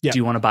 Yeah. Do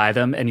you want to buy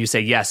them? And you say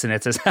yes. And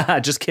it says,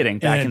 just kidding.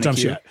 and Back then in it the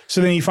dumps queue. you out.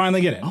 So then you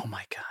finally get in. Oh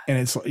my God. And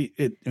it's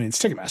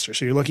Ticketmaster.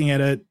 So you're looking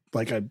at a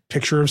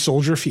picture of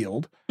Soldier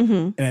Field.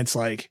 Mhm. And it's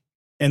like,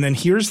 and then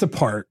here's the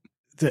part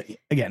that,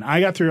 again,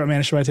 I got through. I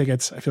managed to buy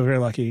tickets. I feel very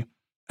lucky.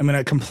 I'm going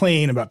to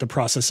complain about the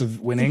process of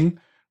winning.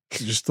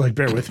 Just like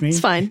bear with me. It's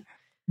fine.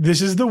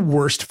 This is the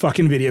worst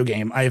fucking video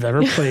game I've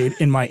ever played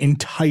in my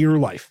entire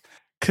life.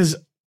 Because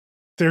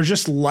they're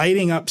just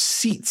lighting up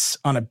seats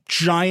on a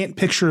giant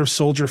picture of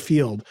Soldier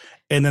Field,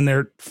 and then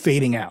they're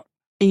fading out.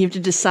 And you have to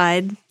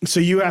decide. So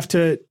you have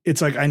to,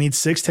 it's like, I need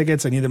 6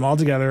 tickets. I need them all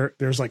together.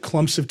 There's like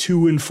clumps of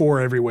 2 and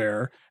 4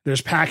 everywhere.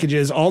 There's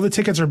packages. All the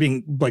tickets are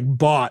being like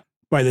bought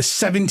by the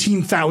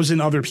 17,000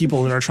 other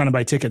people that are trying to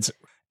buy tickets.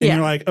 And Yeah.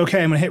 you're like,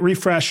 okay, I'm going to hit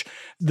refresh.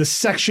 The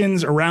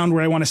sections around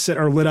where I want to sit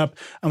are lit up.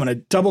 I'm going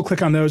to double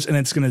click on those and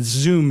it's going to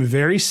zoom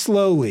very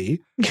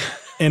slowly.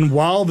 And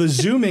while the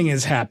zooming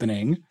is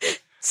happening,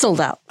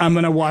 Sold out. I'm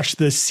going to watch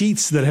the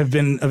seats that have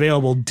been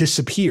available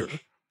disappear.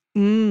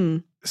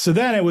 So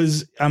then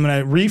I'm going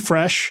to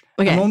refresh.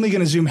 Okay. I'm only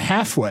going to zoom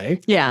halfway.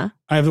 Yeah.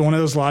 I have one of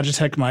those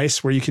Logitech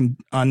mice where you can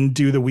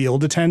undo the wheel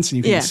detents and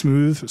you can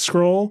smooth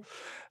scroll.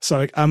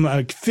 So I'm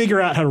going to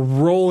figure out how to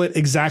roll it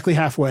exactly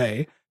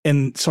halfway.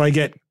 And so I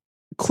get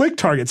click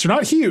targets. They're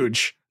not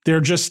huge.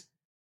 They're just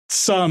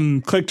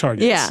some click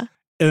targets. Yeah.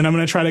 And then I'm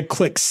going to try to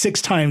click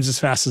 6 times as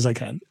fast as I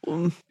can.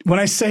 When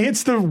I say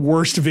it's the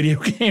worst video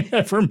game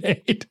ever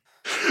made,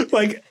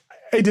 like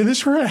I did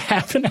this for a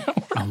half an hour.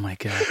 Oh my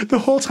God. The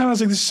whole time I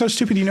was like, this is so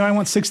stupid. You know, I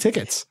want 6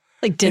 tickets.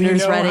 Like And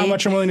dinner's you know ready. how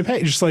much I'm willing to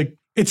pay. Just like,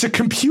 it's a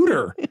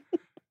computer.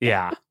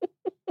 Yeah.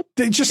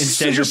 They just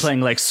Instead, you're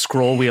playing like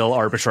scroll wheel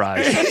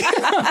arbitrage.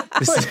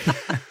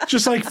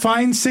 just like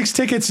find 6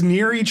 tickets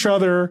near each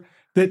other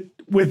that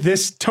with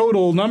this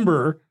total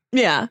number,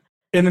 Yeah.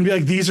 and then be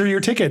like, these are your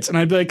tickets. And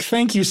I'd be like,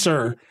 thank you,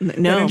 sir. No.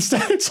 And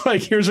instead, it's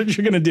like, here's what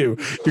you're going to do.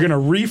 You're going to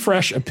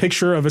refresh a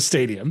picture of a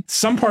stadium.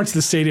 Some parts of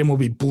the stadium will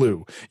be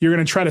blue. You're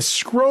going to try to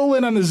scroll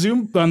in on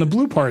the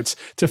blue parts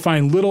to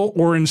find little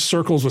orange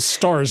circles with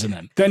stars in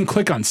them. Then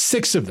click on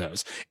 6 of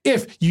those.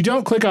 If you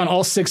don't click on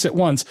all 6 at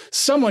once,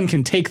 someone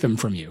can take them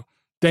from you.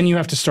 Then you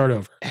have to start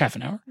over. Half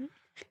an hour.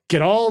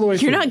 Get all the way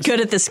through. You're not this. good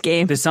at this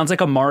game. This sounds like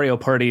a Mario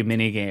Party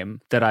mini game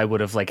that I would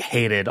have like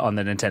hated on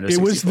the Nintendo 64.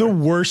 It was the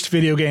worst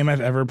video game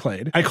I've ever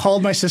played. I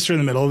called my sister in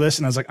the middle of this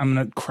and I was like, I'm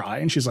going to cry.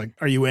 And she's like,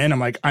 are you in? I'm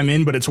like, I'm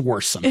in, but it's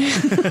worse somehow.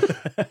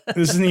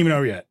 This isn't even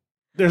over yet.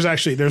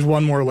 There's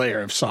one more layer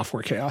of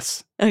software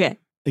chaos. Okay.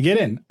 I get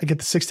in. I get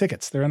the 6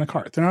 tickets. They're in the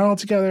cart. They're not all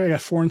together. I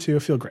got 4 and 2. I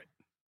feel great.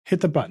 Hit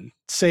the button.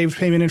 Save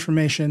payment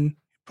information.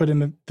 Put in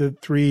the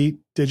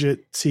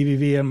 3-digit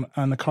CVV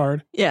on the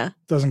card. Yeah.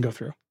 Doesn't go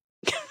through.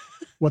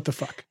 What the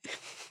fuck?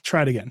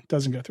 Try it again.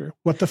 Doesn't go through.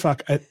 What the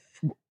fuck?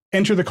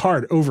 Enter the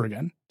card over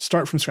again.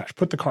 Start from scratch.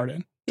 Put the card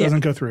in. Doesn't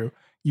go through.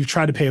 You've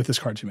tried to pay with this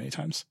card too many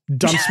times.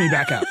 Dumps me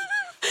back out.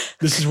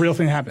 This is a real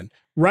thing that happened.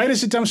 Right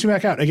as it dumps me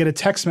back out, I get a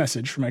text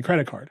message from my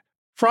credit card.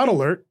 Fraud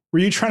alert. Were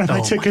you trying to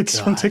buy tickets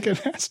from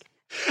Ticketmaster?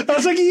 I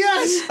was like,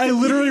 yes. I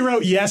literally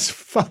wrote, yes,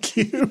 fuck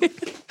you.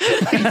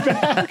 Like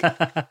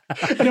back.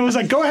 And it was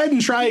like, go ahead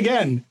and try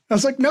again. I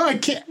was like, no, I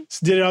can't.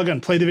 So did it all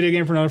again. Played the video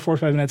game for another 4 or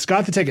 5 minutes.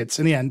 Got the tickets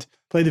in the end.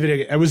 Played the video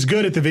game. I was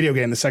good at the video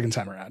game the second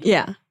time around.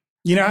 Yeah.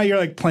 You know how you're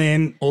like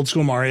playing old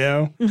school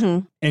Mario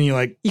and you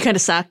like, You kind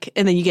of suck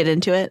and then you get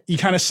into it. you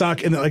kind of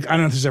suck. And like, I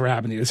don't know if this ever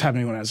happened to you. This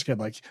happened to me when I was a kid.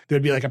 Like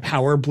there'd be like a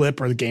power blip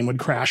or the game would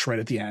crash right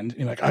at the end. And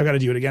you're like, I got to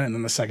do it again. And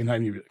then the second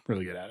time you're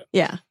really good at it.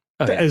 Yeah.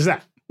 Is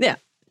that? Yeah.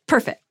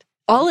 Perfect.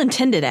 All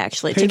intended,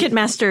 actually.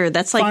 Ticketmaster,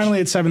 that's like. Finally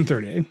at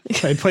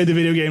 7:30, I played the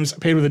video games,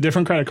 paid with a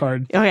different credit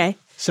card, Okay.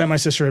 sent my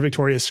sister a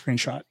Victoria's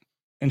screenshot.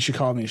 And she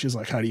called me. She's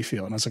like, how do you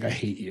feel? And I was like, I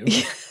hate you.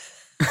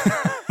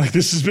 Like,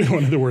 this has been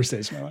one of the worst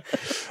days of my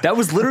life. That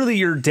was literally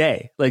your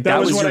day. Like That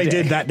was what your I day.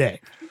 did that day.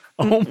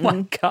 Oh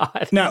my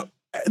God. Now,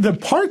 the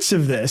parts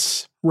of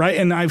this, right?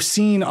 And I've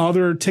seen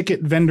other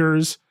ticket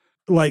vendors,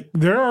 like,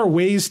 there are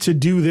ways to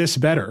do this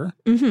better,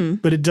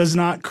 but it does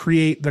not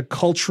create the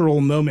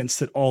cultural moments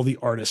that all the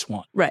artists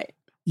want. Right.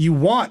 You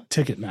want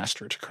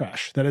Ticketmaster to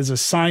crash. That is a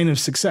sign of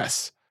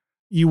success.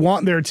 You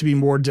want there to be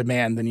more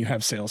demand than you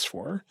have sales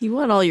for. You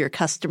want all your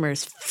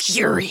customers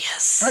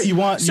furious. Right, you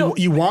want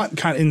you want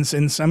kind of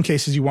in some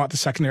cases you want the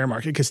secondary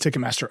market because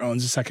Ticketmaster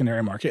owns the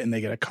secondary market and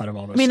they get a cut of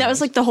all those. I mean, that sales.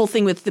 was like the whole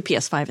thing with the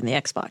PS5 and the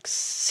Xbox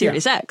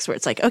Series X, where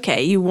it's like,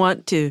 okay, you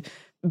want to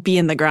be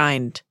in the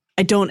grind.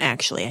 I don't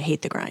actually. I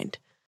hate the grind.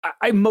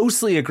 I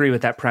mostly agree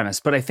with that premise,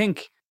 but I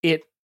think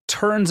it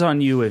turns on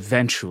you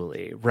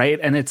eventually, right?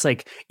 And it's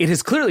like, it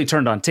has clearly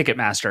turned on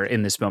Ticketmaster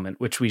in this moment,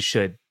 which we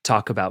should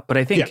talk about. But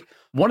I think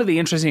one of the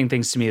interesting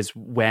things to me is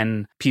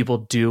when people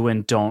do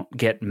and don't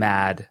get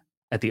mad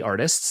at the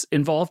artists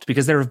involved,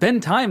 because there have been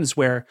times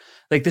where,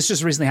 like, this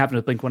just recently happened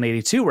with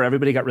Blink-182, where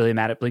everybody got really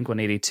mad at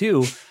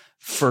Blink-182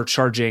 for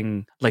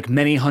charging like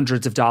many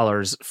hundreds of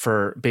dollars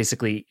for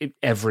basically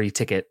every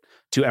ticket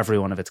to every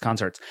one of its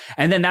concerts.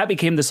 And then that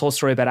became this whole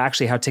story about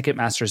actually how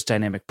Ticketmaster's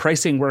dynamic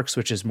pricing works,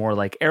 which is more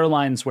like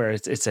airlines, where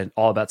it's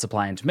all about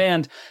supply and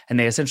demand. And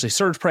they essentially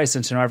surge price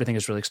into everything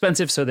is really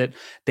expensive so that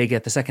they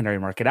get the secondary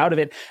market out of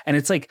it. And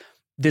it's like,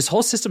 this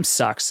whole system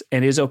sucks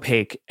and is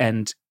opaque,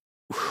 and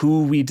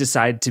who we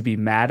decide to be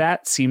mad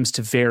at seems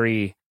to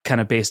vary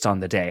kind of based on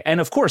the day. And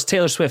of course,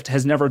 Taylor Swift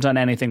has never done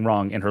anything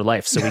wrong in her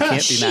life, so we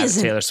can't be mad at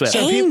Taylor Swift. So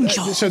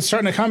it's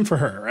starting to come for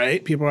her,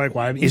 right? People are like,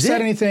 why haven't you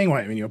said anything?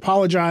 Why haven't you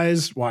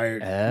apologized? Why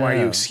are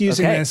you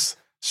excusing this?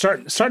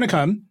 Starting to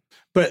come.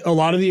 But a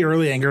lot of the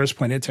early anger was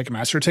pointed at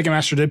Ticketmaster.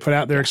 Ticketmaster did put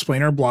out their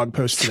explainer blog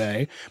post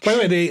today. By the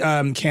way,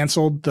 they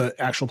canceled the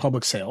actual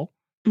public sale.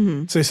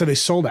 Mm-hmm. So they said they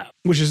sold out,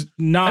 which is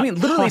not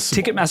literally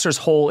possible. Ticketmaster's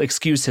whole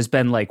excuse has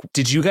been like,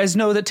 did you guys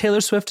know that Taylor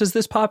Swift is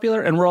this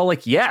popular? And we're all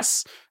like,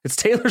 yes, it's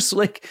Taylor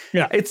Swift.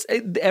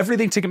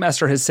 Everything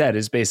Ticketmaster has said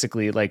is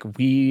basically like,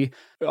 we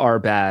are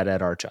bad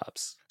at our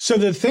jobs. So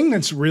the thing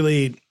that's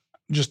really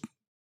just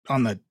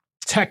on the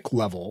tech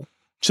level,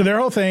 so their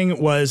whole thing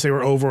was they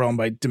were overwhelmed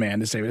by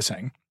demand, as David was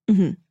saying.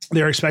 Mm-hmm.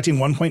 They were expecting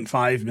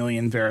 1.5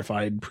 million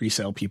verified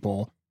pre-sale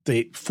people.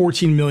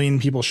 14 million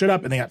people showed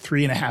up and they got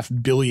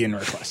 3.5 billion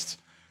requests.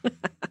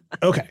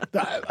 Okay,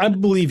 I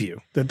believe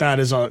you that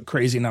is a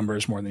crazy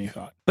numbers more than you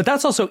thought. But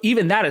that's also,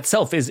 even that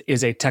itself is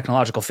a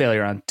technological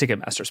failure on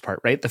Ticketmaster's part,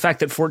 right? The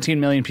fact that 14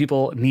 million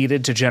people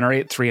needed to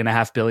generate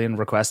 3.5 billion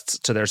requests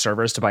to their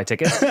servers to buy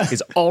tickets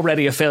is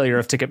already a failure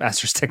of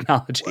Ticketmaster's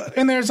technology.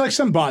 And there's like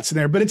some bots in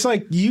there, but it's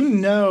like, you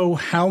know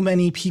how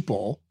many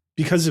people,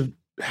 because of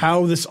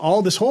how this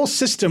whole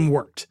system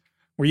worked,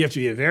 where you have to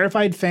be a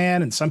verified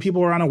fan and some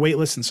people were on a wait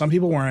list and some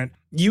people weren't.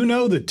 You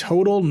know the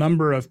total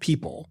number of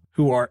people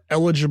who are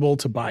eligible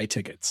to buy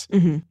tickets.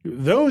 Mm-hmm.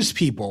 Those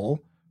people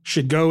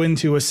should go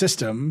into a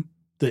system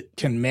that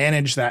can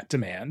manage that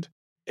demand.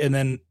 And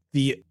then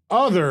the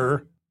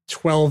other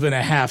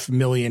 12.5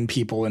 million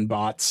people in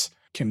bots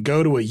can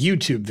go to a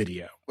YouTube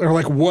video or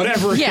like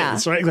whatever it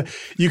is, right?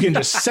 You can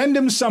just send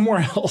them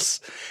somewhere else.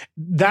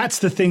 That's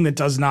the thing that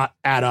does not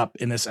add up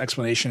in this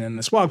explanation in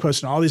this blog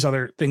post and all these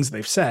other things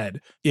they've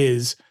said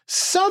is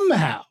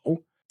somehow,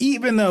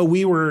 even though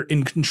we were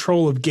in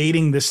control of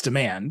gating this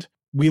demand,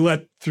 we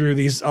let through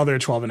these other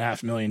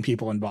 12.5 million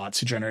people in bots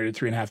who generated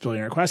 3.5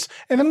 billion requests,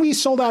 and then we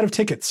sold out of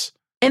tickets.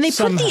 And they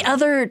put the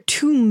other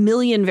 2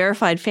 million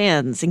verified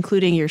fans,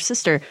 including your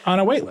sister, on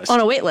a wait list.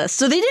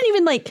 So they didn't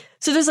even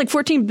so there's like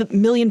 14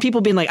 million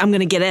people being like, I'm going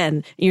to get in.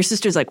 And your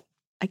sister's like,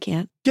 I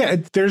can't. Yeah,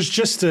 there's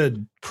just a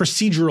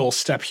procedural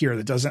step here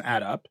that doesn't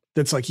add up.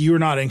 That's like, you're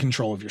not in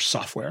control of your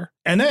software.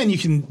 And then you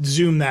can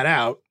zoom that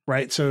out,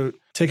 right? So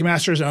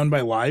Ticketmaster is owned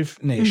by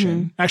Live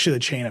Nation. Mm-hmm. Actually, the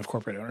chain of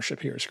corporate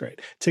ownership here is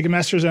great.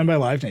 Ticketmaster is owned by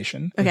Live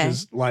Nation, which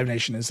is Live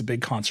Nation is a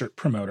big concert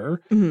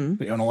promoter. Mm-hmm.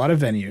 They own a lot of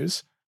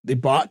venues. They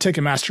bought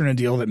Ticketmaster in a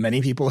deal that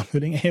many people,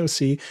 including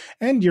AOC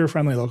and your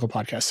friendly local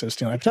podcast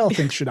host, Neil Patel,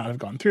 think should not have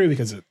gone through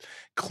because of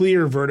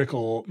clear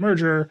vertical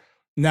merger.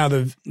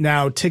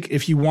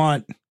 If you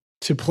want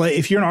to play,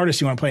 if you're an artist,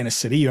 you want to play in a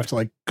city, you have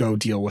to go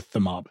deal with the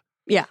mob.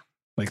 Yeah.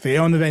 Like they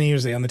own the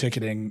venues, they own the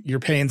ticketing. You're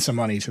paying some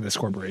money to this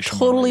corporation.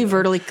 Totally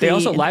vertically. They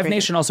also, Live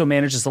Nation also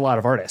manages a lot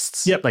of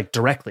artists. Yep.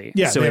 Directly.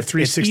 Yeah. So they have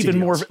 360 it's even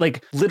deals. more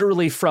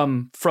literally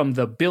from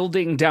the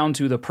building down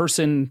to the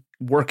person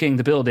working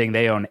the building,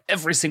 they own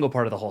every single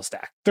part of the whole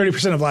stack.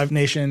 30% of Live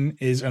Nation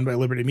is owned by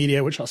Liberty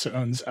Media, which also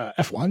owns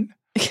F1.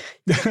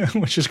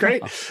 Which is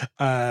great.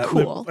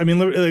 Cool.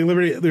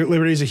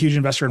 Liberty is a huge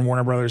investor in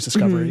Warner Brothers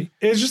Discovery.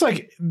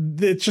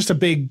 Mm-hmm. It's just a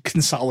big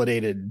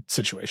consolidated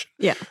situation.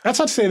 Yeah. That's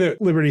not to say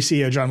that Liberty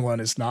CEO John Malone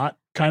is not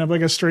kind of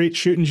like a straight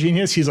shooting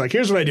genius. He's like,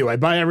 here's what I do. I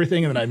buy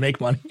everything and then I make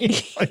money.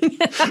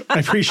 I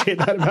appreciate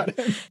that about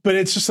him. But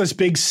it's just this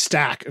big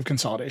stack of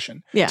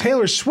consolidation. Yeah.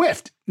 Taylor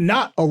Swift,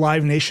 not a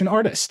Live Nation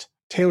artist.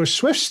 Taylor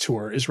Swift's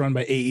tour is run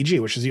by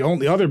AEG, which is the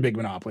only other big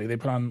monopoly. They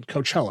put on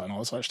Coachella and all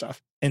this other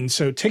stuff. And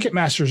so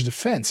Ticketmaster's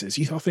defense is,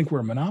 you all think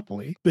we're a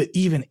monopoly, but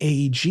even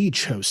AEG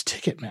chose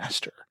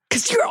Ticketmaster.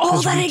 Because you're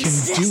all that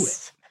exists. Do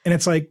it. And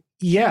it's like,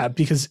 yeah,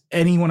 because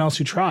anyone else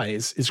who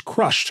tries is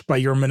crushed by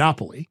your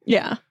monopoly.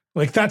 Yeah.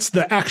 That's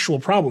the actual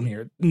problem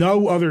here.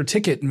 No other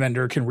ticket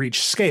vendor can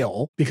reach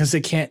scale because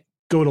they can't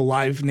go to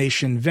Live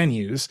Nation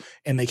venues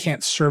and they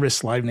can't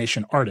service Live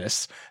Nation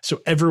artists.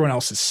 So everyone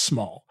else is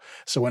small.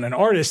 So when an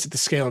artist at the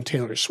scale of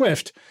Taylor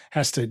Swift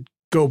has to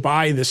go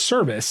buy this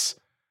service,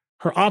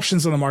 her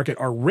options on the market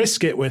are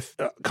risk it with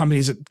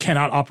companies that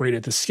cannot operate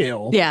at the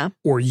scale. Yeah.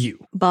 Or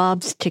you.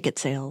 Bob's ticket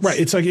sales. Right.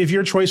 It's like if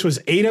your choice was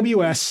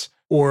AWS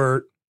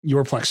or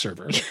your Plex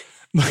server.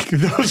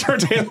 Those are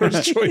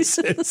Taylor's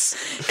choices.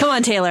 Come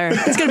on, Taylor.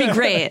 It's going to be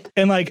great.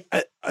 And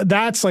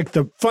that's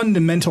the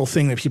fundamental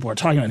thing that people are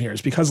talking about here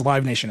is because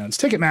Live Nation owns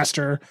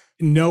Ticketmaster,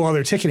 no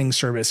other ticketing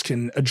service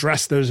can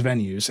address those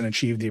venues and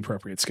achieve the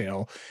appropriate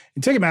scale.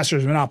 And Ticketmaster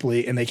is a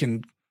monopoly, and they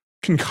can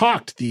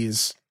concoct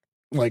these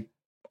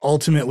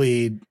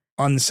ultimately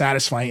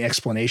unsatisfying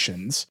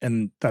explanations,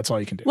 and that's all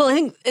you can do. Well, I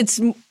think it's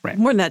more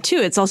than that too.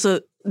 It's also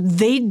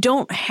they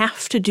don't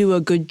have to do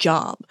a good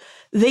job.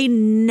 They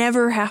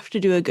never have to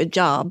do a good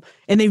job,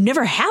 and they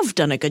never have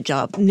done a good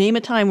job. Name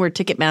a time where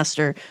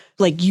Ticketmaster,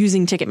 like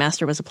using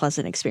Ticketmaster, was a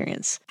pleasant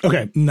experience.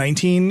 Okay,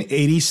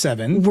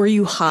 1987. Were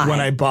you high? When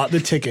I bought the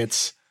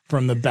tickets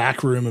from the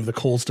back room of the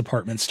Kohl's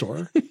department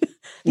store,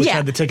 which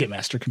had the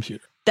Ticketmaster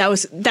computer. That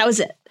was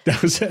it.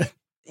 That was it.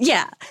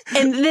 Yeah.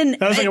 And then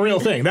that was like a real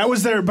thing. That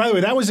was by the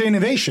way, that was the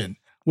innovation,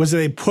 was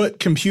they put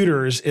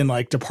computers in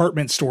like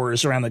department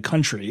stores around the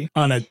country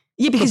on a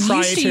because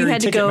proprietary you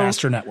had to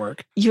Ticketmaster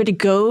network. You had to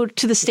go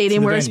to the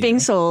stadium where it's venue. being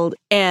sold,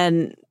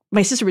 and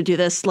my sister would do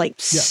this, like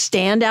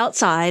stand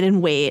outside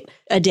and wait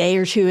a day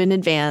or two in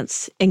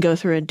advance and go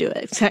through and do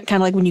it. It's kind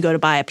of like when you go to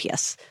buy a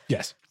PS3.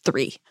 Yes.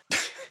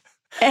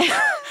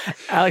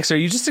 Alex, are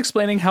you just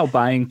explaining how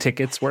buying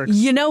tickets works?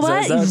 You know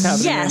what? Is that what's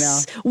happening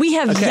Yes. right now? We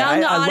have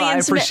young I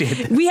audience. appreciate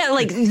that. We have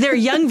there are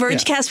young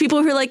Vergecast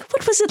people who are like,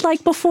 what was it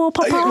like before,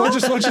 Papa?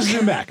 Let's just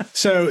zoom back.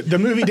 So the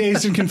movie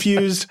Dazed and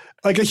Confused,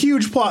 like a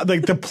huge plot,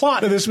 like the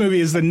plot of this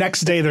movie is the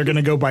next day they're going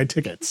to go buy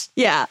tickets.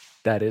 Yeah.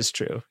 That is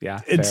true.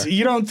 Yeah. It's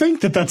you don't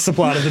think that that's the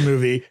plot of the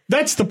movie.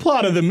 That's the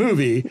plot of the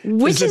movie,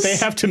 which is that they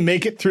have to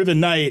make it through the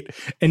night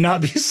and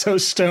not be so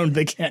stoned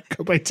they can't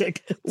go buy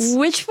tickets.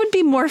 Which would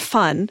be more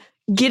fun?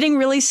 Getting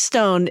really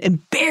stoned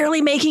and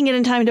barely making it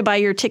in time to buy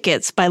your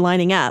tickets by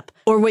lining up,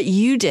 or what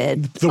you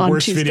did the on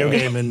worst Tuesday. video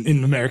game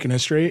in American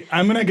history.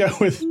 I'm going to go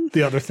with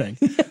the other thing.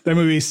 That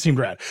movie seemed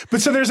rad.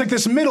 But so there's like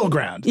this middle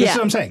ground. This is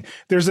what I'm saying.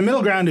 There's a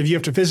middle ground if you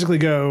have to physically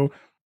go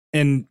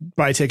and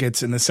buy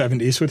tickets in the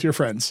 70s with your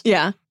friends.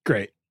 Yeah.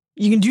 Great.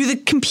 You can do the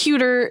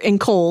computer in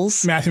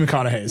Kohl's. Matthew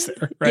McConaughey is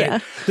there, right? Yeah.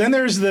 Then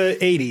there's the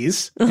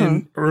 80s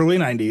and early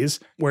 90s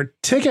where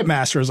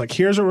Ticketmaster is like,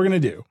 here's what we're going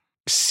to do.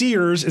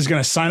 Sears is going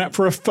to sign up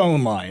for a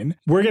phone line.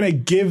 We're going to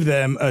give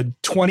them a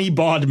 20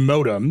 baud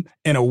modem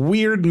and a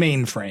weird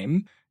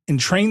mainframe and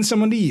train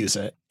someone to use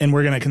it. And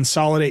we're going to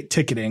consolidate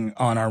ticketing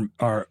on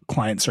our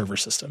client server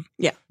system.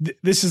 Yeah.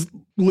 This is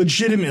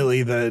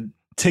legitimately the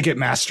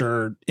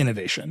Ticketmaster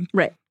innovation.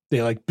 Right.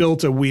 They like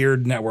built a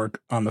weird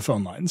network on the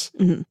phone lines,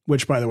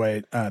 which, by the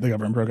way, the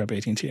government broke up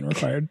AT&T and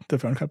required the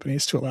phone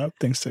companies to allow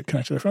things to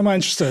connect to their phone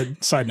lines. Just a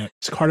side note.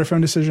 It's a Carter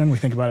phone decision. We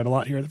think about it a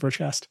lot here at the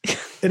Vergecast.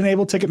 It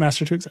enabled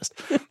Ticketmaster to exist.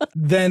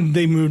 Then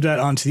they moved that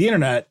onto the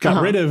internet,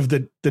 got rid of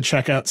the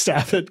checkout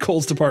staff at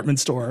Kohl's department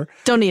store.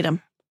 Don't need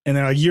them. And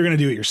they're like, you're going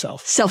to do it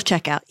yourself.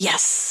 Self-checkout.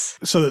 Yes.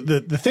 So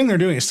the thing they're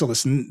doing is still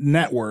this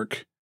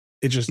network.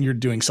 It's just you're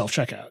doing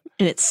self-checkout.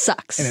 And it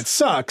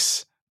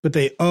sucks. But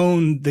they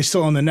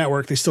still own the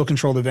network. They still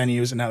control the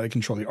venues, and now they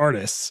control the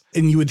artists.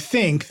 And you would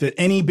think that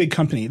any big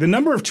company, the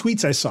number of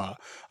tweets I saw,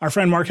 our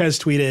friend Mark has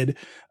tweeted,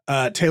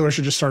 Taylor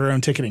should just start her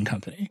own ticketing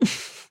company.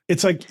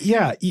 It's like,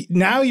 yeah,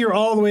 now you're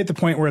all the way at the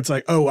point where it's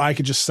like, oh, I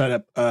could just set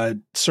up a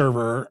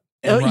server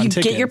and run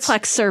tickets. Get your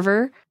Plex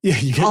server. Yeah,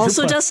 you get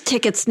also your Plex. does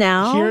tickets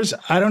now.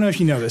 I don't know if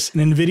you know this, an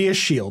NVIDIA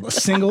Shield, a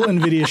single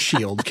NVIDIA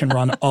Shield can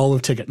run all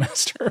of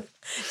Ticketmaster.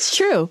 It's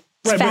true.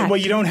 Right, but what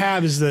you don't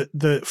have is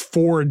the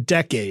 4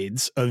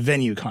 decades of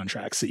venue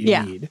contracts that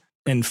you need,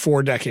 and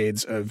 4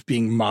 decades of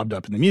being mobbed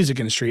up in the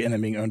music industry, and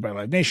then being owned by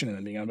Live Nation, and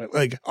then being owned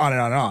by on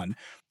and on and on.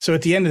 So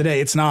at the end of the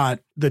day, it's not,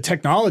 the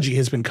technology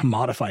has been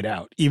commodified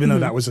out, even though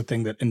that was the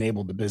thing that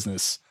enabled the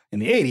business in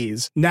the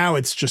 80s. Now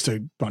it's just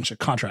a bunch of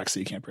contracts that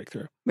you can't break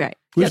through. Right.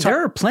 Yeah,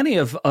 there are plenty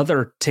of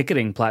other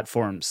ticketing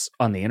platforms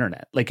on the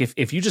internet. Like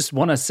if you just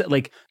want to,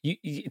 like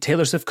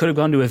Taylor Swift could have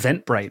gone to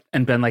Eventbrite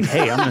and been like,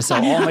 hey, I'm going to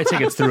sell all my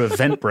tickets through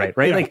Eventbrite,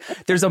 right? Yeah. Like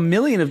there's a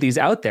million of these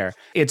out there.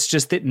 It's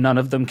just that none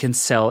of them can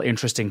sell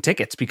interesting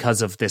tickets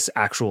because of this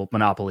actual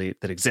monopoly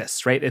that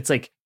exists, right? It's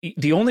like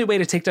the only way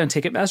to take down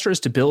Ticketmaster is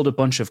to build a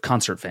bunch of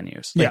concert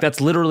venues. Like that's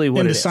literally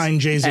what it is. And to sign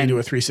Jay-Z to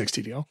a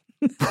 360 deal.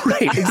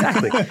 Right,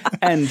 exactly.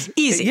 And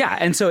easy. Yeah.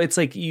 And so it's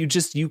like you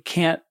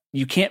can't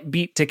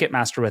beat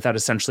Ticketmaster without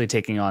essentially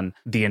taking on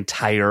the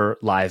entire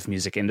live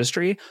music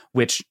industry,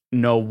 which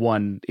no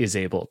one is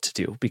able to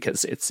do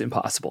because it's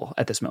impossible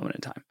at this moment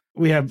in time.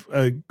 We have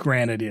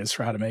grand ideas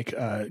for how to make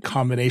a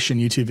combination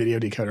YouTube video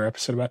decoder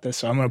episode about this.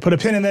 So I'm going to put a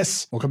pin in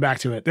this. We'll come back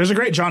to it. There's a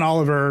great John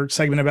Oliver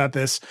segment about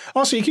this.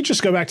 Also, you could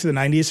just go back to the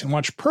 90s and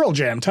watch Pearl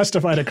Jam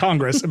testify to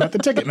Congress about the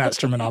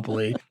Ticketmaster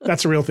monopoly.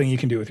 That's a real thing you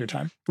can do with your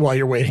time while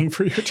you're waiting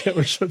for your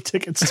Taylor Swift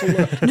tickets to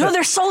load. No,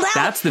 they're sold out.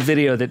 That's the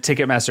video that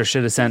Ticketmaster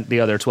should have sent the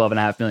other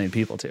 12.5 million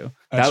people to.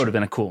 That would have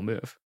been a cool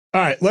move.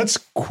 All right, let's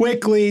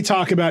quickly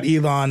talk about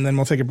Elon, then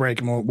we'll take a break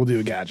and we'll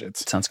do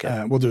gadgets. Sounds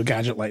good. We'll do a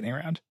gadget lightning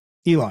round.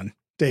 Elon,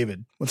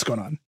 David, what's going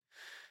on?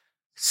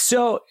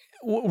 So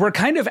we're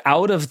kind of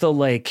out of the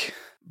like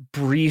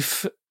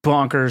brief,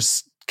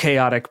 bonkers,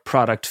 chaotic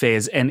product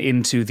phase and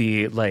into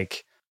the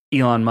like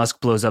Elon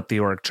Musk blows up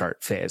the org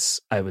chart phase,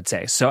 I would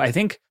say. So I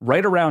think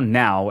right around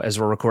now, as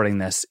we're recording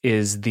this,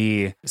 is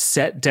the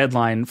set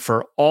deadline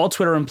for all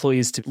Twitter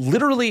employees to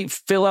literally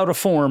fill out a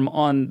form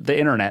on the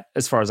internet,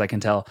 as far as I can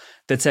tell,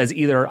 that says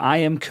either I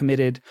am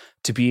committed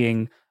to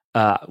being,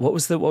 what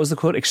was the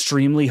quote?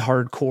 Extremely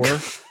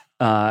hardcore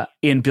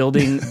in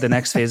building the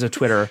next phase of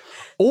Twitter.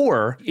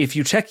 Or if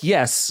you check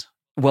yes,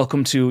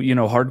 welcome to,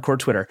 hardcore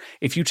Twitter.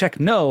 If you check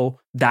no,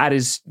 that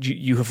is,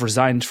 you have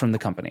resigned from the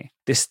company.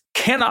 This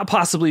cannot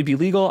possibly be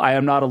legal. I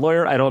am not a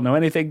lawyer. I don't know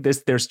anything.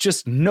 There's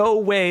just no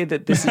way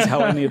that this is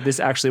how any of this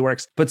actually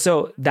works. But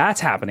so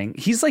that's happening.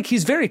 He's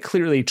very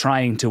clearly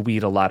trying to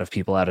weed a lot of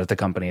people out of the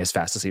company as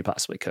fast as he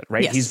possibly could,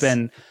 right? Yes. He's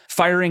been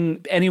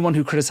firing anyone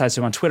who criticized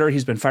him on Twitter.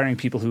 He's been firing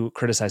people who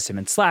criticized him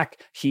in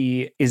Slack.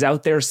 He is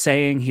out there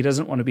saying he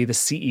doesn't want to be the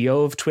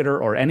CEO of Twitter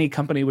or any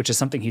company, which is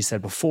something he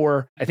said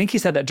before. I think he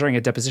said that during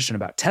a deposition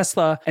about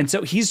Tesla. And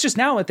so he's just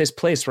now at this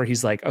place where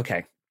he's like,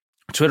 okay,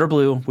 Twitter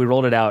Blue, we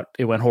rolled it out.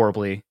 It went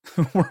horribly.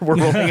 We're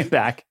rolling it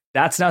back.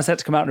 That's now set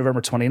to come out November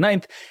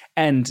 29th.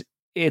 And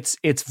it's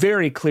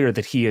very clear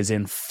that he is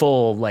in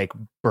full, like,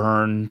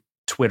 burn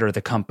Twitter,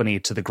 the company,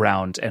 to the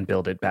ground and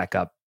build it back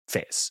up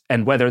phase.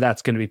 And whether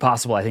that's going to be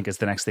possible, I think, is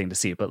the next thing to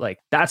see. But like,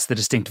 that's the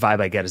distinct vibe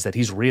I get, is that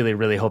he's really,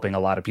 really hoping a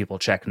lot of people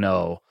check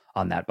no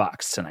on that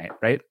box tonight,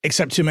 right?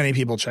 Except too many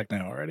people check no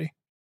already.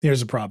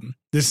 Here's a problem.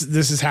 This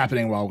is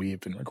happening while we've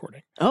been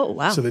recording. Oh,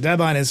 wow. So the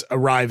deadline is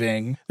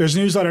arriving. There's a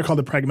newsletter called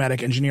The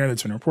Pragmatic Engineer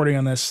that's been reporting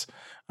on this.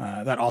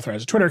 That author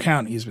has a Twitter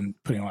account. He's been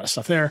putting a lot of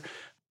stuff there.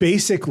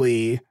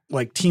 Basically,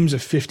 like, teams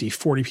of 50,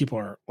 40 people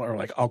are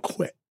like, I'll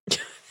quit.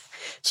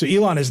 So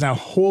Elon is now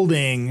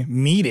holding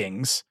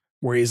meetings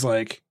where he's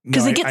like,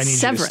 no, I need you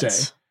to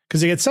stay.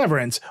 Because they get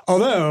severance.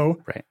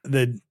 Although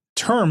the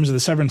terms of the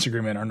severance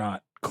agreement are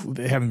not,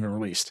 they haven't been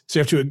released. So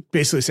you have to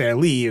basically say, I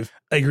leave,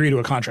 I agree to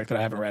a contract that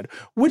I haven't read,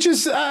 which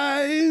is...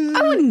 I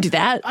wouldn't do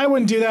that. I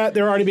wouldn't do that.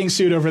 They're already being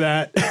sued over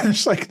that.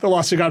 It's like the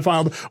lawsuit got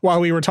filed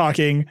while we were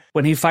talking.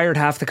 When he fired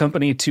half the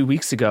company 2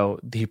 weeks ago,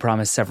 he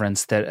promised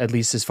severance that, at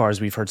least as far as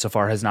we've heard so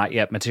far, has not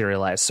yet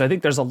materialized. So I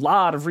think there's a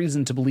lot of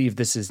reason to believe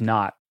this is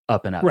not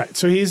up and up. Right.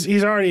 So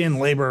he's already in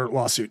labor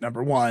lawsuit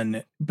number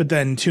one, but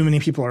then too many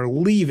people are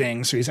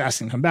leaving, so he's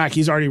asking to come back.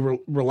 He's already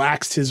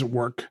relaxed his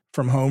work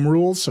from home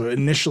rules. So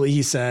initially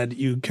he said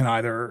you can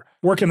either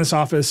work in this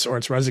office or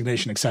it's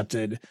resignation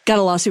accepted. Got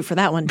a lawsuit for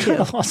that one too.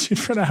 Got a lawsuit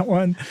for that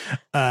one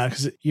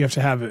because you have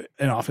to have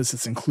an office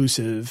that's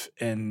inclusive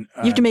and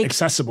you have to make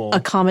accessible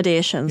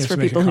accommodations for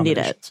people who need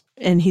it.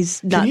 And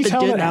he's not. Can you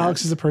tell that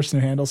Alex is the person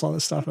who handles all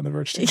this stuff on the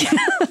Verge team?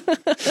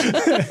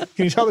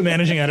 Can you tell the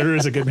managing editor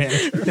is a good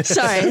manager?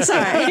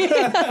 Sorry.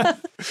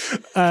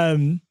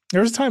 There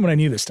was a time when I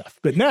knew this stuff,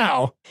 but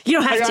now you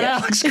don't have I got to.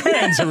 Alex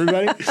Kranz,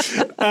 everybody.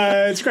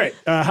 It's great.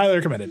 Highly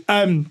recommended.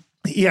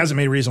 He hasn't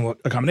made reasonable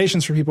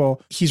accommodations for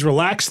people. He's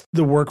relaxed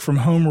the work from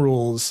home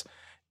rules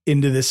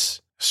into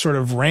this sort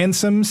of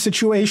ransom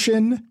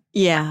situation.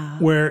 Yeah.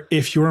 Where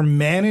if your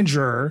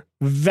manager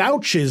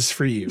vouches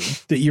for you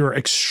that you're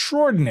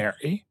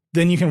extraordinary,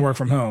 then you can work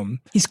from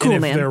home. He's cool, and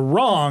if man. they're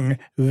wrong,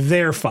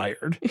 they're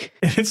fired.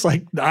 And it's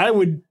like, I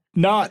would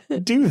not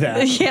do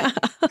that. Yeah.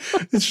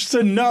 It's just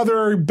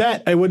another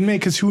bet I wouldn't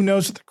make, because who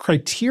knows what the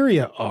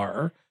criteria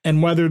are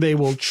and whether they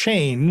will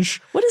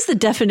change. What is the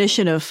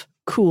definition of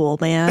cool,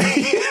 man?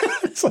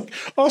 It's like,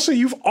 also,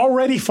 you've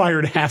already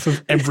fired half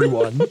of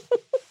everyone.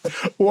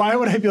 Why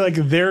would I be like,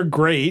 they're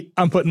great,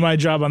 I'm putting my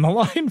job on the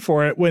line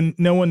for it, when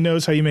no one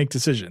knows how you make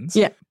decisions?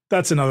 Yeah.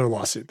 That's another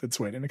lawsuit that's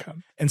waiting to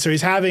come. And so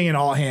he's having an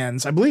all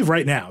hands, I believe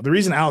right now. The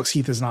reason Alex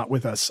Heath is not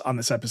with us on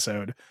this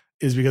episode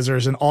is because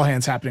there's an all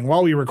hands happening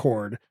while we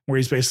record, where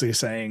he's basically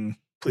saying,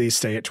 please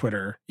stay at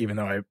Twitter, even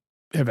though I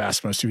have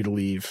asked most of you to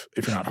leave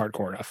if you're not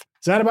hardcore enough.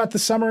 Is that about the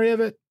summary of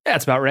it?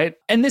 That's about right.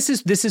 And this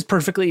is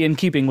perfectly in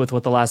keeping with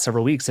what the last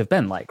several weeks have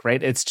been like,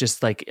 right? It's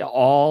just like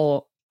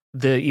all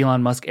the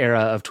Elon Musk era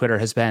of Twitter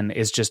has been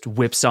is just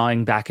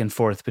whipsawing back and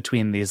forth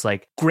between these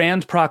like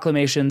grand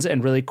proclamations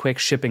and really quick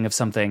shipping of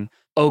something.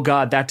 Oh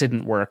God, that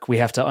didn't work. We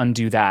have to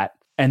undo that.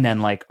 And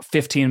then like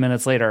 15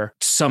 minutes later,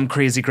 some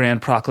crazy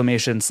grand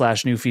proclamation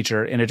 / new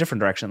feature in a different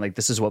direction. Like,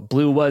 this is what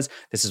Blue was.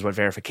 This is what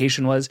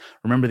verification was.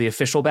 Remember the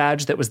official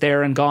badge that was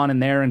there and gone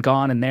and there and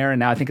gone and there. And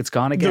now I think it's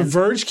gone again. The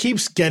Verge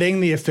keeps getting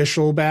the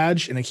official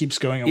badge and it keeps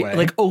going away.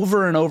 Like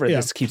over and over, Yeah.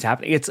 This keeps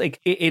happening. It's like,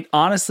 it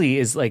honestly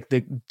is like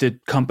the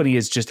company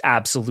is just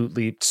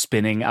absolutely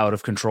spinning out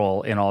of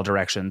control in all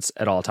directions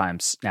at all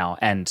times now.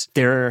 And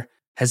there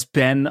has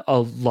been a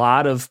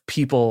lot of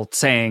people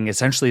saying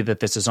essentially that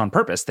this is on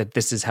purpose, that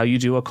this is how you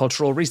do a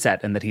cultural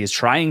reset, and that he is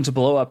trying to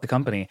blow up the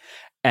company.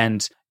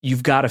 And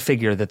you've got to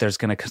figure that there's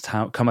going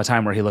to come a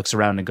time where he looks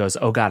around and goes,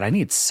 oh God, I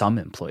need some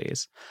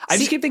employees. I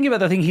just keep thinking about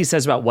the thing he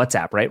says about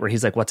WhatsApp, right? Where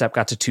he's like, WhatsApp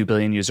got to 2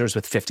 billion users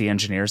with 50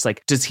 engineers.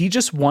 Like, does he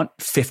just want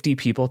 50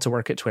 people to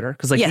work at Twitter?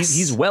 Because like Yes.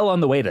 he's well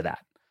on the way to that.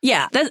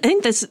 Yeah, I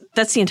think that's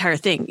the entire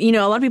thing. You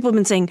know, a lot of people have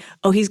been saying,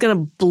 oh, he's going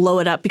to blow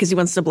it up because he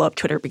wants to blow up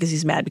Twitter because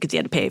he's mad because he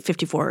had to pay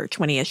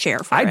 $54.20 a share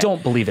for it. I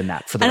don't believe in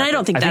that. For the And record. I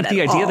don't think that the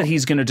at idea all. that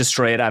he's going to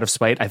destroy it out of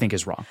spite, I think,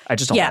 is wrong. I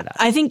just don't buy that.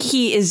 I think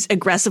he is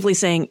aggressively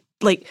saying,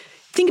 like,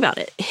 think about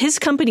it. His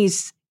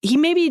companies, he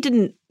maybe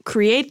didn't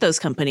create those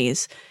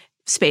companies,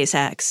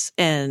 SpaceX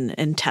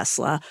and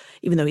Tesla,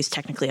 even though he's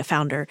technically a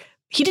founder.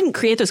 He didn't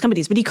create those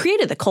companies, but he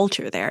created the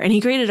culture there. And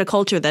he created a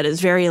culture that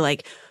is very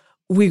like,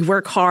 we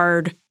work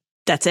hard,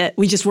 That's it.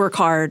 We just work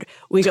hard.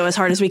 We go as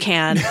hard as we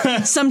can.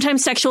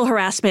 Sometimes sexual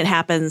harassment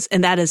happens,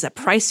 and that is a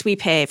price we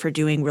pay for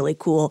doing really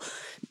cool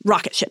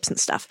rocket ships and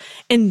stuff.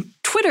 And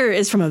Twitter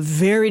is from a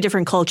very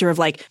different culture of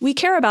like, we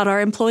care about our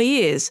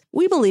employees.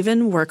 We believe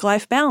in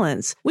work-life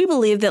balance. We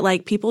believe that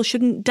like people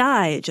shouldn't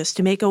die just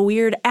to make a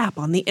weird app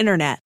on the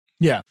internet.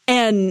 Yeah.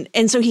 And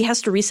so he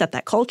has to reset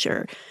that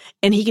culture.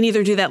 And he can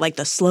either do that like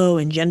the slow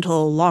and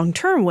gentle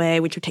long-term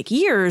way, which would take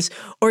years,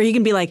 or he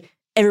can be like,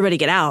 everybody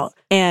get out,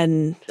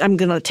 and I'm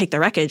going to take the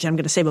wreckage. I'm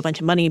going to save a bunch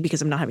of money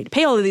because I'm not having to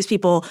pay all of these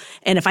people.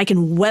 And if I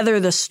can weather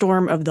the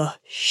storm of the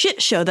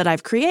shit show that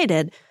I've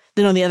created,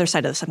 then on the other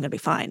side of this, I'm going to be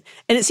fine.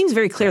 And it seems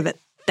very clear that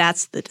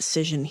that's the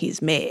decision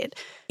he's made,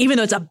 even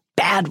though it's a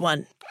bad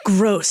one.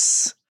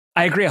 Gross.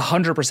 I agree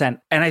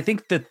 100%. And I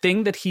think the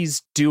thing that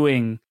he's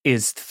doing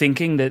is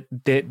thinking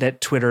that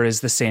Twitter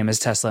is the same as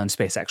Tesla and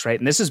SpaceX, right?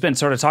 And this has been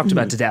sort of talked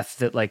about to death,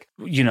 that like,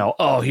 you know,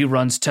 oh, he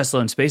runs Tesla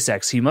and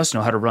SpaceX. He must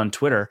know how to run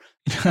Twitter.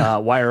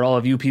 Why are all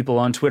of you people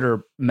on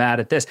Twitter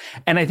mad at this?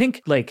 And I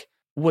think like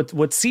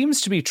what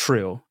seems to be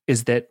true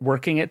is that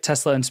working at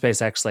Tesla and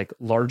SpaceX like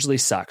largely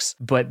sucks,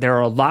 but there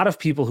are a lot of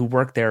people who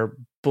work there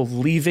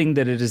believing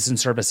that it is in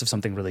service of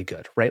something really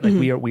good, right? Like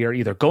we are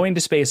either going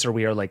to space or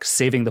we are like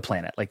saving the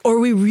planet. Like, or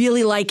we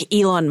really like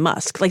Elon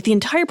Musk. Like the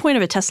entire point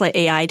of a Tesla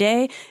AI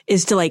day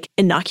is to like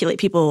inoculate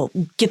people,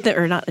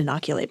 or not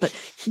inoculate, but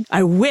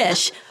I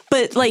wish,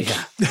 but like,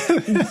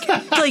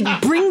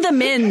 like bring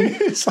them in.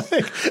 It's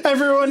like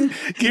everyone,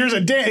 here's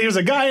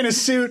a guy in a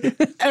suit.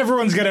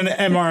 Everyone's got an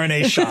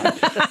mRNA shot.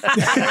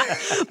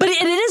 But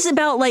it is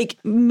about like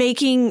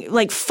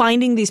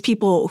finding these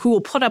people who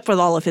will put up with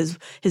all of his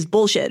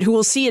bullshit, who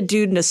will see a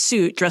dude in a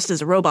suit dressed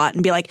as a robot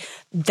and be like,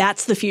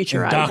 that's the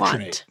future I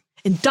want.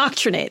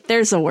 Indoctrinate.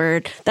 There's a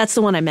word. That's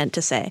the one I meant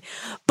to say.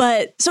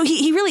 But so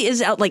he really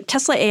is out, like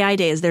Tesla AI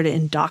Day is there to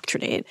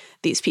indoctrinate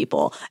these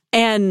people.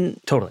 And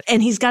totally.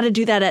 And he's got to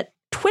do that at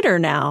Twitter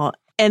now.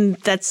 And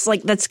that's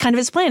kind of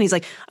his plan. He's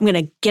like, I'm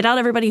going to get out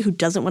everybody who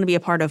doesn't want to be a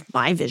part of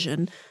my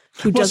vision,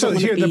 who doesn't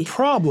want to be. The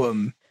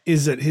problem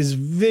is that his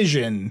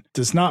vision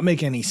does not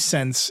make any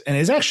sense and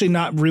is actually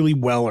not really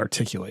well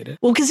articulated.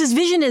 Well, because his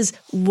vision is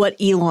what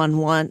Elon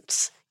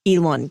wants,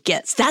 Elon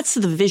gets. That's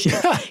the vision.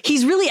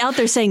 He's really out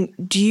there saying,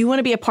 do you want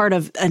to be a part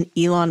of an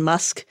Elon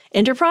Musk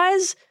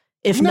enterprise?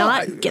 If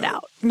not, get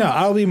out. No,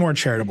 I'll be more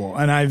charitable.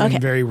 And I've been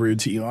very rude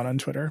to Elon on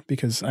Twitter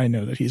because I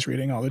know that he's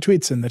reading all the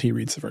tweets and that he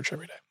reads The Verge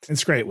every day.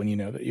 It's great when you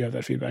know that you have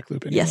that feedback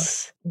loop in your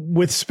life.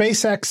 With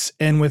SpaceX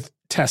and with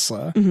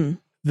Tesla,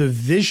 the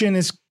vision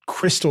is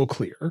crystal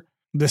clear.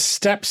 The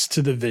steps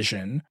to the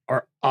vision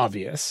are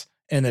obvious.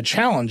 And the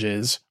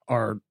challenges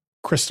are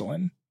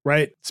crystalline,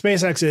 right?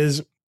 SpaceX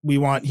is, we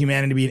want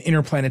humanity to be an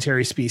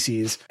interplanetary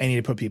species. I need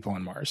to put people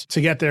on Mars. To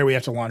get there, we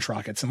have to launch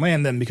rockets and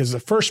land them because the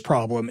first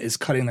problem is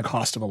cutting the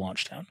cost of a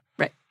launch down.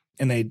 Right.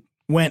 And they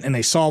went and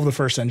they solved the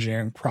first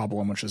engineering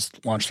problem, which is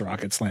launch the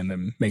rockets, land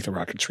them, make the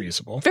rockets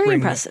reusable. Very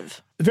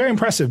impressive. Very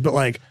impressive. But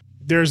like,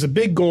 there's a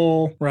big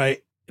goal,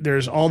 right?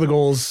 There's all the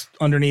goals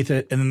underneath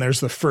it. And then there's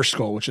the first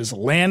goal, which is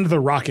land the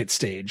rocket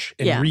stage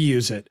and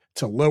reuse it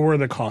to lower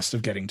the cost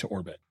of getting to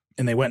orbit.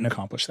 And they went and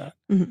accomplished that.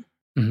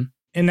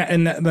 And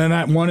then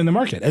that won in the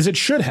market, as it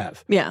should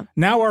have. Yeah.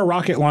 Now our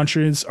rocket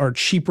launchers are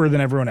cheaper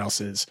than everyone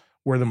else's.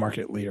 We're the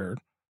market leader.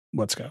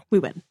 Let's go. We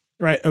win.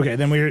 Right. Okay.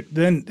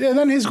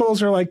 Then his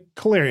goals are like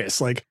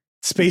hilarious. Like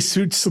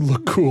spacesuits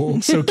look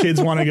cool, so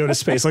kids want to go to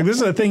space. Like this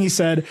is a thing he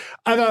said.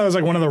 I thought it was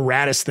like one of the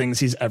raddest things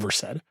he's ever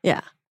said.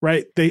 Yeah.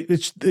 Right.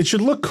 It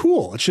should look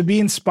cool. It should be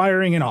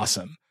inspiring and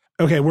awesome.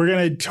 Okay. We're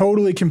going to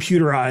totally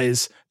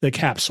computerize the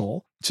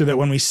capsule so that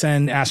when we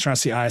send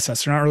astronauts to the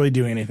ISS, they're not really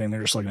doing anything.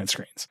 They're just looking at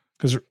screens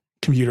because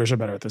computers are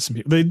better at this than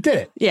people. They did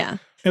it. Yeah.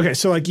 Okay.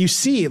 So like you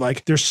see,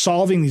 like they're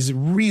solving these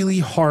really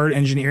hard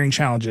engineering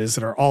challenges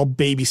that are all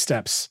baby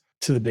steps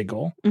to the big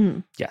goal.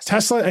 Yes.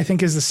 Tesla, I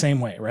think, is the same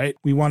way, right?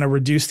 We want to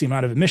reduce the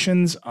amount of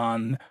emissions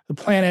on the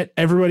planet.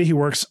 Everybody who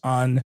works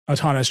on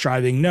autonomous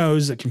driving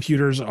knows that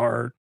computers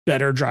are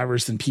better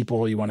drivers than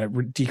people. You want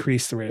to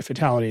decrease the rate of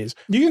fatalities.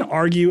 You can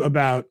argue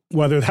about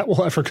whether that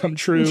will ever come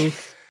true.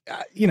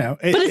 But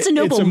it's a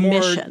noble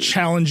mission. More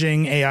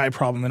challenging AI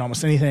problem than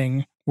almost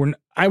anything.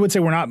 I would say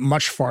we're not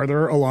much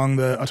farther along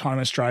the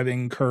autonomous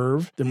driving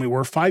curve than we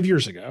were 5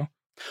 years ago.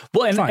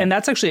 Well, and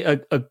that's actually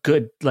a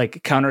good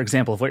like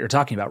counterexample of what you're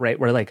talking about, right?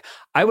 Where like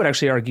I would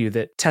actually argue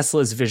that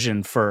Tesla's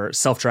vision for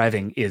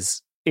self-driving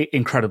is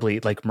incredibly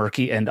like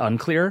murky and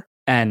unclear.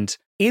 And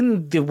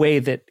in the way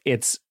that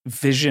its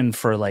vision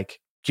for like,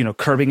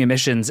 curbing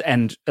emissions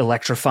and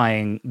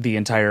electrifying the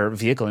entire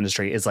vehicle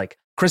industry is like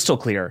crystal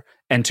clear.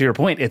 And to your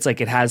point, it's like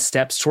it has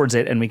steps towards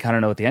it and we kind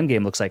of know what the end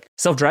game looks like.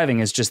 Self-driving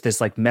is just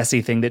this like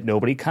messy thing that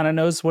nobody kind of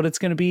knows what it's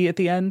going to be at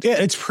the end. Yeah,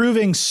 it's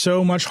proving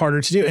so much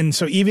harder to do. And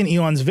so even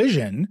Elon's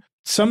vision,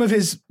 some of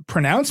his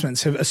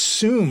pronouncements have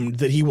assumed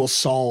that he will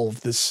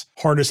solve this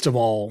hardest of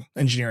all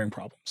engineering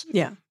problems.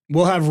 Yeah.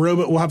 We'll have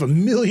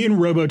 1 million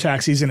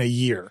robo-taxis in a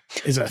year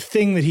is a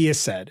thing that he has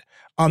said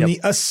on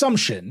the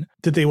assumption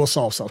that they will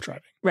solve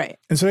self-driving. Right.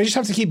 And so they just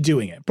have to keep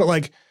doing it. But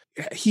like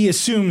he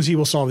assumes he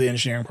will solve the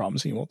engineering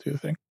problems and he won't do the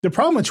thing. The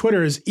problem with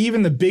Twitter is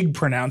even the big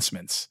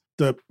pronouncements,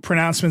 the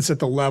pronouncements at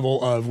the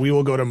level of we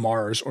will go to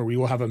Mars or we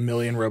will have 1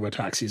 million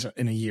robotaxis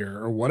in a year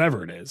or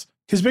whatever it is.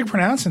 His big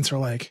pronouncements are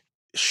like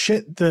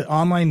shit the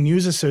Online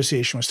News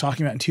Association was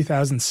talking about in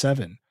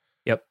 2007.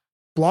 Yep.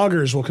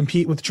 Bloggers will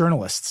compete with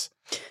journalists.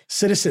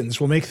 Citizens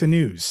will make the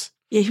news.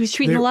 Yeah, he was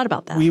tweeting a lot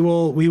about that. We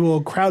will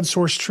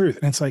crowdsource truth.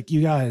 And it's like,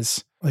 you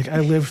guys, like I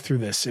lived through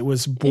this. It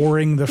was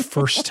boring the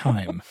first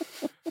time.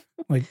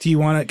 Like, do you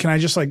want to, can I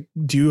just like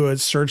do a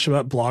search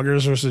about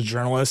bloggers versus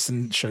journalists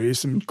and show you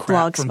some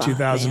crap from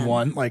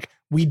 2001? Man. Like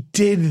we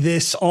did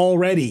this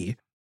already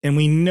and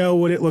we know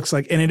what it looks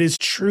like. And it is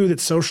true that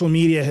social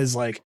media has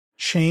like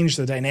changed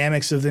the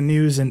dynamics of the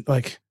news and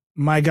like,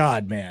 my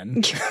God,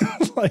 man,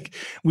 like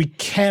we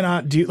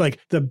cannot do like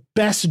the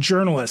best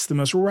journalists, the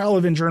most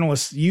relevant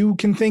journalists you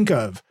can think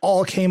of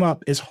all came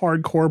up as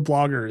hardcore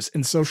bloggers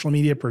and social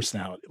media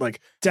personality.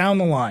 Like down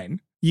the line,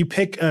 you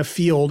pick a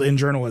field in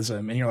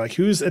journalism and you're like,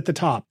 who's at the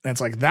top? And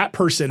it's like that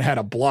person had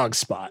a blog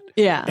spot.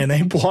 Yeah. And they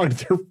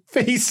blogged their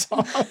face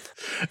off.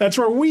 That's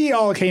where we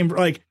all came.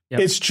 Like,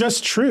 It's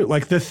just true.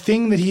 Like the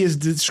thing that he is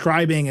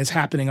describing as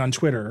happening on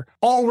Twitter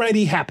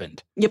already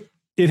happened. Yep.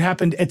 It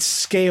happened at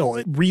scale.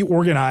 It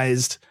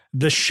reorganized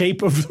the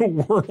shape of the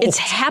world. It's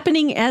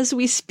happening as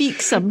we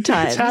speak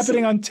sometimes. It's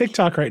happening on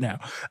TikTok right now.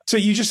 So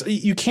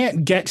you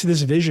can't get to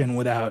this vision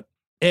without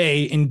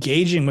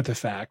engaging with the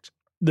fact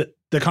that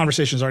the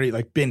conversation has already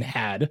like been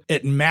had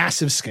at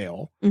massive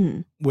scale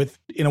with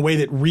in a way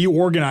that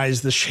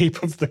reorganized the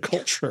shape of the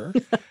culture.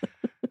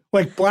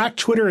 Like Black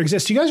Twitter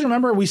exists. Do you guys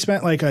remember we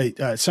spent like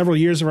several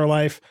years of our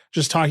life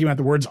just talking about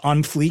the words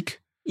on fleek?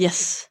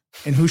 Yes.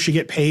 And who should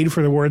get paid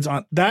for the words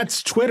on.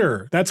 That's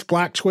Twitter. That's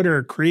Black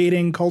Twitter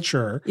creating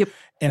culture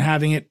and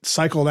having it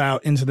cycled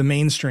out into the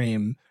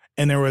mainstream.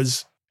 And there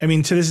was, I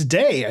mean, to this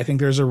day, I think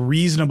there's a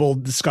reasonable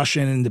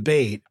discussion and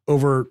debate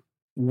over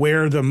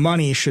where the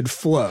money should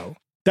flow.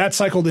 That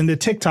cycled into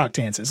TikTok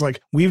dances.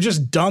 Like we've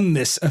just done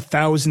this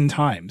 1,000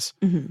 times.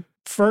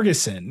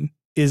 Ferguson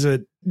is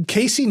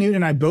Casey Newton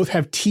and I both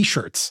have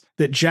t-shirts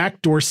that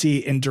Jack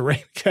Dorsey and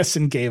Doreen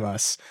Kesson gave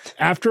us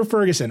after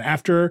Ferguson,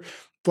 after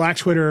Black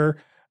Twitter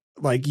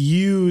like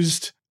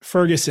used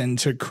Ferguson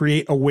to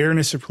create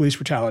awareness of police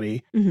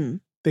brutality.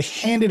 They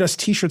handed us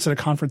t-shirts at a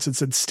conference that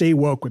said stay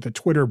woke with a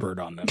Twitter bird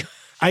on them.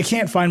 I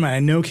can't find mine. I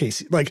know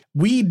Casey. Like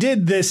we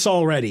did this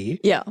already.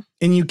 Yeah.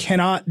 And you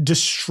cannot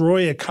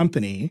destroy a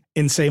company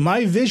and say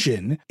my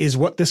vision is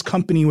what this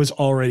company was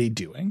already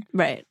doing.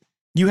 Right.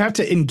 You have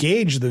to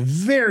engage the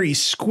very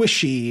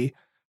squishy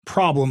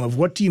problem of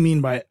what do you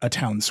mean by a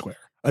town square,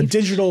 a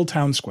digital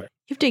town square?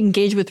 You have to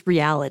engage with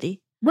reality.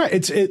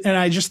 Right. And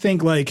I just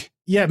think like,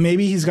 yeah,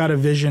 maybe he's got a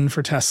vision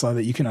for Tesla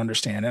that you can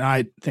understand. And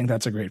I think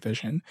that's a great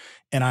vision.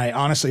 And I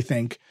honestly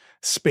think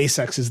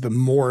SpaceX is the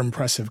more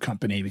impressive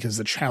company because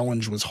the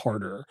challenge was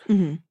harder.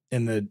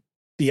 And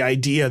the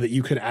idea that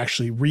you could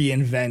actually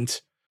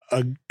reinvent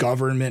a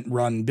government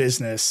run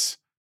business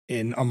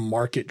in a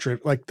market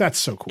driven, like that's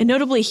so cool. And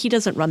notably, he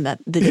doesn't run the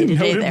day-to-day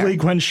there. Notably,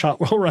 Gwen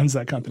Shotwell runs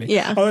that company.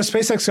 Yeah. Although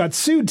SpaceX got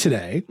sued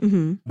today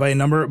by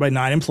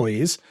 9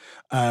 employees.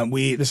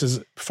 This is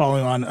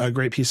following on a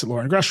great piece that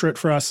Lauren Grush wrote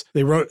for us.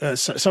 They wrote,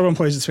 several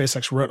employees at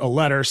SpaceX wrote a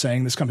letter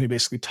saying this company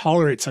basically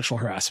tolerates sexual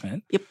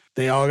harassment. Yep.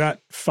 They all got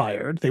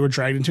fired. They were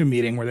dragged into a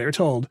meeting where they were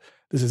told,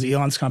 this is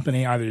Elon's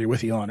company. Either you're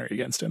with Elon or you're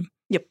against him.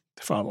 Yep.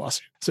 They filed a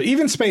lawsuit. So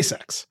even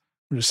SpaceX,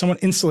 which is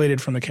somewhat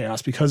insulated from the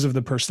chaos because of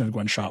the person of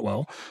Gwen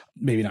Shotwell,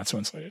 maybe not so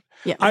insulated.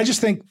 Yeah. I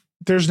just think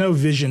there's no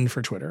vision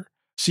for Twitter.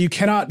 So you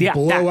cannot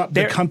blow up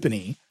the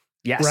company.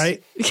 Yes.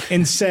 Right.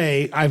 And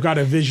say, I've got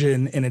a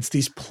vision and it's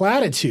these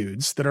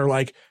platitudes that are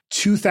like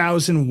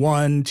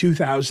 2001,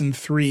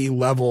 2003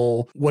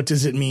 level. What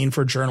does it mean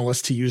for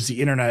journalists to use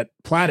the internet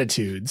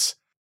platitudes?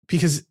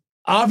 Because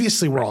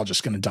obviously we're all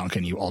just going to dunk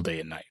on you all day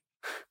and night.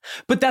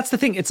 But that's the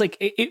thing. It's like,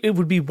 it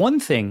would be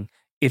one thing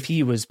if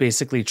he was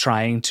basically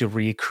trying to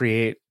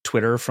recreate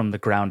Twitter from the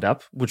ground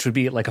up, which would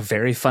be like a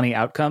very funny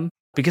outcome.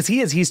 Because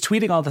he's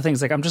tweeting all the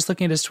things. Like, I'm just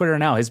looking at his Twitter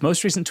now. His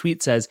most recent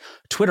tweet says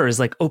Twitter is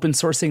like open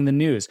sourcing the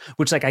news,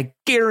 which like I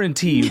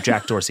guarantee you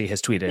Jack Dorsey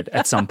has tweeted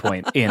at some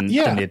point in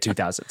the mid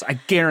 2000s. I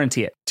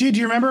guarantee it. Dude, do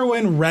you remember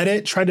when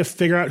Reddit tried to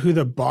figure out who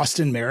the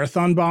Boston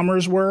Marathon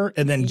bombers were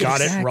and then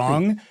got it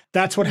wrong?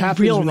 That's what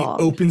happens when you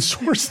open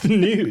source the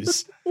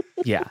news.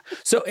 Yeah.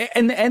 So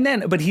and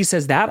then but he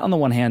says that on the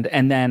one hand,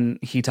 and then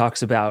he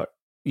talks about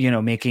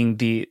making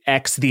the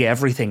X the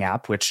everything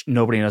app, which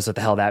nobody knows what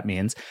the hell that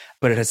means,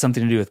 but it has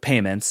something to do with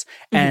payments.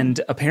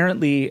 And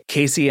apparently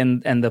Casey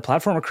and the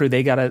Platformer crew,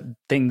 they got a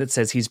thing that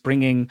says he's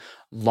bringing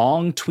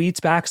long tweets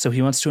back. So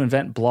he wants to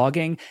invent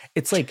blogging.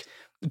 It's like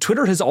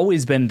Twitter has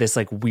always been this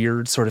like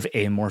weird sort of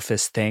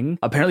amorphous thing.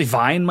 Apparently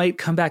Vine might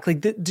come back.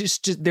 Like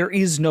just there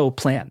is no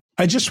plan.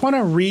 I just want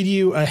to read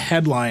you a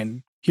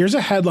headline. Here's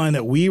a headline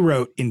that we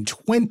wrote in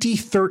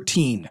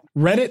 2013.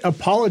 Reddit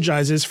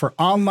apologizes for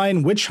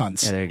online witch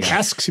hunts,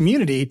 asks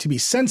community to be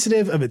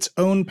sensitive of its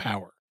own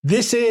power.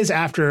 This is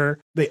after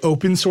they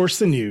open source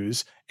the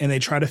news and they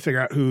try to figure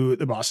out who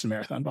the Boston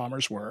Marathon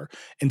bombers were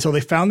until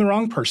they found the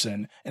wrong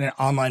person and an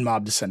online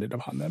mob descended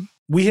upon them.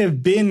 We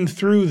have been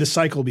through the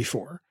cycle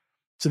before.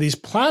 So these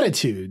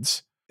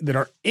platitudes that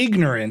are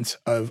ignorant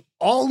of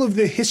all of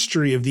the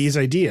history of these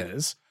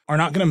ideas are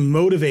not going to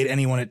motivate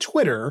anyone at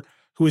Twitter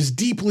who is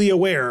deeply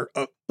aware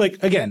of, like,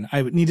 again,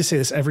 I would need to say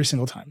this every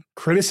single time.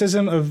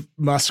 Criticism of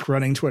Musk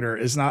running Twitter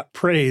is not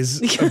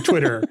praise of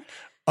Twitter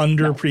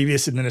under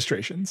previous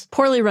administrations.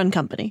 Poorly run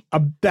company. A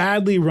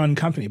badly run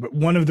company. But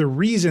one of the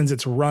reasons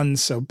it's run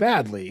so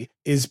badly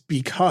is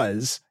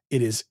because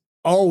it has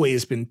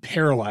always been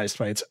paralyzed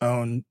by its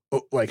own,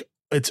 like,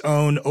 its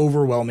own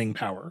overwhelming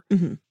power,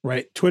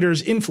 right?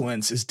 Twitter's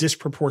influence is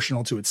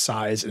disproportional to its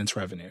size and its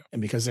revenue.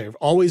 And because they've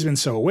always been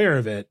so aware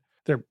of it,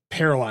 they're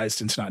paralyzed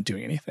into not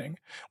doing anything.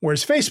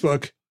 Whereas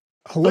Facebook,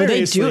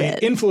 hilariously,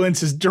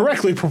 influence is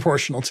directly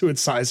proportional to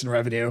its size and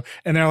revenue.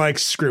 And they're like,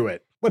 screw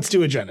it. Let's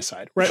do a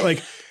genocide, right?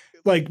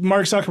 Like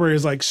Mark Zuckerberg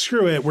is like,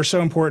 screw it. We're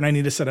so important. I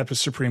need to set up a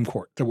Supreme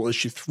Court that will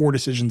issue 4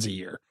 decisions a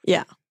year.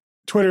 Yeah.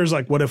 Twitter is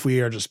like, what if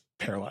we are just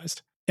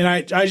paralyzed? And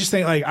I just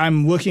think, like,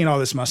 I'm looking at all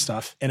this Musk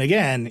stuff. And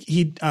again,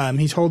 he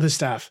told his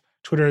staff,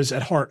 Twitter is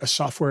at heart a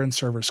software and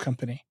servers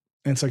company.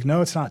 And it's like,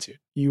 no, it's not, dude.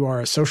 You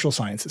are a social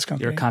sciences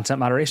company. You're a content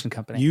moderation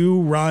company.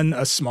 You run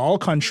a small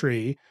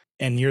country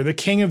and you're the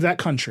king of that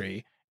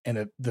country.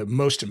 And the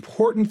most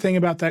important thing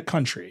about that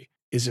country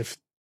is if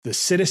the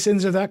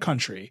citizens of that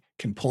country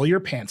can pull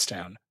your pants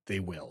down, they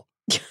will.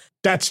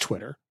 That's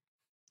Twitter.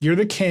 You're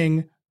the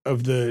king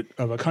of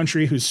a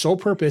country whose sole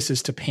purpose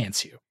is to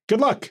pants you.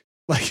 Good luck.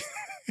 Like,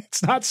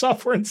 it's not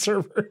software and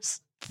servers.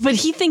 But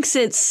he thinks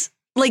it's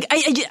like,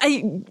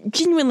 I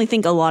genuinely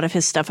think a lot of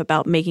his stuff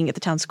about making it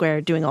the town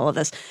square, doing all of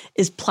this,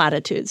 is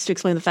platitudes to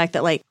explain the fact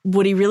that, like,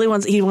 what he really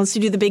wants, he wants to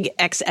do the big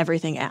X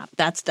everything app.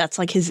 That's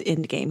like his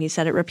end game. He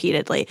said it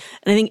repeatedly.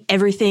 And I think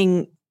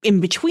everything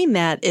in between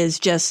that is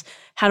just,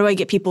 how do I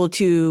get people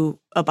to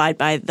abide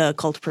by the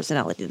cult of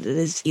personality that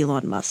is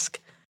Elon Musk?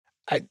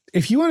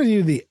 If you want to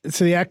do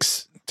the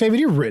X, David,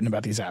 you've written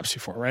about these apps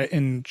before, right?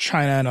 In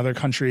China and other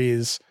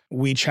countries,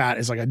 WeChat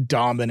is like a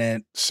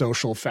dominant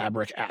social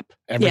fabric app.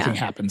 Everything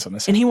happens on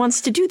this app. And he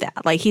wants to do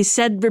that. Like, he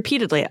said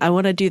repeatedly, I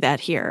want to do that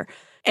here.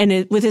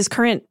 And with his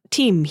current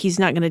team, he's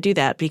not going to do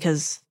that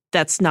because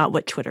that's not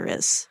what Twitter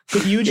is.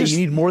 But you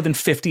need more than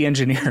 50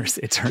 engineers,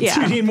 it turns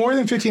out. You need more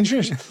than 50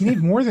 engineers. You need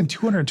more than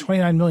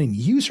 229 million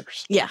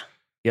users. Yeah.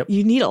 Yep.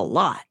 You need a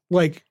lot.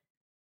 Like,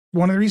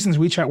 one of the reasons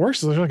WeChat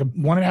works is there's like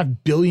 1.5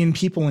 billion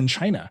people in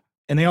China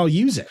and they all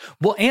use it.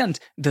 Well, and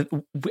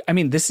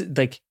this is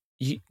like,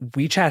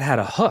 WeChat had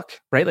a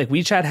hook, right? Like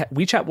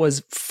WeChat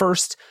was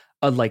first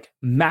a like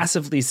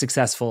massively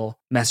successful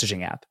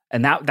messaging app.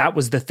 And that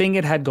was the thing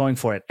it had going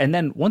for it. And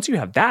then once you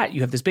have that,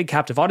 you have this big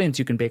captive audience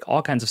you can bake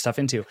all kinds of stuff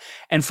into.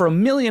 And for a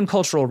million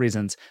cultural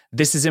reasons,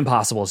 this is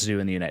impossible to do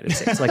in the United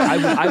States. Like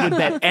I would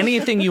bet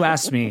anything you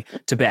asked me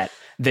to bet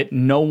that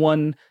no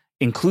one,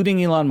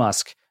 including Elon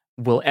Musk,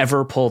 will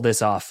ever pull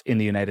this off in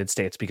the United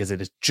States, because it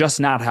is just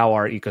not how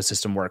our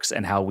ecosystem works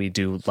and how we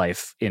do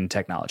life in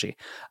technology.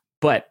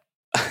 But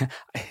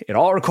it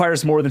all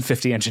requires more than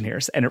 50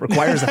 engineers, and it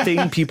requires a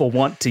thing people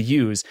want to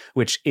use,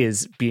 which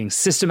is being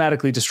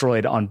systematically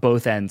destroyed on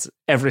both ends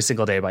every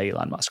single day by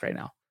Elon Musk right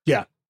now.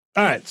 Yeah.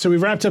 All right. So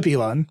we've wrapped up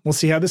Elon. We'll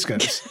see how this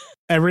goes.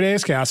 Every day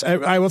is chaos.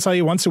 I will tell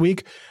you, once a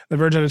week, the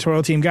Verge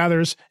editorial team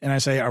gathers and I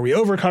say, are we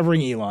over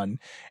covering Elon?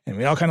 And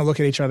we all kind of look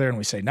at each other and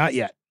we say, not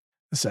yet.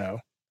 So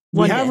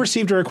we have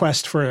received a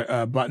request for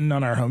a button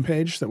on our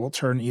homepage that will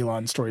turn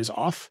Elon stories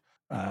off.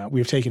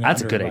 We've taken it.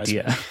 That's a good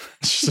idea.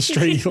 It's just a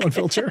straight Elon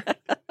filter.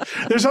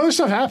 There's other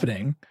stuff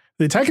happening.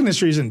 The tech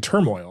industry is in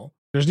turmoil.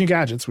 There's new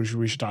gadgets, which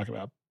we should talk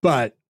about.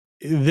 But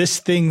this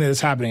thing that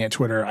is happening at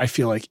Twitter, I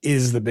feel like,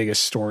 is the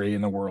biggest story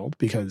in the world,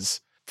 because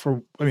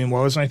what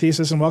was my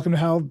thesis in Welcome to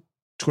Hell?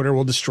 Twitter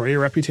will destroy your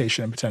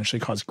reputation and potentially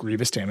cause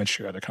grievous damage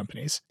to other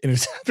companies. And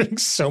it's happening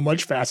so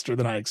much faster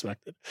than I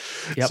expected.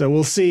 Yep. So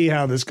we'll see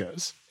how this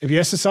goes. If he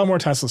has to sell more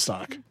Tesla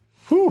stock,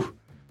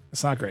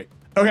 that's not great.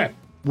 Okay,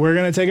 we're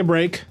going to take a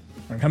break.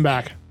 We're going to come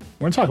back.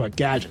 We're going to talk about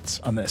gadgets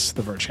on the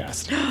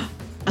Vergecast.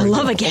 I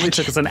love a gadget. It only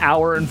took us an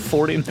hour and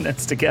 40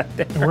 minutes to get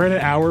there. We're at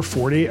an hour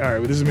 40. All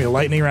right, this is going to be a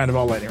lightning round of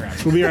all lightning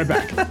rounds. We'll be right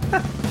back.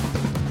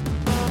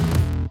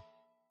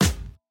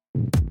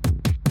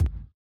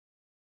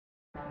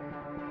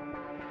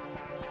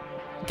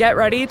 Get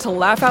ready to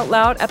laugh out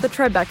loud at the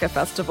Tribeca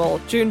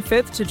Festival, June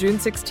 5th to June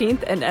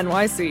 16th in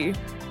NYC.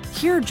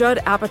 Hear Judd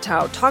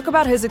Apatow talk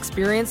about his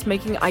experience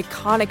making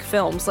iconic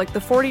films like The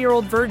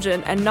 40-Year-Old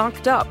Virgin and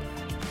Knocked Up.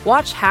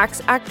 Watch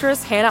Hacks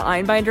actress Hannah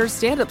Einbinder's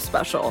stand-up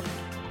special.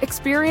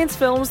 Experience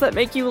films that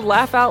make you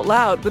laugh out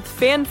loud with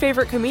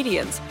fan-favorite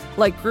comedians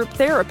like Group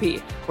Therapy,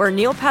 where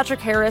Neil Patrick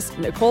Harris,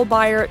 Nicole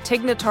Byer,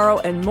 Tig Notaro,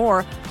 and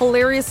more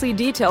hilariously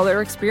detail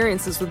their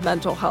experiences with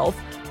mental health.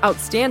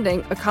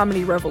 Outstanding, A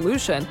Comedy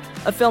Revolution,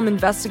 a film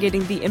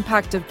investigating the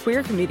impact of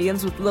queer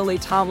comedians with Lily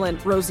Tomlin,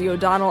 Rosie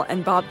O'Donnell,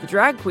 and Bob the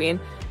Drag Queen.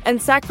 And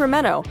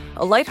Sacramento,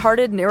 a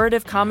lighthearted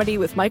narrative comedy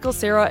with Michael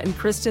Cera and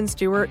Kristen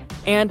Stewart,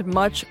 and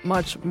much,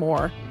 much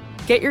more.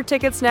 Get your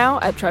tickets now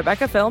at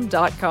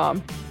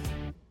TribecaFilm.com.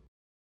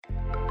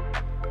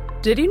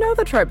 Did you know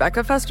the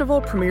Tribeca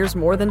Festival premieres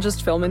more than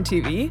just film and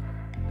TV?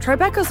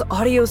 Tribeca's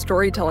audio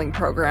storytelling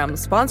program,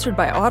 sponsored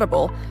by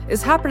Audible,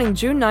 is happening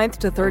June 9th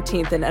to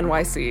 13th in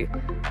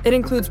NYC. It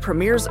includes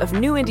premieres of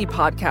new indie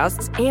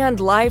podcasts and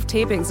live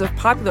tapings of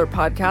popular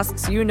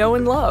podcasts you know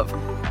and love.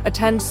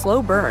 Attend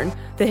Slow Burn,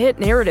 the hit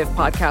narrative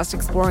podcast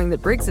exploring the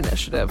Briggs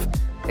Initiative.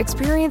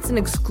 Experience an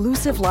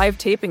exclusive live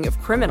taping of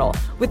Criminal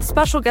with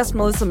special guest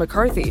Melissa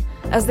McCarthy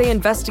as they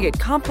investigate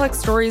complex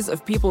stories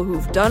of people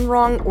who've done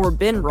wrong or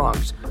been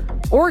wronged.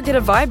 Or get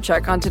a vibe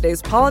check on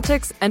today's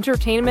politics,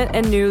 entertainment,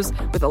 and news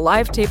with a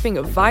live taping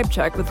of Vibe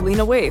Check with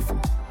Lena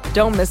Waithe.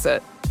 Don't miss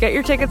it. Get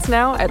your tickets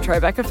now at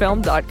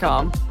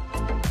TribecaFilm.com.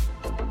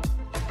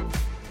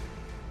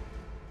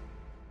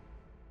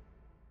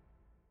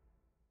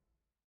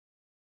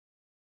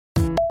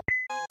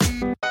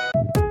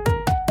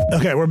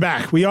 Okay, we're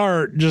back. We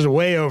are just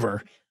way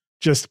over.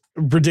 Just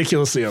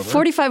ridiculously over.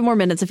 45 more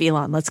minutes of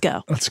Elon. Let's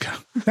go. Let's go.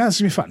 Yeah, this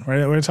is going to be fun.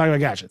 We're going to talk about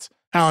gadgets.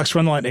 Alex,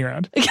 run the lightning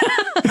round.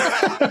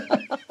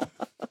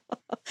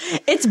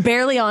 It's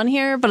barely on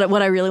here, but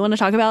what I really want to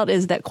talk about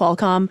is that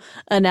Qualcomm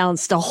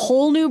announced a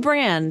whole new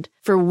brand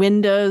for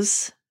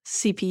Windows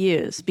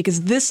CPUs,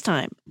 because this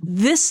time,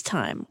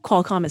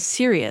 Qualcomm is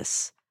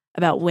serious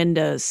about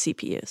Windows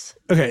CPUs.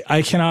 Okay,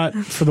 I cannot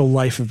for the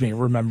life of me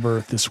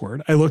remember this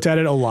word. I looked at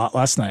it a lot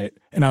last night,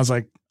 and I was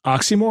like,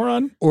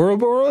 oxymoron?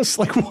 Ouroboros?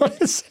 Like, what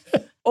is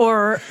it?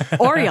 Or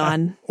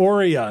Orion.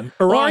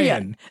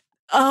 Orion.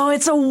 Oh,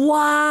 it's a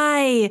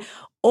Y.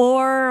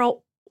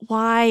 Or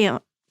Y.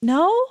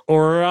 No?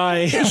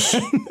 Orion.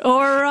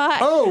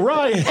 Oh,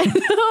 Ryan.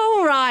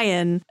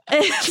 Orion.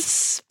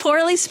 It's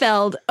poorly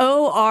spelled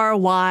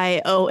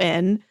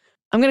Oryon.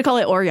 I'm going to call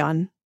it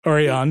Orion.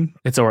 Orion.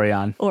 It's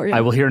Orion. I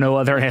will hear no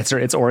other answer.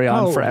 It's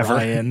Orion forever.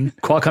 Ryan.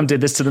 Qualcomm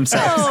did this to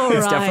themselves.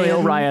 It's definitely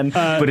Orion,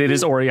 but it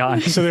is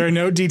Orion. So there are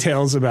no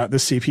details about the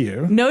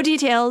CPU. No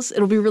details.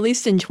 It'll be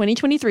released in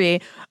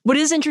 2023. What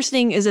is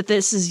interesting is that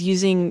this is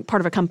using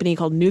part of a company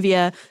called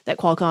Nuvia that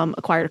Qualcomm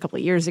acquired a couple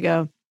of years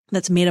ago.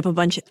 That's made up a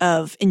bunch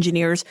of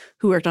engineers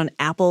who worked on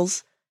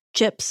Apple's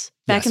chips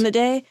back in the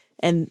day.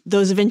 And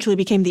those eventually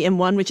became the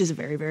M1, which is a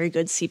very, very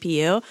good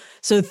CPU.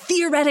 So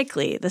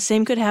theoretically, the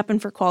same could happen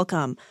for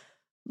Qualcomm.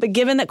 But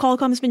given that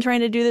Qualcomm's been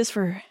trying to do this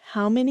for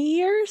how many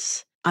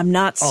years? I'm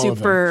not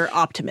super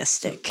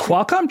optimistic.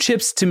 Qualcomm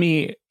chips to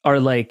me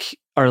are like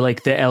the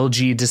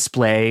LG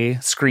display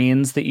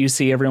screens that you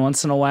see every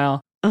once in a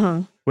while.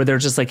 Uh-huh. Where they're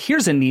just like,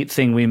 here's a neat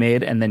thing we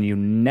made, and then you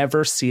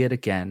never see it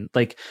again.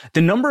 Like,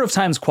 the number of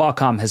times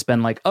Qualcomm has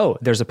been like, oh,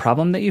 there's a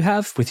problem that you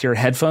have with your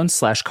headphones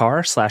 /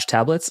 car /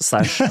 tablets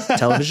 /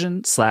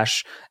 television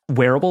 /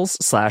 wearables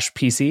 /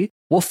 PC.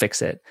 We'll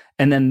fix it.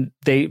 And then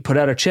they put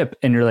out a chip,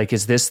 and you're like,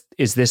 is this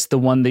the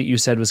one that you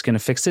said was going to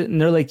fix it? And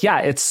they're like, yeah,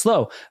 it's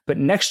slow, but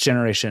next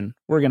generation,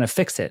 we're going to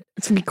fix it.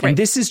 It's going to be great. And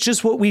this is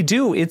just what we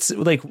do. It's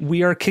like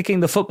we are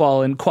kicking the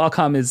football, and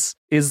Qualcomm is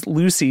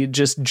Lucy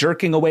just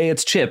jerking away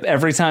its chip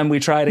every time we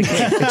try it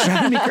again. It's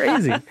driving me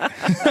crazy.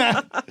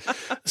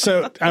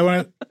 So I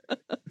want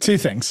two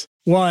things.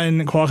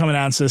 One, Qualcomm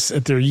announced this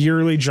at their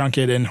yearly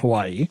junket in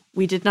Hawaii.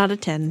 We did not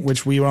attend.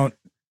 Which we won't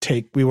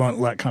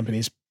let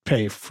companies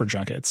pay for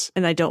junkets.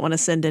 And I don't want to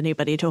send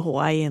anybody to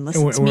Hawaii unless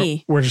it's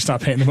me. We're just not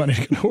paying the money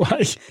to go to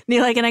Hawaii.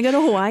 Neil, can I go to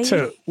Hawaii?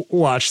 To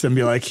watch them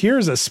be like,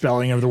 here's a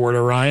spelling of the word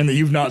Orion that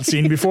you've not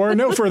seen before.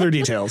 No further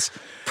details.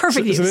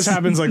 Perfect. So this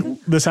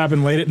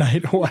happened late at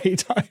night Hawaii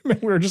time.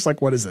 And we were just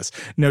like, what is this?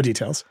 No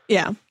details.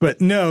 Yeah. But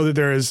know that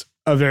there is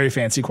a very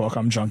fancy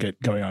Qualcomm junket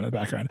going on in the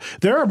background.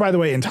 There are, by the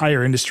way,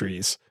 entire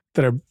industries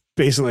that are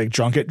basically like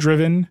junket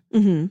driven.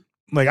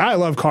 Mm-hmm. Like, I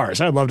love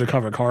cars. I'd love to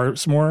cover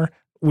cars more.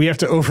 We have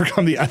to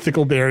overcome the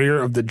ethical barrier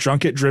of the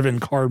junket-driven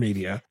car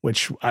media,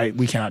 which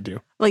we cannot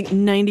do. Like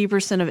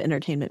 90% of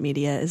entertainment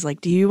media is like,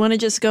 do you want to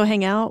just go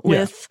hang out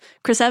with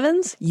Chris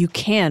Evans? You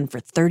can for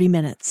 30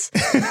 minutes.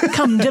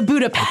 Come to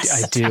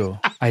Budapest.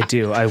 I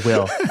do. I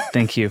will.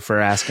 Thank you for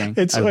asking.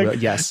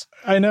 Yes.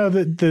 I know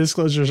that the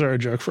disclosures are a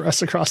joke for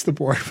us across the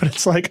board, but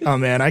it's like, oh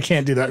man, I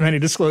can't do that many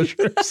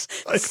disclosures.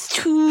 Like,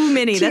 too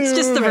many. That's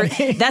just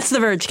that's the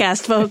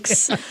Vergecast,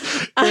 folks.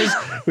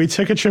 We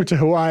took a trip to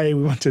Hawaii.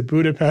 We went to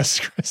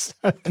Budapest. Chris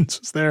Evans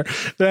was there.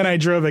 Then I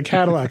drove a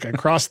Cadillac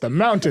across the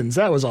mountains.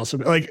 That was also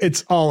like,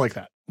 it's all like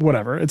that.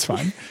 Whatever. It's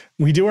fine.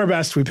 We do our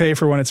best. We pay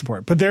for when it's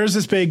important. But there's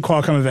this big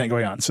Qualcomm event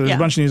going on. So there's a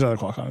bunch of news on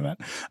the Qualcomm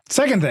event.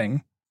 Second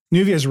thing,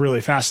 Nuvia is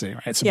really fascinating,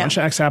 right? It's a bunch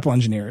of ex-Apple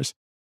engineers.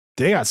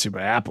 They got sued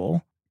by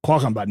Apple.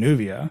 Qualcomm bought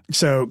Nuvia.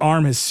 So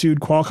ARM has sued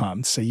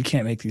Qualcomm to say you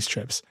can't make these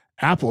chips.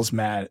 Apple's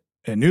mad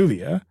at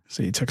Nuvia,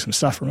 so you took some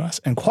stuff from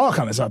us. And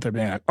Qualcomm is out there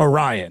being like,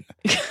 Orion.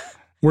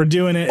 We're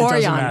doing it. It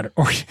doesn't matter.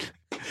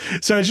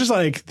 So it's just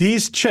like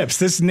these chips,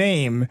 this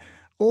name,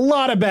 a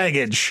lot of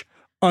baggage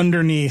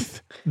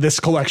underneath this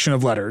collection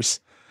of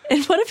letters.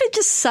 And what if it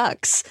just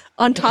sucks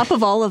on top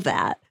of all of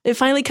that? It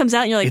finally comes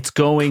out and you're like, it's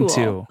going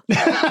cool.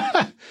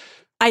 to.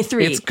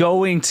 i3. It's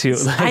going to.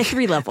 Like,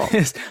 i3 level.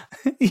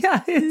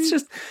 It's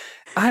just,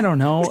 I don't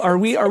know. Are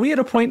we at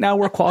a point now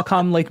where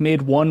Qualcomm like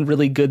made one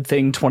really good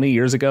thing 20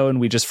 years ago and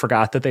we just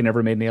forgot that they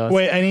never made any else?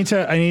 Wait, I need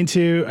to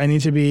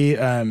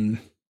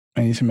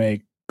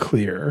make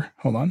clear.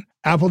 Hold on.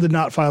 Apple did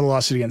not file a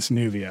lawsuit against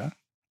Nuvia.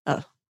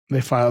 Oh.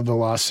 They filed the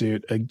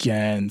lawsuit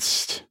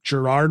against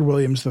Gerard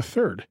Williams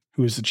III,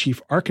 who is the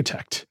chief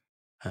architect.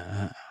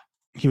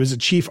 He was the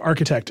chief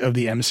architect of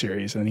the M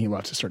series, and then he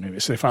left to start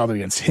Nuvia. So they filed it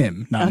against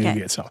him, not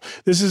Nuvia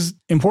itself. This is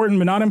important,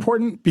 but not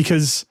important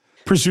because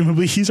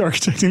presumably he's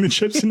architecting the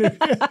chips in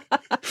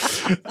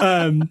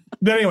Nuvia.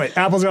 But anyway,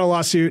 Apple's got a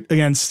lawsuit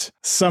against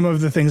some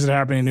of the things that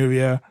happen in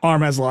Nuvia.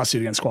 ARM has a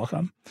lawsuit against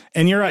Qualcomm.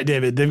 And you're right,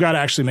 David. They've got to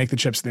actually make the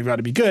chips. They've got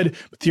to be good.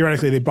 But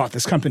theoretically, they bought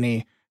this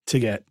company to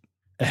get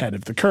ahead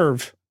of the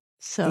curve.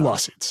 So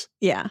lawsuits.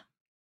 Yeah.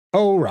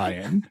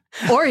 Orion.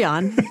 All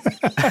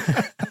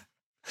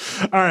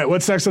right,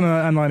 what's next on the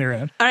online here?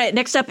 All right,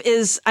 next up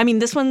is,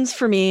 this one's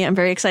for me. I'm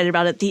very excited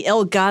about it. The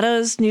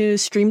Elgato's new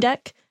Stream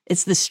Deck.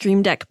 It's the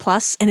Stream Deck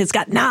Plus, and it's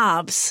got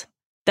knobs.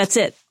 That's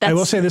it. I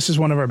will say this is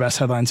one of our best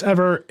headlines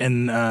ever,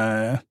 and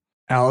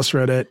Alice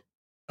wrote it.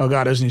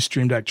 Elgato's new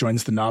Stream Deck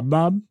joins the Knob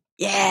Mob.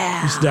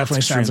 Yeah. This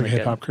definitely sounds like a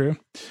hip-hop crew.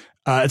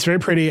 It's very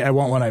pretty. I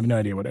want one. I have no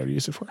idea what I would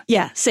use it for.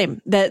 Yeah,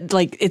 same.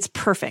 It's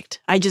perfect.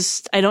 I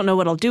don't know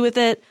what I'll do with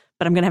it,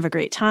 but I'm going to have a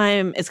great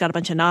time. It's got a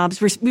bunch of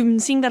knobs. We've been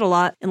seeing that a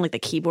lot in like the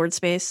keyboard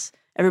space.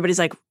 Everybody's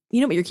like,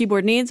 you know what your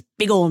keyboard needs?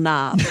 Big old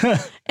knob.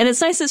 And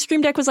it's nice that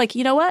Stream Deck was like,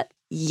 you know what?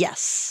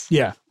 Yes.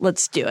 Yeah.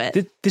 Let's do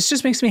it. This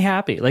just makes me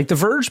happy. Like The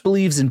Verge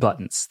believes in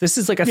buttons. This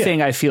is like a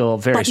thing I feel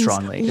very buttons,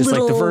 strongly. It's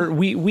like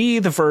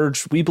The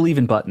Verge, we believe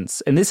in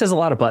buttons. And this has a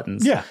lot of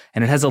buttons. Yeah.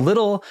 And it has a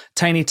little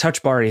tiny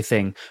touch bar-y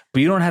thing,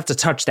 but you don't have to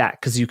touch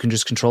that because you can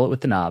just control it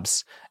with the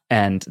knobs.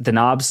 And the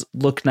knobs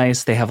look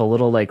nice. They have a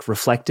little like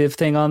reflective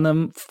thing on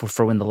them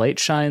for when the light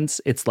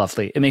shines. It's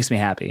lovely. It makes me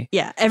happy.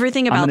 Yeah,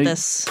 everything about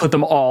this. Put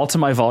them all to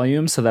my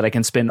volume so that I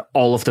can spin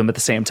all of them at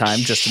the same time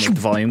just to make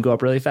the volume go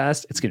up really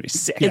fast. It's going to be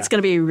sick. It's going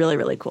to be really,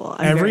 really cool.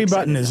 Every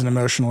button is an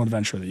emotional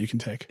adventure that you can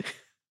take.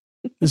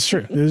 It's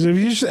true.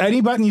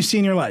 Any button you see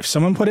in your life,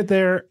 someone put it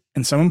there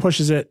and someone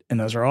pushes it, and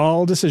those are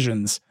all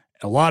decisions.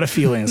 A lot of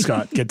feelings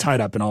get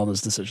tied up in all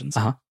those decisions.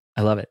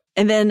 I love it.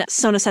 And then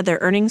Sonos had their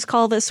earnings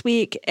call this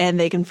week, and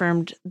they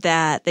confirmed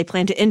that they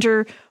plan to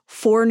enter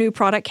 4 new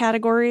product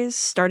categories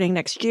starting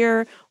next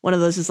year. One of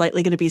those is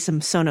likely going to be some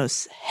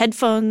Sonos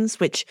headphones,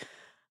 which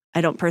I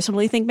don't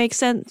personally think makes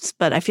sense,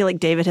 but I feel like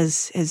David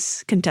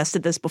has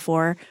contested this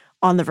before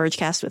on the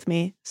Vergecast with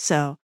me.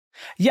 So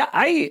yeah,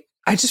 I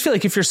just feel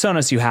like if you're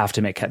Sonos, you have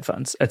to make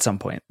headphones at some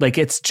point. Like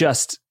it's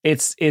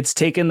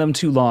taken them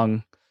too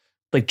long.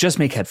 Like just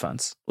make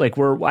headphones. Like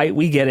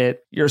we get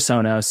it. You're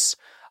Sonos.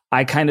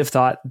 I kind of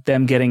thought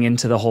them getting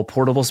into the whole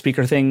portable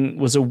speaker thing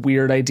was a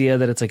weird idea,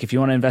 that it's like, if you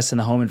want to invest in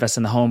the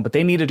home, but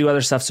they need to do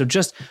other stuff. So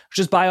just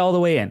buy all the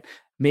way in,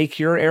 make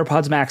your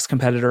AirPods Max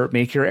competitor,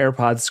 make your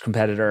AirPods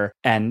competitor,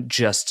 and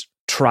just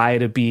try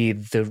to be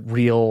the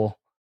real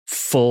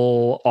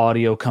full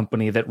audio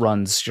company that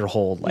runs your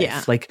whole life.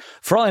 Yeah. Like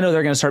for all I know,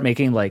 they're going to start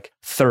making like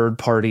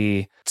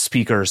third-party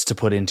speakers to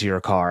put into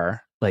your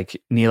car. Like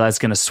Neil's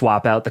going to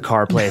swap out the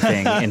CarPlay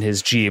thing in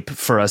his Jeep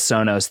for a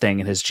Sonos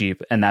thing in his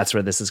Jeep. And that's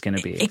where this is going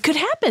to be. It could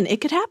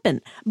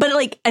happen. But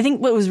like, I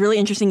think what was really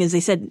interesting is they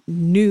said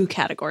new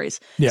categories.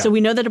 Yeah. So we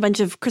know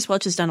that Chris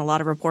Welch has done a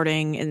lot of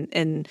reporting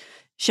and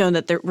shown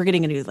that we're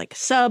getting a new like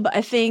sub,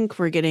 I think.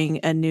 We're getting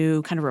a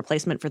new kind of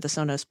replacement for the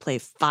Sonos Play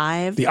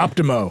 5. The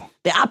Optimo.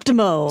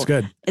 It's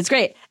good. It's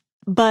great.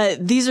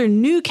 But these are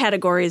new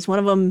categories. One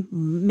of them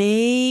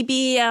may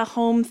be a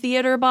home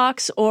theater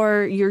box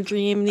or your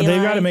dream. Neil.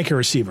 They've got to make a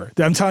receiver.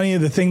 I'm telling you,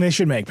 the thing they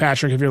should make,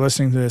 Patrick, if you're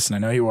listening to this, and I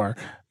know you are,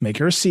 make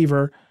a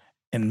receiver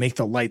and make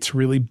the lights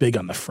really big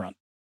on the front.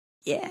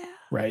 Yeah.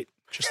 Right?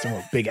 Just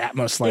a big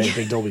Atmos light, a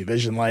big Dolby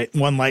Vision light,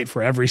 one light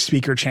for every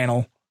speaker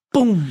channel.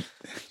 Boom.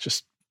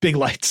 Just big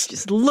lights.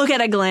 Just look at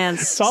a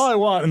glance. That's all I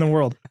want in the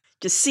world.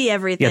 Just see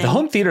everything. Yeah, the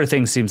home theater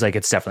thing seems like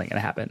it's definitely going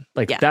to happen.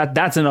 Like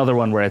that's another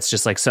one where it's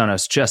just like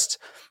Sonos just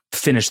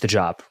finish the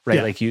job, right?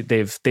 Yeah. Like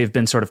they've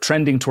been sort of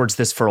trending towards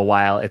this for a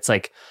while. It's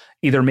like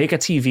either make a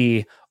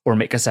TV or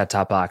make a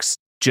set-top box.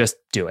 Just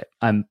do it.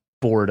 I'm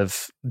bored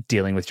of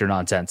dealing with your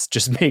nonsense.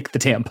 Just make the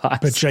damn box.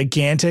 But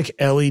gigantic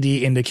LED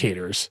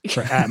indicators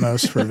for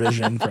Atmos, for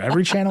Vision, for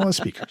every channel of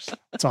speakers.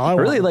 That's all I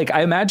want. Really, like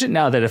I imagine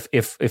now that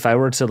if I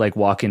were to like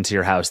walk into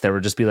your house, there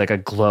would just be like a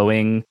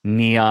glowing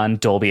neon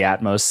Dolby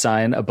Atmos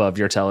sign above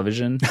your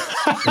television.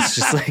 It's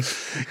just like,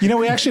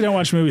 we actually don't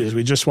watch movies.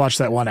 We just watched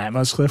that one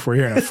Atmos clip. We're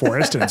here in a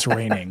forest and it's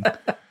raining.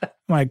 I'm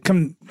like,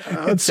 come,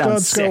 let's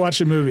go watch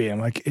a movie. I'm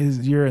like,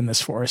 you're in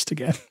this forest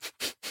again.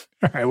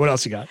 All right, what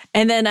else you got?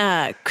 And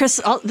then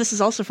Chris, this is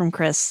also from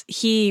Chris.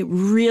 He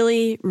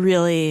really,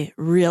 really,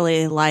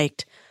 really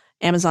liked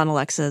Amazon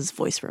Alexa's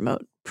Voice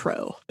Remote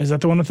Pro. Is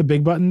that the one with the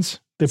big buttons?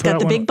 It's got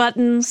the big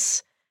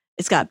buttons.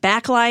 It's got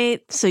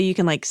backlight, so you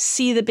can like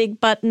see the big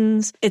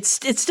buttons. It's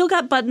still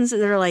got buttons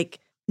that are like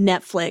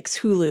Netflix,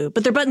 Hulu,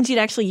 but they're buttons you'd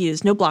actually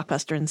use. No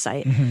Blockbuster in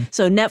sight. Mm-hmm.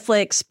 So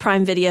Netflix,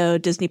 Prime Video,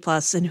 Disney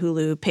Plus, and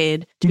Hulu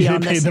paid to be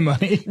on this. They paid the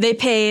money. They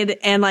paid,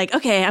 and like,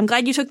 okay, I'm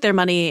glad you took their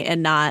money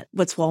and not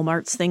what's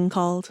Walmart's thing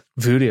called?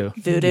 Voodoo.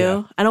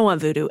 Yeah. I don't want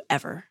Voodoo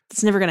ever.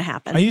 It's never going to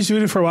happen. I used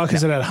Voodoo for a while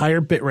because it had a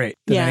higher bit rate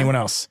than Yeah. anyone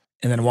else.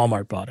 And then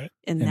Walmart bought it.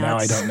 And now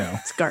I don't know.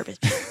 It's garbage.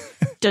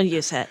 Don't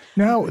use it.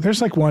 No,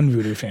 there's like one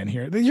Voodoo fan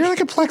here. You're like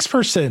a Plex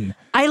person.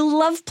 I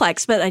love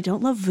Plex, but I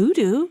don't love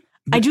Voodoo.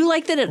 I do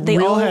like that they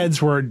Real all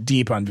heads were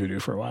deep on Voodoo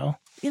for a while.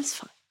 It's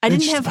fine. I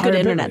didn't have good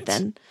internet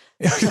then.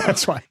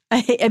 That's why.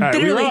 I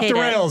bitterly we're off hate the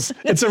it. rails.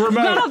 It's a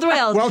remote. Gone off the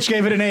rails. Welch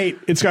gave it an 8.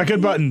 It's got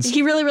good buttons.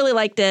 He really, really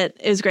liked it.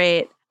 It was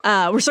great.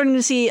 We're starting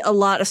to see a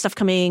lot of stuff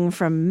coming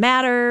from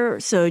Matter.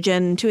 So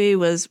Jen Tui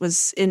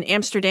was in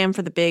Amsterdam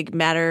for the big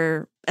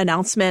Matter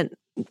announcement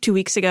 2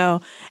 weeks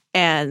ago.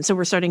 And so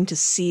we're starting to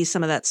see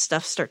some of that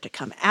stuff start to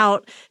come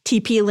out.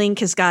 TP-Link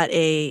has got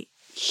a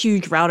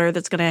huge router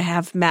that's going to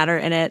have Matter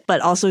in it,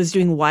 but also is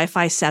doing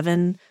Wi-Fi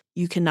 7.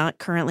 You cannot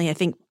currently, I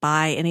think,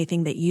 buy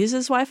anything that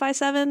uses Wi-Fi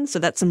 7. So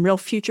that's some real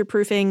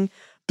future-proofing.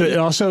 It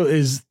also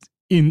is,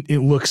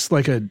 it looks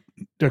like a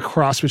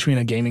cross between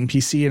a gaming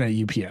PC and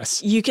a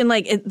UPS. You can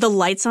the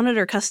lights on it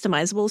are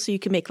customizable, so you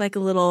can make like a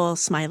little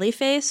smiley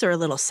face or a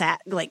little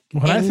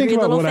When I think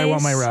about what face. I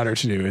want my router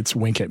to do, it's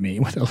wink at me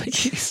with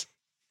LEDs.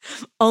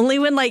 Only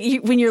when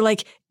when you're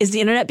like, is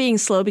the internet being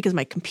slow because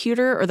my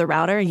computer or the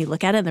router, and you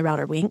look at it and the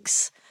router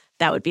winks,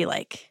 that would be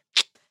like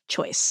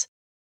choice.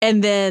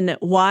 And then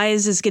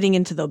Wise is getting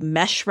into the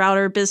mesh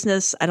router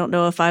business. I don't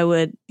know if I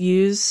would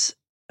use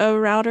a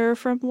router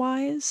from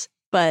Wise,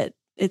 but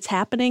it's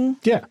happening.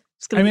 Yeah.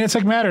 It's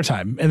like Matter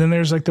time. And then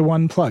there's like the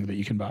one plug that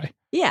you can buy.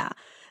 Yeah.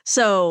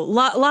 So a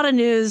lot of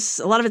news.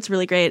 A lot of it's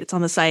really great. It's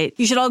on the site.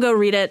 You should all go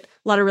read it.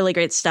 A lot of really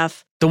great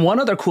stuff. The one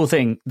other cool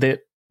thing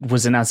that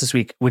was announced this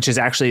week, which is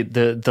actually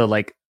the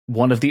like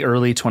one of the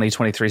early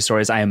 2023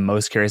 stories I am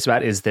most curious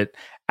about, is that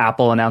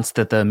Apple announced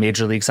that the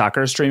Major League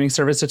Soccer streaming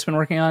service it's been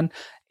working on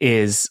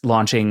is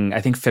launching,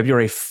 I think,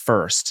 February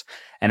 1st.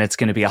 And it's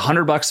going to be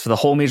 $100 for the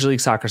whole Major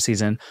League Soccer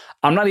season.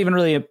 I'm not even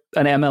really an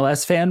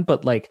MLS fan,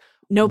 but like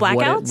no blackouts.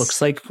 What it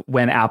looks like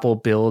when Apple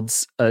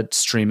builds a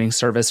streaming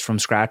service from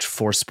scratch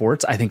for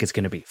sports, I think it's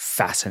going to be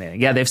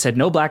fascinating. Yeah, they've said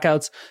no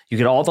blackouts. You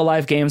get all the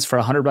live games for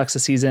 $100 a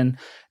season.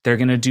 They're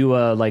going to do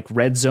a like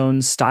Red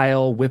Zone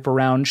style whip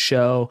around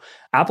show.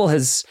 Apple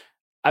has,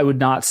 I would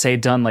not say,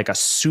 done like a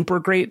super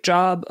great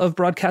job of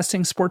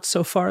broadcasting sports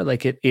so far.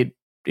 Like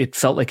it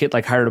felt like it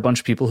like hired a bunch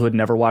of people who had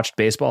never watched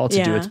baseball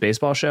to do its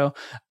baseball show.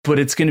 But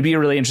it's going to be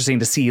really interesting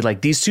to see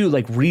like these two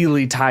like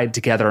really tied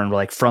together and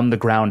like from the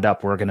ground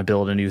up, we're going to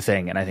build a new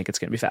thing. And I think it's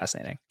going to be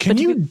fascinating. Can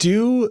you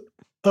do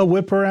a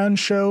whip around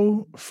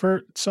show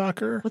for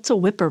soccer? What's a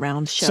whip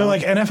around show? So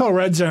like NFL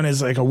Red Zone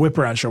is like a whip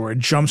around show where it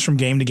jumps from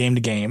game to game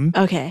to game.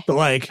 Okay. But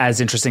like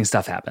as interesting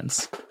stuff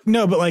happens.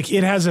 No, but like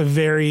it has a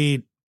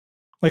very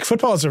like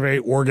football is a very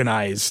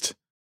organized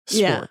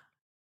sport.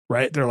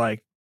 Right? They're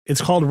like,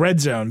 it's called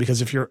Red Zone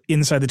because if you're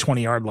inside the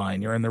 20-yard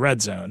line, you're in the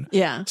red zone.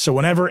 Yeah. So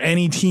whenever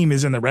any team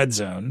is in the red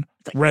zone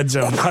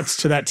cuts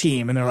to that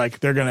team and they're like,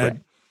 they're going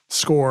to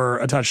score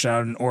a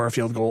touchdown or a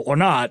field goal or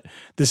not.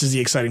 This is the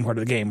exciting part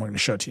of the game. We're going to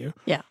show it to you.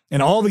 Yeah.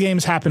 And all the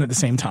games happen at the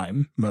same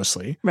time,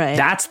 mostly. Right.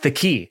 That's the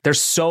key.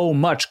 There's so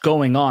much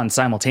going on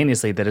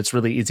simultaneously that it's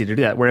really easy to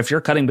do that. Where if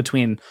you're cutting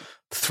between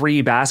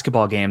 3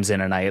 basketball games in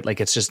a night, like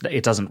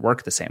it doesn't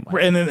work the same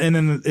way. And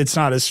then it's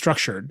not as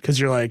structured because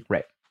you're like,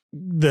 right.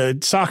 The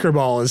soccer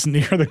ball is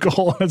near the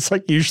goal and it's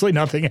like usually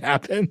nothing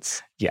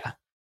happens. Yeah.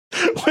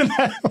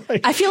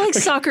 I feel like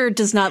soccer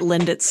does not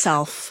lend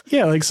itself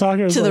like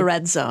soccer to the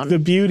red zone. The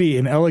beauty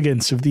and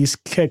elegance of these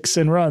kicks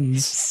and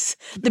runs.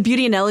 The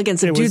beauty and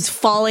elegance of dudes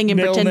falling and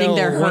pretending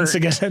they're hurt. Once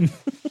again.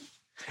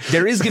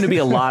 There is going to be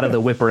a lot of the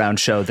whip around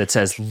show that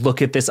says,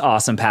 look at this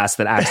awesome pass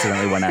that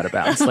accidentally went out of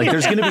bounds. Like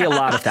there's going to be a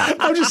lot of that.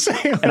 I'm just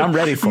saying. And I'm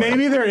ready for it.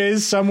 Maybe there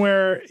is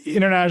somewhere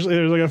internationally,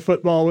 there's like a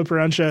football whip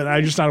around show and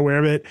I'm just not aware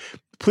of it.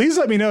 Please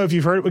let me know if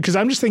you've heard it because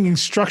I'm just thinking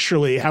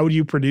structurally, how would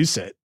you produce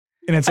it?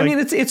 And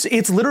it's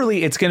it's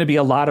literally, it's going to be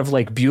a lot of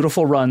like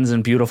beautiful runs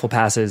and beautiful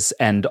passes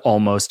and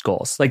almost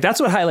goals. Like that's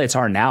what highlights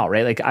are now,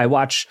 right? Like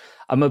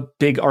I'm a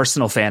big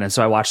Arsenal fan. And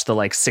so I watch the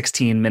like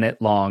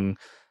 16-minute long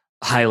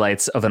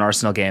highlights of an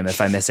Arsenal game if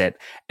I miss it.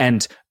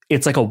 And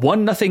it's like a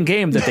 1-0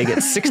 game that they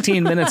get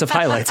 16 minutes of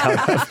highlights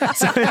out of.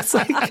 So it's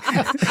like,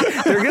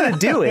 they're going to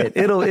do it.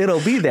 It'll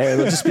be there.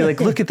 It'll just be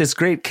like, look at this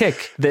great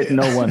kick that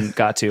no one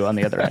got to on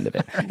the other end of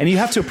it. And you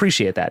have to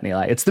appreciate that, Neil.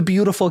 It's the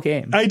beautiful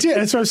game. I did.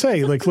 That's what I'm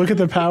saying. Like, look at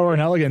the power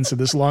and elegance of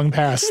this long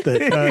pass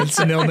that it's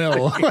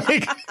 0-0.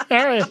 Like,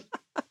 all right.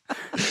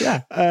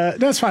 Yeah,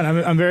 that's fine.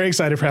 I'm very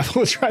excited for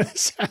Apple to try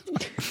this out.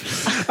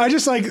 I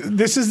just like,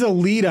 this is the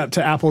lead up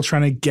to Apple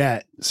trying to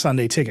get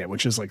Sunday Ticket,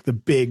 which is like the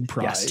big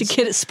prize. To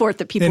get a sport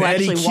that people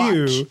actually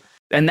watch.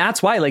 And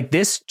that's why, like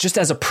this, just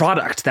as a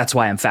product, that's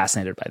why I'm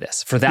fascinated by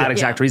this for that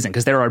exact reason,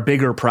 because there are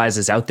bigger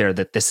prizes out there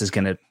that this is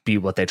going to be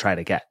what they try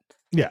to get.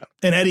 Yeah.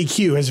 And Eddie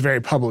Q has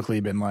very publicly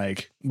been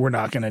like, we're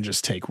not going to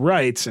just take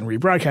rights and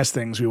rebroadcast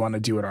things. We want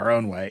to do it our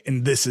own way.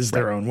 And this is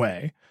their own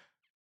way.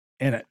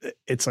 And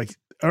it's like,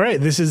 all right,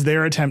 this is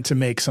their attempt to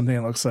make something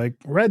that looks like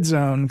Red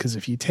Zone, because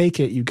if you take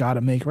it, you got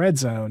to make Red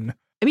Zone.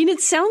 I mean,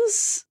 it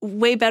sounds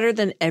way better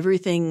than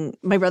everything.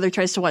 My brother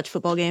tries to watch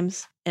football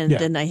games, and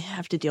then I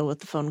have to deal with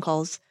the phone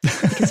calls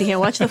because he can't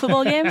watch the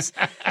football games.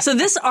 So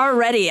this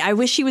already, I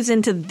wish he was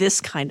into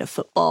this kind of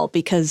football,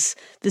 because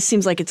this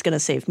seems like it's going to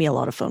save me a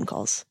lot of phone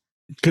calls.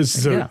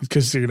 Because you're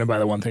going to buy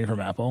the one thing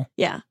from Apple.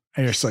 Yeah.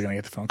 And you're still going to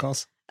get the phone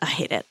calls. I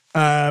hate it.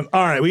 All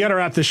right, we got to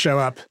wrap this show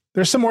up.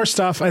 There's some more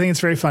stuff. I think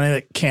it's very funny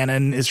that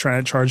Canon is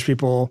trying to charge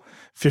people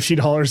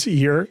 $50 a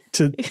year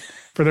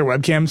for their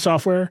webcam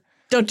software.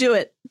 Don't do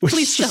it.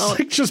 Please don't.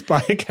 Like, just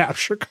buy a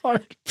capture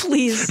card.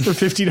 Please. For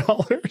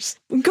 $50.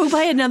 Go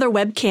buy another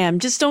webcam.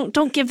 Just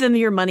don't give them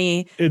your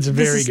money. It's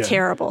very good. This is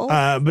terrible.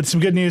 But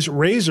some good news.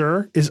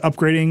 Razer is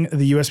upgrading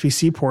the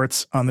USB-C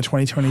ports on the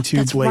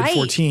 2022 Blade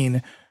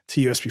 14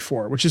 to USB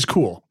 4, which is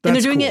cool. And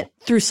they're doing it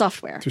through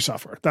software.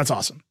 That's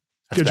awesome.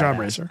 Good job,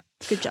 Razer.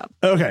 Good job.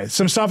 Okay,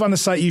 some stuff on the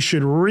site you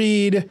should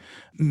read.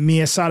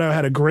 Miyasato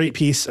had a great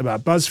piece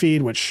about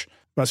BuzzFeed, which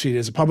BuzzFeed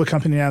is a public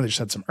company now. They just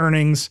had some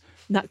earnings.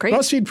 Not great.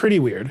 BuzzFeed, pretty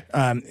weird.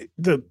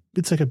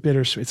 It's like a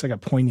bittersweet. It's like a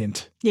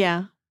poignant.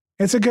 Yeah.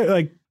 It's a good,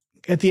 like,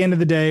 at the end of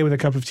the day with a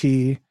cup of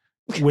tea,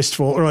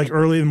 wistful, or like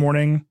early in the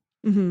morning.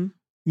 Mm-hmm.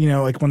 You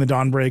know, like when the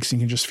dawn breaks and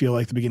you can just feel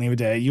like the beginning of a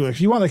day. If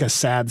you want like a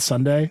sad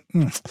Sunday,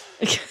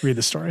 read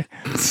the story.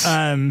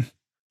 Some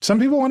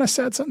people want a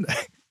sad Sunday.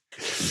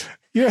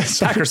 Yeah,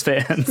 Packers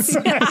fans.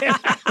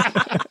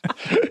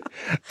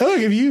 Look,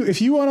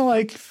 if you want to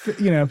like,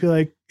 be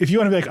like, if you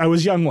want to be like, I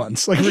was young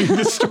once, like read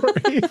this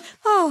story.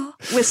 Oh,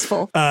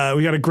 wistful.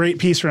 We got a great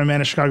piece from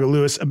Amanda Chicago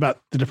Lewis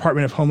about the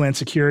Department of Homeland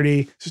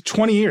Security. It's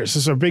 20 years.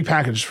 This is a big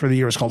package for the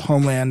year. It's called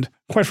Homeland.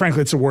 Quite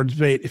frankly, it's awards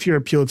bait. If you're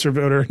a Pulitzer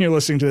voter and you're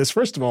listening to this,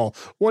 first of all,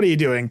 what are you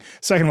doing?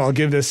 Second of all,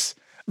 give this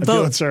a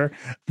Pulitzer.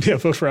 Yeah,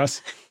 vote for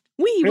us.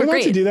 We're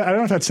great to do that. I don't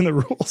know if that's in the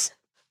rules.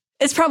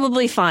 It's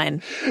probably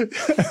fine.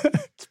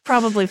 It's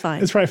probably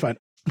fine.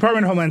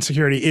 Department of Homeland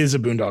Security is a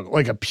boondoggle,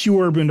 like a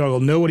pure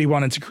boondoggle. Nobody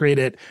wanted to create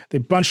it. They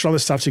bunched all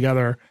this stuff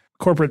together.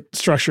 Corporate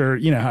structure,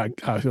 you know how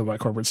I feel about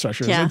corporate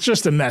structures. Yeah. It's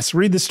just a mess.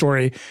 Read the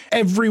story.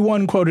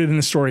 Everyone quoted in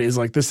the story is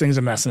like, this thing's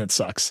a mess and it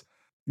sucks.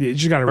 You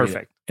just got to read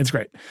it. It's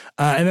great.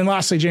 And then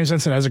lastly, James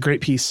Henson has a great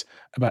piece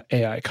about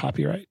AI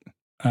copyright,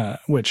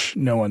 which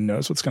no one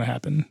knows what's going to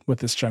happen with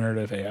this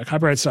generative AI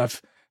copyright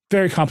stuff.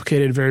 Very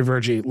complicated, very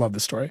vergy. Love the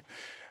story.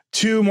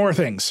 Two more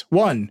things.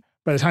 One,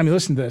 by the time you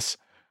listen to this,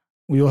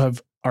 we will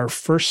have our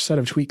first set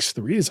of tweaks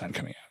to the redesign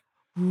coming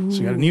out. Ooh. So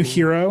we got a new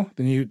hero.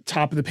 The new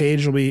top of the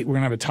page we're going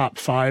to have a top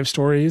 5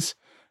 stories,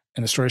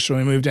 and the stories should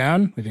only move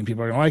down. We think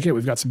people are going to like it.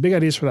 We've got some big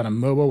ideas for that on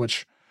mobile,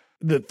 which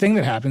the thing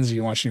that happens is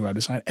you launch a new web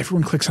design,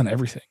 everyone clicks on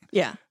everything.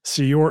 Yeah.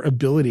 So your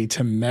ability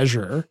to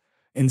measure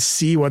and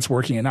see what's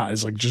working and not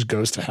is like just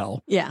goes to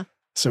hell. Yeah.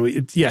 So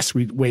we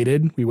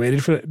waited. We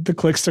waited for the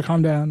clicks to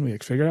calm down. We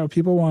figured out what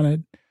people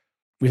wanted.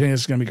 We think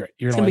this is going to be great.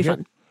 You're going to like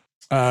it.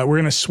 We're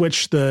going to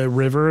switch the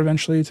river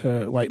eventually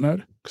to light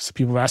mode because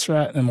people have asked for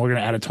that. And we're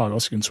going to add a toggle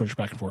so you can switch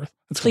back and forth.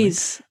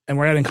 Please. Coming. And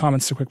we're adding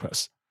comments to quick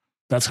posts.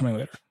 That's coming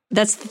later.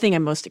 That's the thing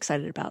I'm most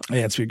excited about.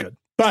 Yeah, it's going to be good.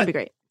 But it's going to be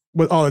great.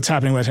 With all that's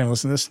happening by the time you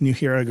listen to this, new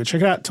hero, go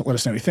check it out. Let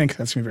us know what you think.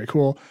 That's going to be very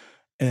cool.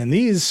 And then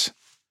these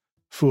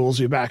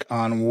fools will be back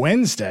on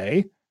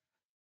Wednesday.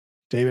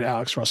 David,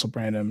 Alex, Russell,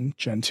 Brandon,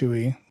 Jen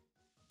Tui.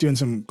 Doing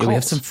some calls. We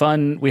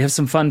have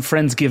some fun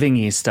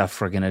Friendsgiving-y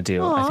stuff we're gonna do.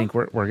 Aww. I think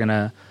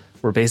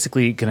we're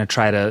basically gonna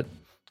try to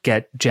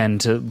get Jen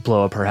to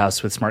blow up her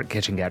house with smart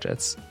kitchen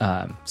gadgets.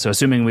 So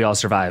assuming we all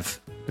survive,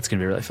 it's gonna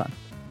be really fun.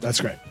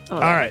 That's great. All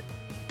right.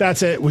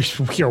 That's it. We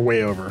are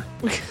way over.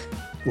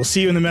 We'll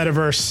see you in the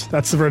metaverse.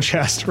 That's the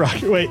Vergecast.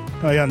 Rocket. Wait.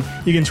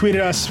 You can tweet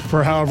at us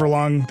for however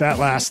long that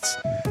lasts.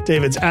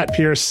 David's at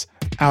Pierce.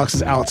 Alex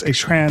is Alex H.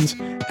 Trans.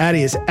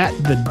 Addie is at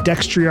the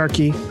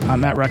Dextriarchy.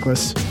 I'm Matt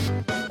Reckless.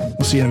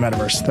 We'll see you in the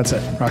metaverse. That's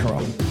it. Rock and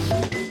roll.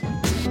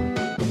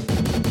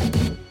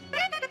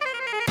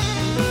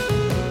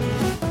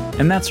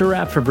 And that's a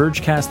wrap for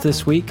Vergecast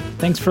this week.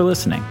 Thanks for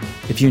listening.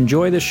 If you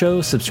enjoy the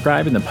show,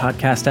 subscribe in the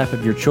podcast app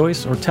of your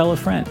choice or tell a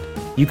friend.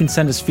 You can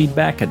send us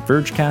feedback at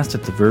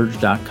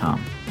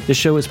vergecast@theverge.com. This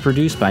show is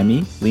produced by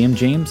me, Liam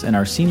James, and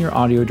our senior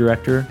audio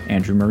director,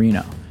 Andrew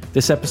Marino.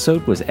 This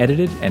episode was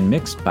edited and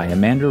mixed by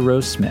Amanda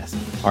Rose Smith.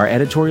 Our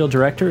editorial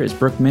director is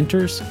Brooke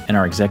Minters, and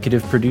our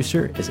executive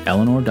producer is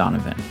Eleanor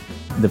Donovan.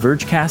 The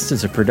Vergecast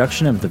is a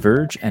production of The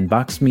Verge and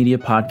Vox Media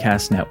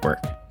Podcast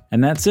Network.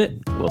 And that's it.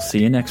 We'll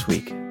see you next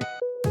week.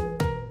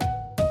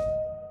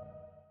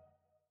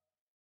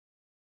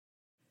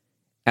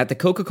 At the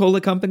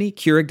Coca-Cola Company,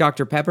 Keurig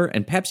Dr. Pepper,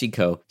 and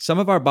PepsiCo, some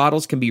of our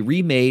bottles can be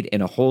remade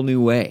in a whole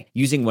new way,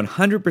 using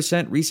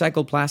 100%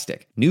 recycled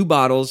plastic. New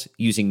bottles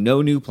using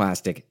no new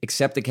plastic,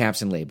 except the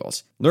caps and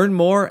labels. Learn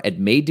more at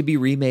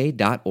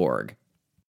madetoberemade.org.